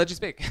 I'm gonna let you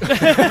speak.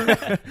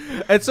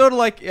 It's sort of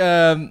like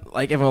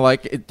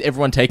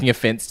everyone taking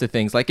offense to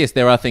things. Like, yes,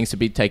 there are things to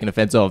be taken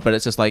offense of, but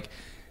it's just like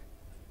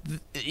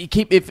you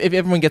keep if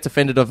everyone gets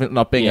offended of it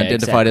not being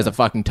identified as a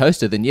fucking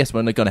toaster, then yes,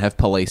 we're not going to have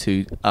police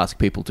who ask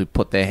people to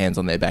put their hands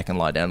on their back and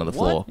lie down on the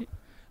floor.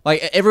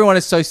 Like, everyone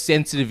is so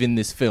sensitive in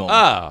this film.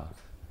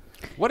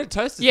 What did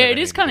toasters? Yeah, it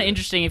is kind of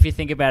interesting if you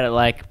think about it,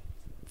 like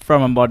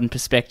from a modern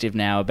perspective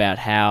now, about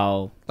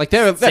how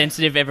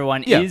sensitive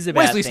everyone is about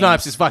Wesley things.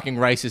 Snipes is fucking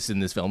racist in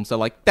this film, so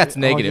like that's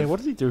negative. Yeah, what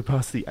does he do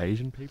past the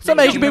Asian people? Some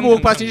Asian people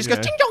walk past and he just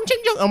goes ching chong ching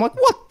chong. I'm like,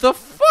 what the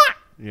fuck?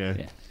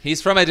 Yeah.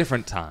 He's from a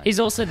different time. He's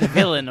also the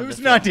villain of It was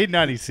the film.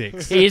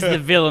 1996. He is the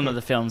villain of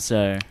the film,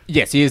 so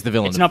Yes, he is the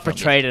villain. it's of not the film,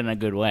 portrayed in a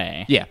good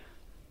way. Yeah.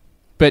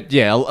 But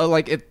yeah,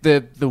 like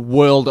the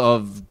world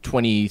of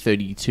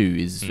 2032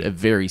 is a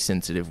very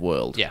sensitive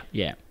world. Yeah.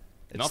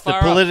 It's Not the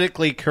far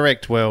politically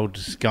correct world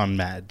gone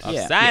mad. off.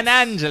 San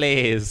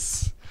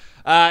Angeles.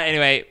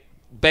 Anyway,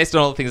 based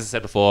on all the things I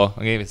said before,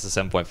 I'm giving this a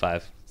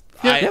 7.5.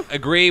 I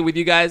agree with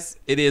you guys.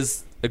 It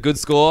is a good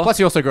score. Plus,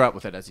 you also grew up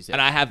with it, as you said.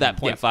 And I have that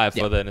 0.5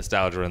 for the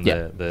nostalgia and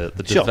the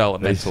Sure.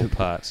 developmental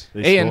part.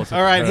 Ian,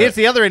 all right, here's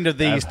the other end of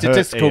the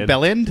statistical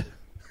bell end.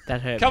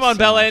 That hurt. Come me on,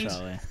 so Bellend. much,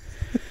 Ollie.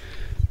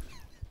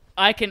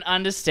 I can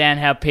understand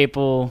how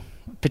people,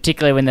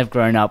 particularly when they've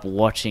grown up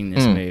watching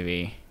this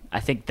movie, I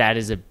think that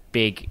is a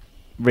big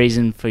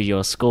reason for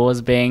your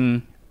scores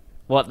being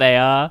what they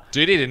are.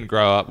 Judy didn't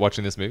grow up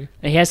watching this movie.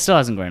 Still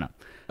hasn't grown up.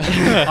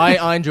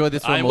 I enjoyed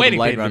this film I'm more than waiting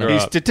for Blade him to Runner. grow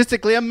He's up.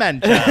 statistically a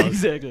man child.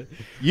 Exactly.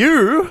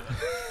 You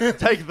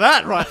take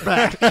that right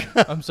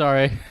back. I'm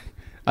sorry.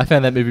 I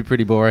found that movie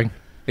pretty boring,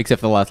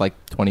 except for the last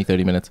 20,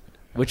 30 minutes.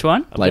 Which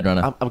one? Blade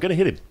Runner. I'm going to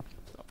hit him.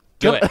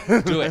 Do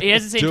it. Do it. He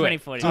hasn't seen Do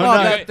 2040.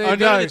 it. Oh,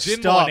 no,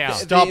 Stop.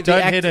 stop,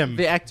 don't hit him.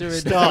 The actor in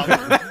Stop.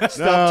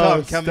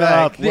 Tom, come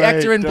back. the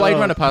actor in Blade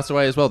Runner passed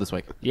away as well this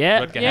week.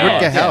 Yeah. Rutger yeah.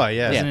 Rutger Hauer,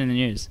 yeah. Isn't in the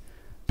news.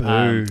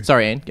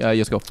 Sorry, Ian.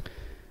 Your score.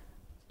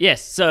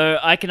 Yes, so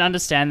I can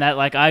understand that.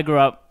 Like, I grew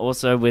up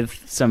also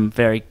with some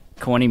very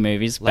corny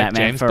movies, Like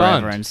Batman James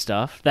Forever Bond. and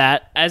stuff.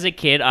 That, as a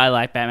kid, I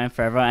liked Batman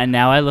Forever, and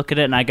now I look at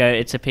it and I go,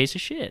 it's a piece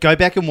of shit. Go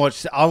back and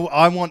watch.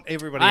 I want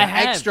everybody I an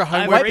have. extra I've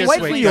homework already this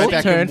Wait week. for Go your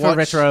back turn and for watch,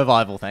 retro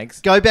revival, thanks.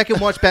 Go back and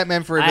watch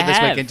Batman Forever I this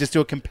have. week and just do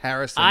a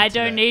comparison. I to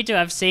don't that. need to.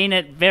 I've seen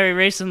it very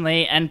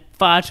recently and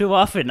far too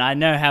often. I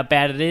know how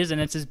bad it is,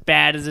 and it's as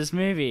bad as this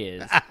movie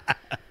is.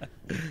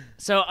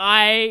 So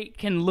I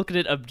can look at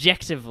it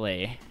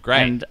objectively.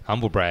 Great. And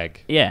Humble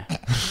brag. yeah.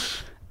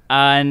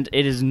 And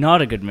it is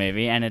not a good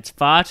movie, and it's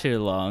far too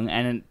long,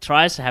 and it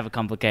tries to have a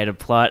complicated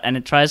plot, and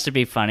it tries to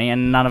be funny,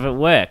 and none of it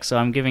works. So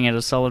I'm giving it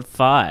a solid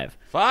 5.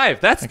 5.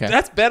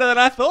 That's better than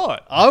I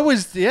thought. I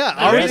was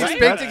reason-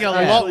 expecting a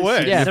lot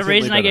worse. Yeah. The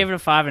reason I gave it a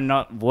 5 and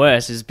not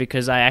worse is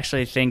because I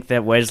actually think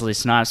that Wesley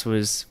Snipes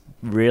was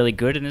really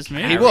good in this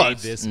movie. He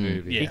was. This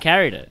movie. He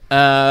carried it.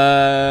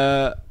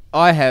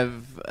 I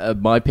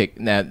have my pick.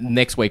 Now,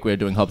 next week we're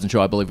doing Hobbs and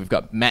Shaw. I believe we've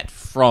got Matt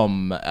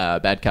from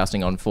Bad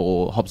Casting on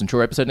for Hobbs and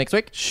Shaw episode next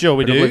week. Sure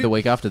we But I believe do. the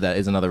week after that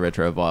is another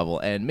retro revival.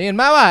 And me and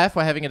my wife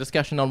were having a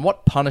discussion on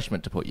what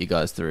punishment to put you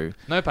guys through.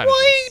 No punishment.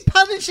 Why are you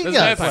punishing There's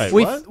no us?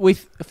 punishment.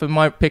 With for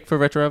my pick for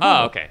retro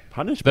revival. Oh, okay.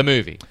 Punishment. The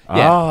movie.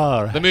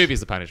 Yeah. The movie's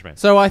the punishment.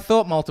 So I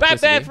thought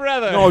multiplicity. Batman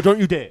Forever. No, don't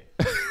you dare.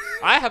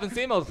 I haven't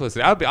seen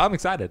Multiplicity. I'm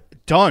excited.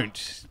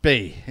 Don't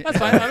be. That's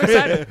fine. I'm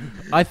excited.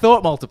 I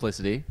thought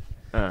multiplicity.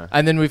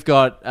 And then we've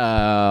got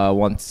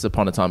Once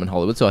Upon a Time in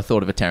Hollywood. So I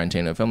thought of a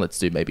Tarantino film. Let's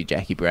do maybe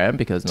Jackie Brown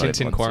because not Tintin everyone's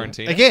seen it.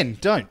 Quarantine. Again,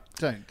 don't.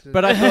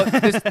 But I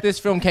thought this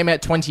film came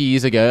out 20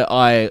 years ago.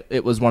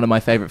 It was one of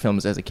my favorite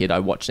films as a kid. I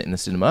watched it in the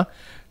cinema.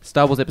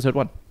 Star Wars Episode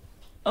 1.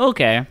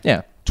 Okay.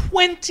 Yeah.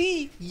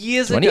 20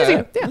 years 20 ago. years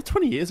ago. Yeah.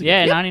 20 years ago.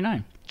 Yeah,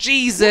 99.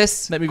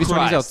 Jesus. That movie's 20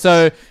 Christ. years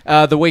old.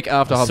 So the week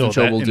after Hobbs Saw and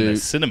Shaw that we'll in do... the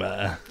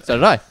cinema. So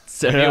did I.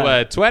 You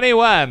were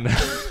 21.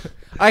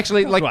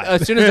 Actually, Right.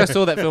 as soon as I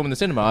saw that film in the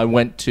cinema, I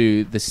went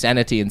to the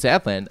Sanity in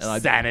Southland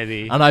and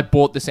Sanity. I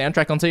bought the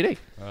soundtrack on CD.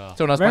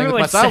 So when I was playing Remember with my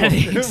when Star Wars,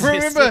 Sanity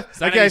Remember?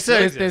 Sanity Okay, so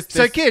still exists.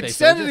 so kids,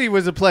 Sanity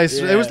was a place.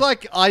 It was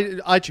like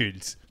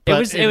iTunes. It but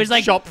was in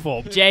like shop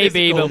form.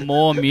 JB, but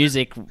more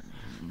music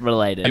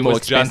related. It more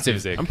was just expensive.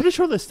 music. I'm pretty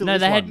sure there's still No,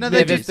 is they one. had- No, they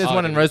they did. there's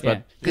one in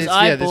Rosebud. Because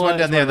There's one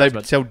down there. They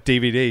sell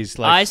DVDs,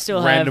 like I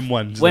still random have,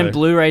 ones. when though.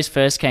 Blu-rays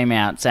first came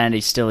out,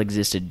 Sanity still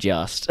existed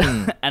just.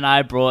 And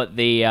I brought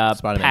the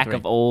Spider-Man pack 3.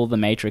 of all the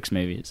Matrix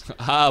movies.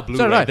 Blu-ray.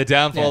 So did I. The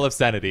downfall of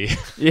sanity.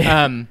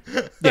 Yeah,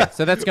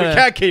 so that's we gonna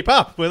can't keep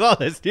up with all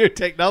this new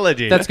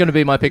technology. that's gonna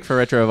be my pick for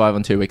Retro Revive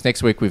in 2 weeks.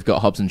 Next week we've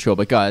got Hobbs and Shaw.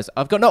 But guys,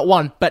 I've got not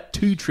one but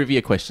 2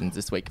 trivia questions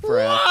this week for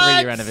our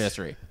 3-year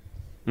anniversary.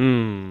 Shall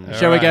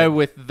we right. go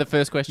with the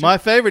first question? my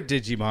favorite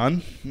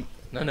Digimon.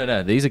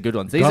 No. These are good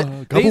ones. These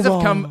have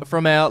come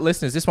from our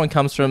listeners. This one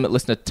comes from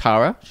listener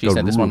Tara. She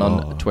sent this one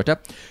on Twitter.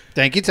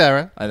 Thank you,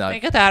 Tara. I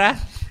know.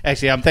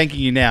 Actually, I'm thanking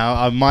you now.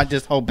 I might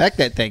just hold back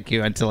that thank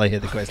you until I hear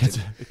the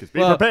question. Be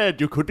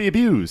prepared, you could be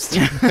abused.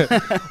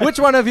 Which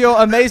one of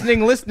your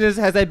amazing listeners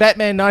has a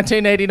Batman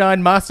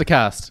 1989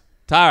 Mastercast?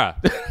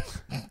 Tara.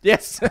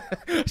 Yes.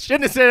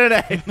 Shouldn't have said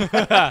her name.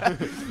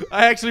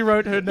 I actually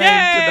wrote her name to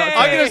not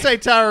I'm going to say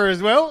Tara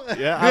as well.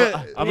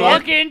 Yeah, I'm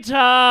Look in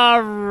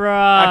Tara.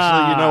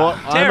 Actually, you know what?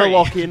 I'm Terry. a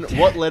lock in.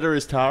 What letter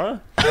is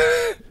Tara?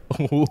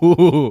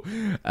 Ooh.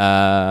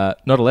 Not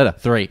a letter.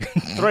 3.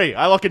 3.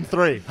 I lock in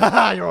 3.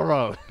 Haha, you're all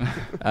wrong.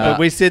 But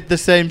we said the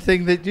same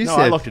thing that you No,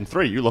 said. I locked in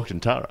 3. You locked in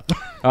Tara.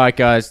 All right,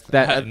 guys.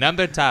 That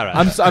Number Tara.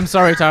 I'm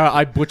sorry, Tara.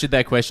 I butchered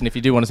that question. If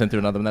you do want to send through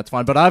another one, that's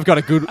fine. But I've got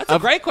a good. That's a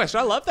great question.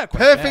 I love that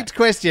question. Perfect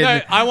question.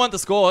 No, I want the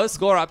scores.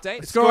 Score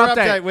update. Score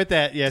update with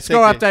that. Yes.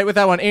 Score update with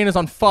that one. Ian is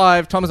on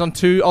 5. Tom is on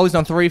 2. Ollie's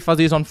on 3.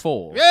 Fuzzy is on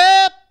 4.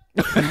 Yep.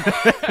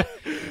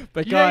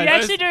 But You're guys,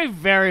 actually doing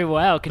very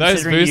well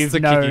those considering boosts you've are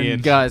known kicking in.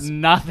 guys,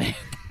 nothing.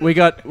 we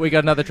got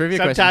another trivia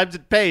question. Sometimes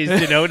it pays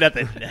to know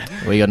nothing.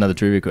 We got another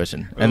trivia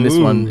question, and this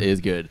one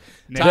is good.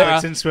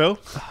 Netflix and Swill.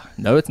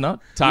 No, it's not.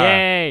 Tara.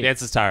 Yay. The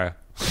answer's Tara.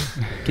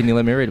 Can you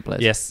let me read it,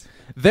 please? Yes.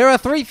 There are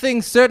 3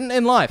 things certain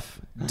in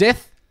life: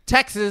 death,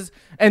 taxes,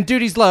 and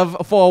duty's love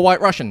for a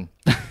White Russian.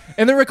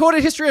 In the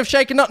recorded history of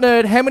Shaken Not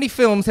Nerd, how many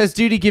films has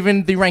Duty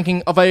given the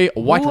ranking of a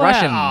White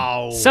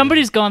Russian?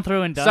 Somebody's gone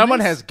through and done Someone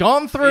this? has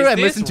gone through Is and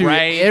this listened to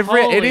Ray?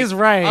 every. It Holy- is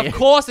Ray. Of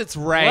course, it's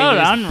Ray. Well His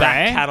done,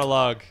 back Ray.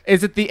 catalog.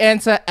 Is it the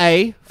answer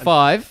A,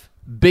 5,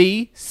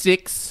 B,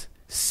 6,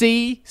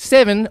 C,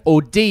 7,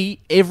 or D,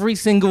 every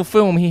single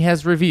film he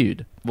has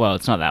reviewed? Well,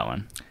 it's not that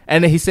one.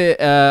 And he said,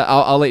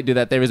 I'll let you do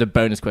that. There is a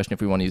bonus question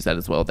if we want to use that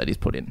as well that he's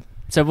put in.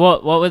 So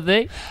what would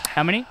they?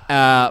 How many?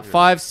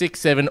 5, 6,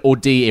 7, or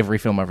D, every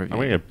film I've reviewed. I'm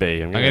going to go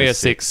B. I'm going to go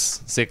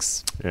 6.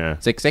 6. Yeah.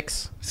 6,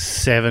 6.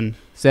 7.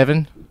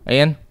 7.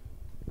 Ian?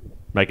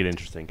 Make it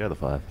interesting. Go the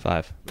 5.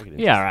 5.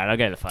 Yeah, all right. I'll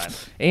go to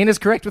 5. Ian is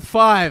correct with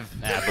 5.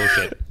 Ah,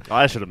 bullshit.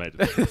 I should have made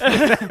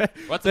it.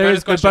 What's the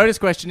bonus question? The bonus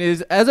question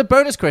is, as a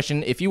bonus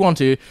question, if you want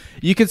to,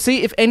 you can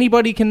see if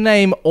anybody can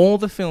name all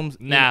the films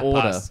in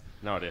order. Pass.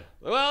 No idea.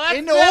 Well, that's,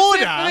 In that's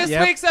order? it for this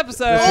Yep. week's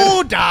episode.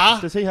 Order!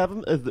 Does he have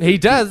them? He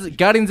does.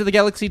 Guardians of the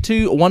Galaxy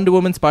 2, Wonder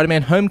Woman,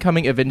 Spider-Man,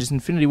 Homecoming, Avengers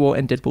Infinity War,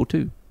 and Deadpool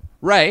 2.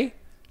 Ray,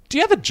 do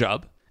you have a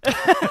job?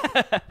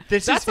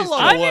 That's a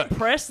lot I'm of work.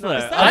 impressed though.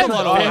 That's I'm a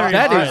lot of very work.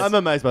 That is- impressed. I'm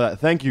amazed by that.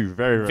 Thank you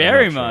very,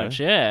 Very much. much,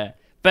 yeah.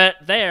 But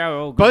they are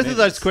all good Both of movies.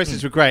 those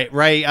questions were great.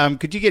 Ray,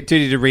 could you get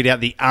Duty to read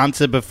out the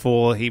answer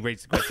before he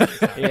reads the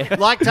question?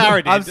 Like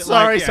Tara did. I'm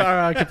sorry, yeah. sorry,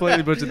 I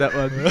completely butchered that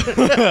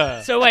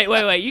one. So wait.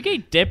 You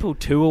gave Deadpool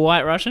 2 a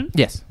White Russian?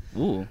 Yes.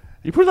 Ooh.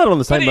 You put that on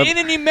the But same level.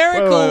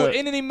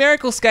 in a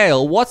numerical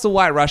scale, what's a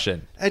White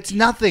Russian? It's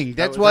nothing.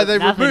 That's why they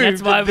Nothing. removed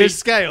That's why this we-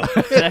 scale.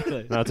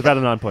 Exactly. No, it's about a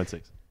 9.6.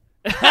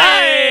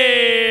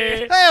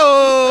 Hey!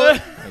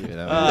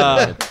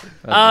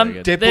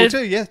 Deadpool there's-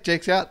 2, yeah,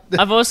 checks out.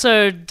 I've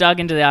also dug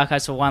into the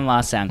archives for one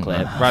last sound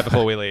clip. Right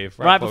before we leave.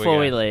 Right before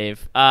we go. leave.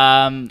 Do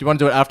you want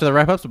to do it after the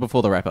wrap-ups or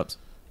before the wrap-ups?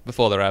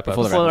 Before the wrap-up.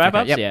 Before the Before the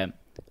wrap-ups, wrap-ups, okay,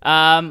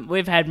 yeah.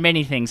 We've had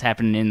many things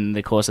happen in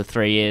the course of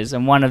 3 years,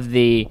 and one of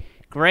the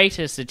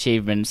greatest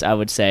achievements, I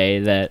would say,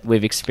 that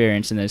we've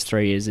experienced in those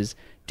 3 years is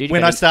Duty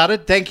When got I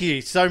started, thank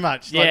you so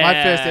much. Like my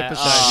first Yeah.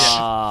 episode.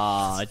 Yeah.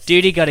 Aw,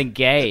 Duty got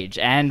engaged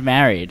and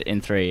married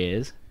in 3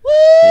 years.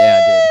 Yeah,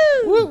 I did.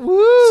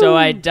 So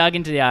I dug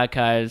into the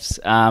archives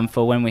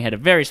for when we had a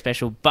very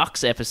special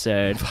Bucks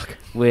episode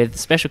with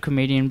special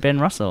comedian Ben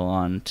Russell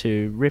on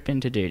to rip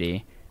into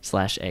Duty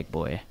 /Egg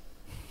Boy.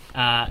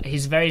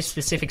 His very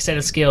specific set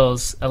of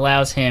skills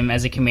allows him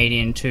as a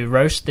comedian to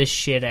roast the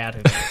shit out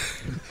of you.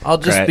 I'll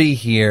just Great. be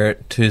here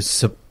to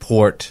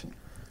support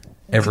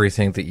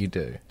everything that you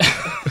do.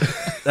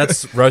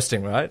 That's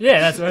roasting, right? Yeah,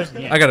 that's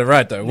roasting. Yeah. I got it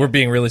right though. We're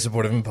being really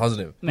supportive and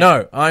positive.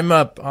 No, I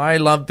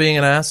love being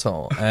an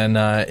asshole, and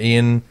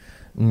Ian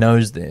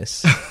knows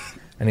this,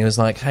 and he was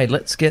like, "Hey,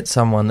 let's get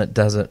someone that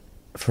does it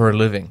for a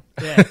living."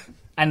 Yeah,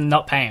 and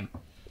not pay him.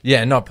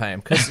 Yeah, not pay him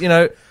because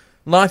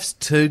life's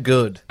too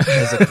good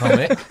as a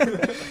comic.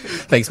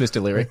 Thanks,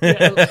 Mr. Leary.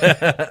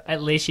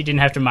 At least you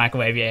didn't have to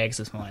microwave your eggs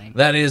this morning.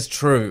 That is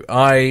true.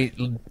 I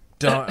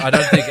don't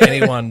think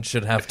anyone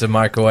should have to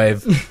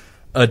microwave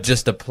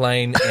just a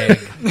plain egg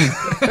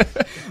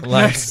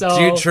like So-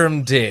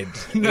 Dutram did.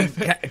 He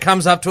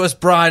comes up to us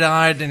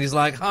bright-eyed and he's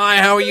like, "Hi,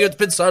 how are you? It's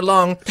been so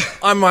long.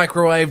 I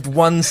microwaved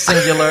one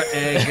singular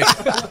egg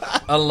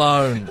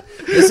alone."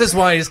 This is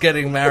why he's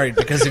getting married,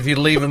 because if you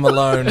leave him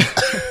alone,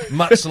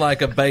 much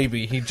like a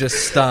baby, he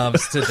just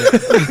starves to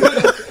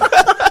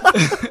death.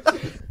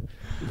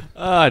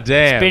 Oh,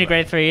 damn. It's been a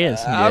great 3 years.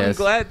 I'm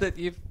glad that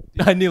you've...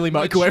 I nearly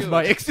microwaved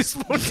my ex this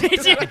morning.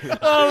 Did you?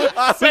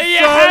 I So was you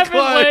so haven't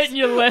close. learnt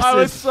your lesson. I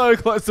was so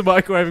close to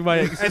microwaving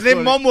my ex. And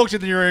then Mom walked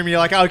in the room and you're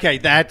like, okay,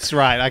 that's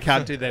right. I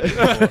can't do that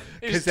anymore.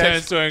 He just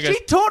turns to her and goes,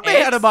 She taught me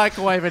how to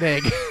microwave an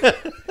egg.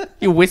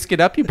 You whisk it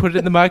up, you put it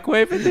in the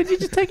microwave, and then you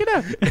just take it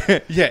out.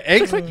 Yeah,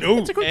 eggs? No,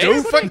 no,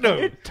 fuck no.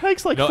 It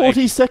takes like No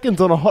 40 seconds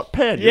on a hot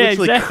pan. You Yeah,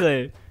 literally-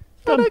 exactly.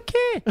 I don't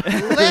care.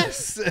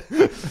 Less.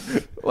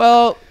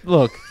 Well,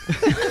 look.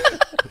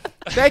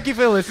 Thank you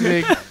for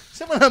listening.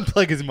 Someone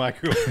unplug his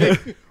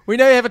microwave. We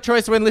know you have a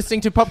choice when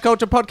listening to Pop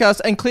Culture Podcast,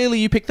 and clearly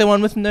you picked the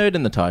one with nerd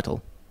in the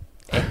title.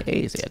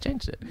 Easy, I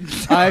changed it.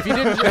 If you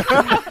didn't,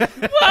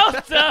 Well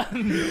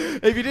done.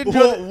 if you didn't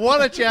enjoy,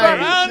 What a change.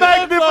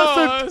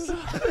 magnificent.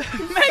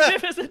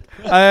 Magnificent.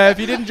 If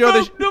you didn't enjoy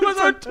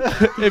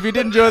the, if you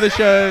didn't enjoy the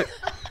show,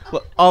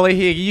 well, Ollie,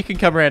 here you can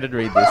come around and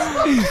read this.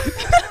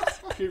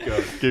 Keep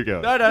going. Keep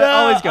going. No,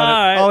 Ollie's got it.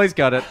 alright. Ollie's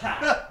got it.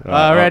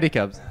 Around he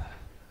comes.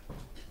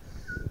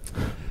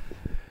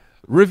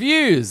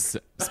 Reviews.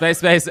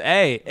 Space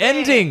A.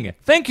 Ending.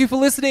 Thank you for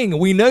listening.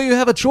 We know you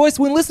have a choice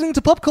when listening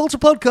to pop culture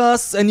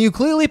podcasts, and you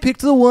clearly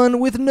picked the one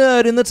with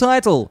nerd in the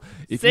title.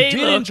 If See, you did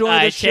look, enjoy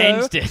I the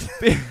show, changed it.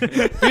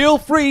 feel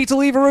free to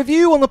leave a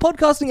review on the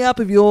podcasting app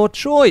of your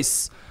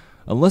choice.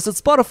 Unless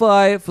it's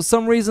Spotify, for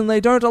some reason they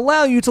don't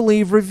allow you to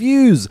leave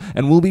reviews,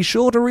 and we'll be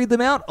sure to read them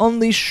out on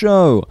this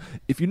show.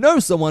 If you know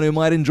someone who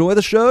might enjoy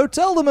the show,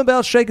 tell them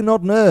about Shaken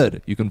Not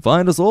Nerd. You can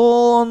find us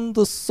all on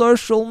the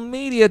social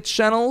media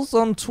channels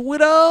on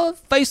Twitter,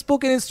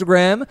 Facebook, and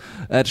Instagram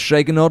at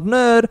Shaken Not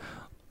Nerd,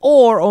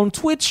 or on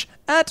Twitch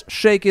at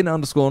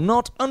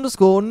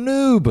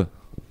Shaken_Not_Noob. Is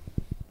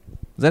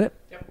that it?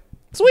 Yep.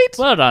 Sweet.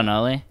 Well done,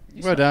 Ollie.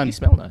 Well done. You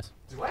smell nice.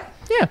 Do I?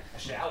 Yeah. I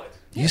showered.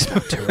 You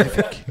smell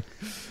terrific.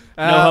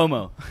 No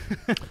homo.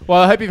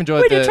 Well, I hope you've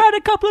enjoyed When you try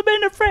to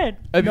compliment a friend.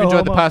 I hope No you've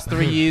enjoyed the homo. past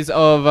 3 years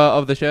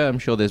of the show. I'm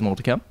sure there's more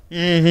to come.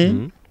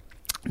 Mm-hmm.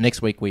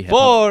 Next week we have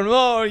 4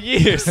 more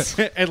years.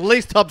 At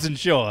least Hobbs and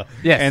Shaw.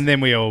 Yes. And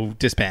then we all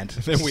disband.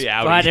 Then we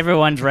out. Despite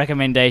everyone's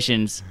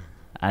recommendations,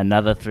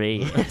 another 3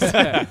 years.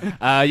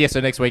 So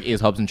next week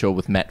is Hobbs and Shaw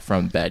with Matt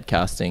from Bad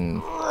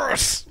Casting.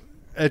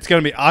 It's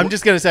going to be... I'm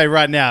just going to say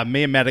right now,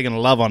 me and Matt are going to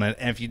love on it.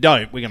 And if you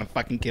don't, we're going to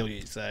fucking kill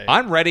you. So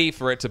I'm ready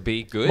for it to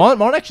be good.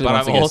 Mine actually but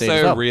wants I'm to go see it as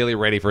also well. really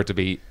ready for it to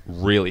be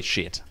really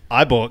shit.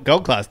 I bought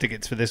gold class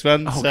tickets for this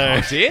one.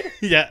 so Did?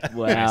 yeah.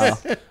 Wow.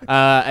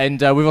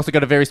 And we've also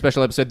got a very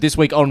special episode this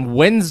week. On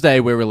Wednesday,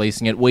 we're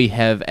releasing it. We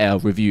have our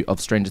review of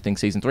Stranger Things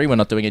Season 3. We're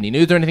not doing any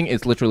news or anything.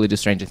 It's literally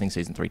just Stranger Things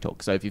Season 3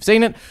 talk. So if you've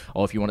seen it,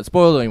 or if you want it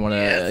spoiled, or you want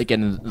to,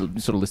 again,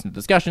 sort of listen to the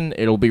discussion,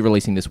 it'll be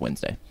releasing this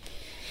Wednesday.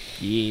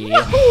 Yeah.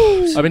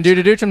 I've been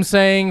Duda Dutram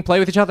saying, play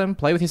with each other,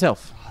 play with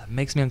yourself. It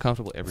makes me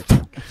uncomfortable every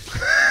time.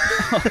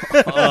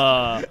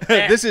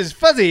 This is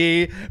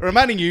Fuzzy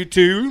reminding you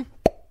to...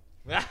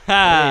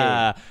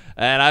 And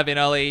I've been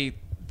Ollie.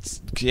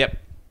 Yep.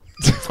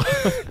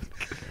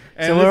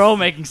 So we're all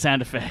making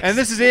sound effects. And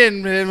this is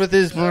Ian with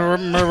his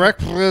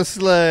miraculous...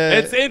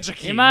 It's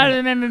intricate. You might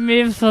remember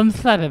me from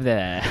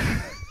Saturday.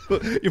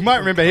 You might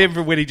remember him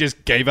from when he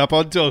just gave up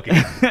on talking.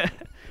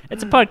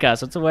 It's a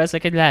podcast. What's the worst I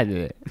can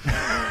do?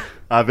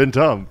 I've been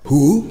Tom.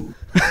 Who?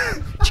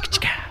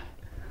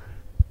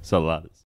 Saladas.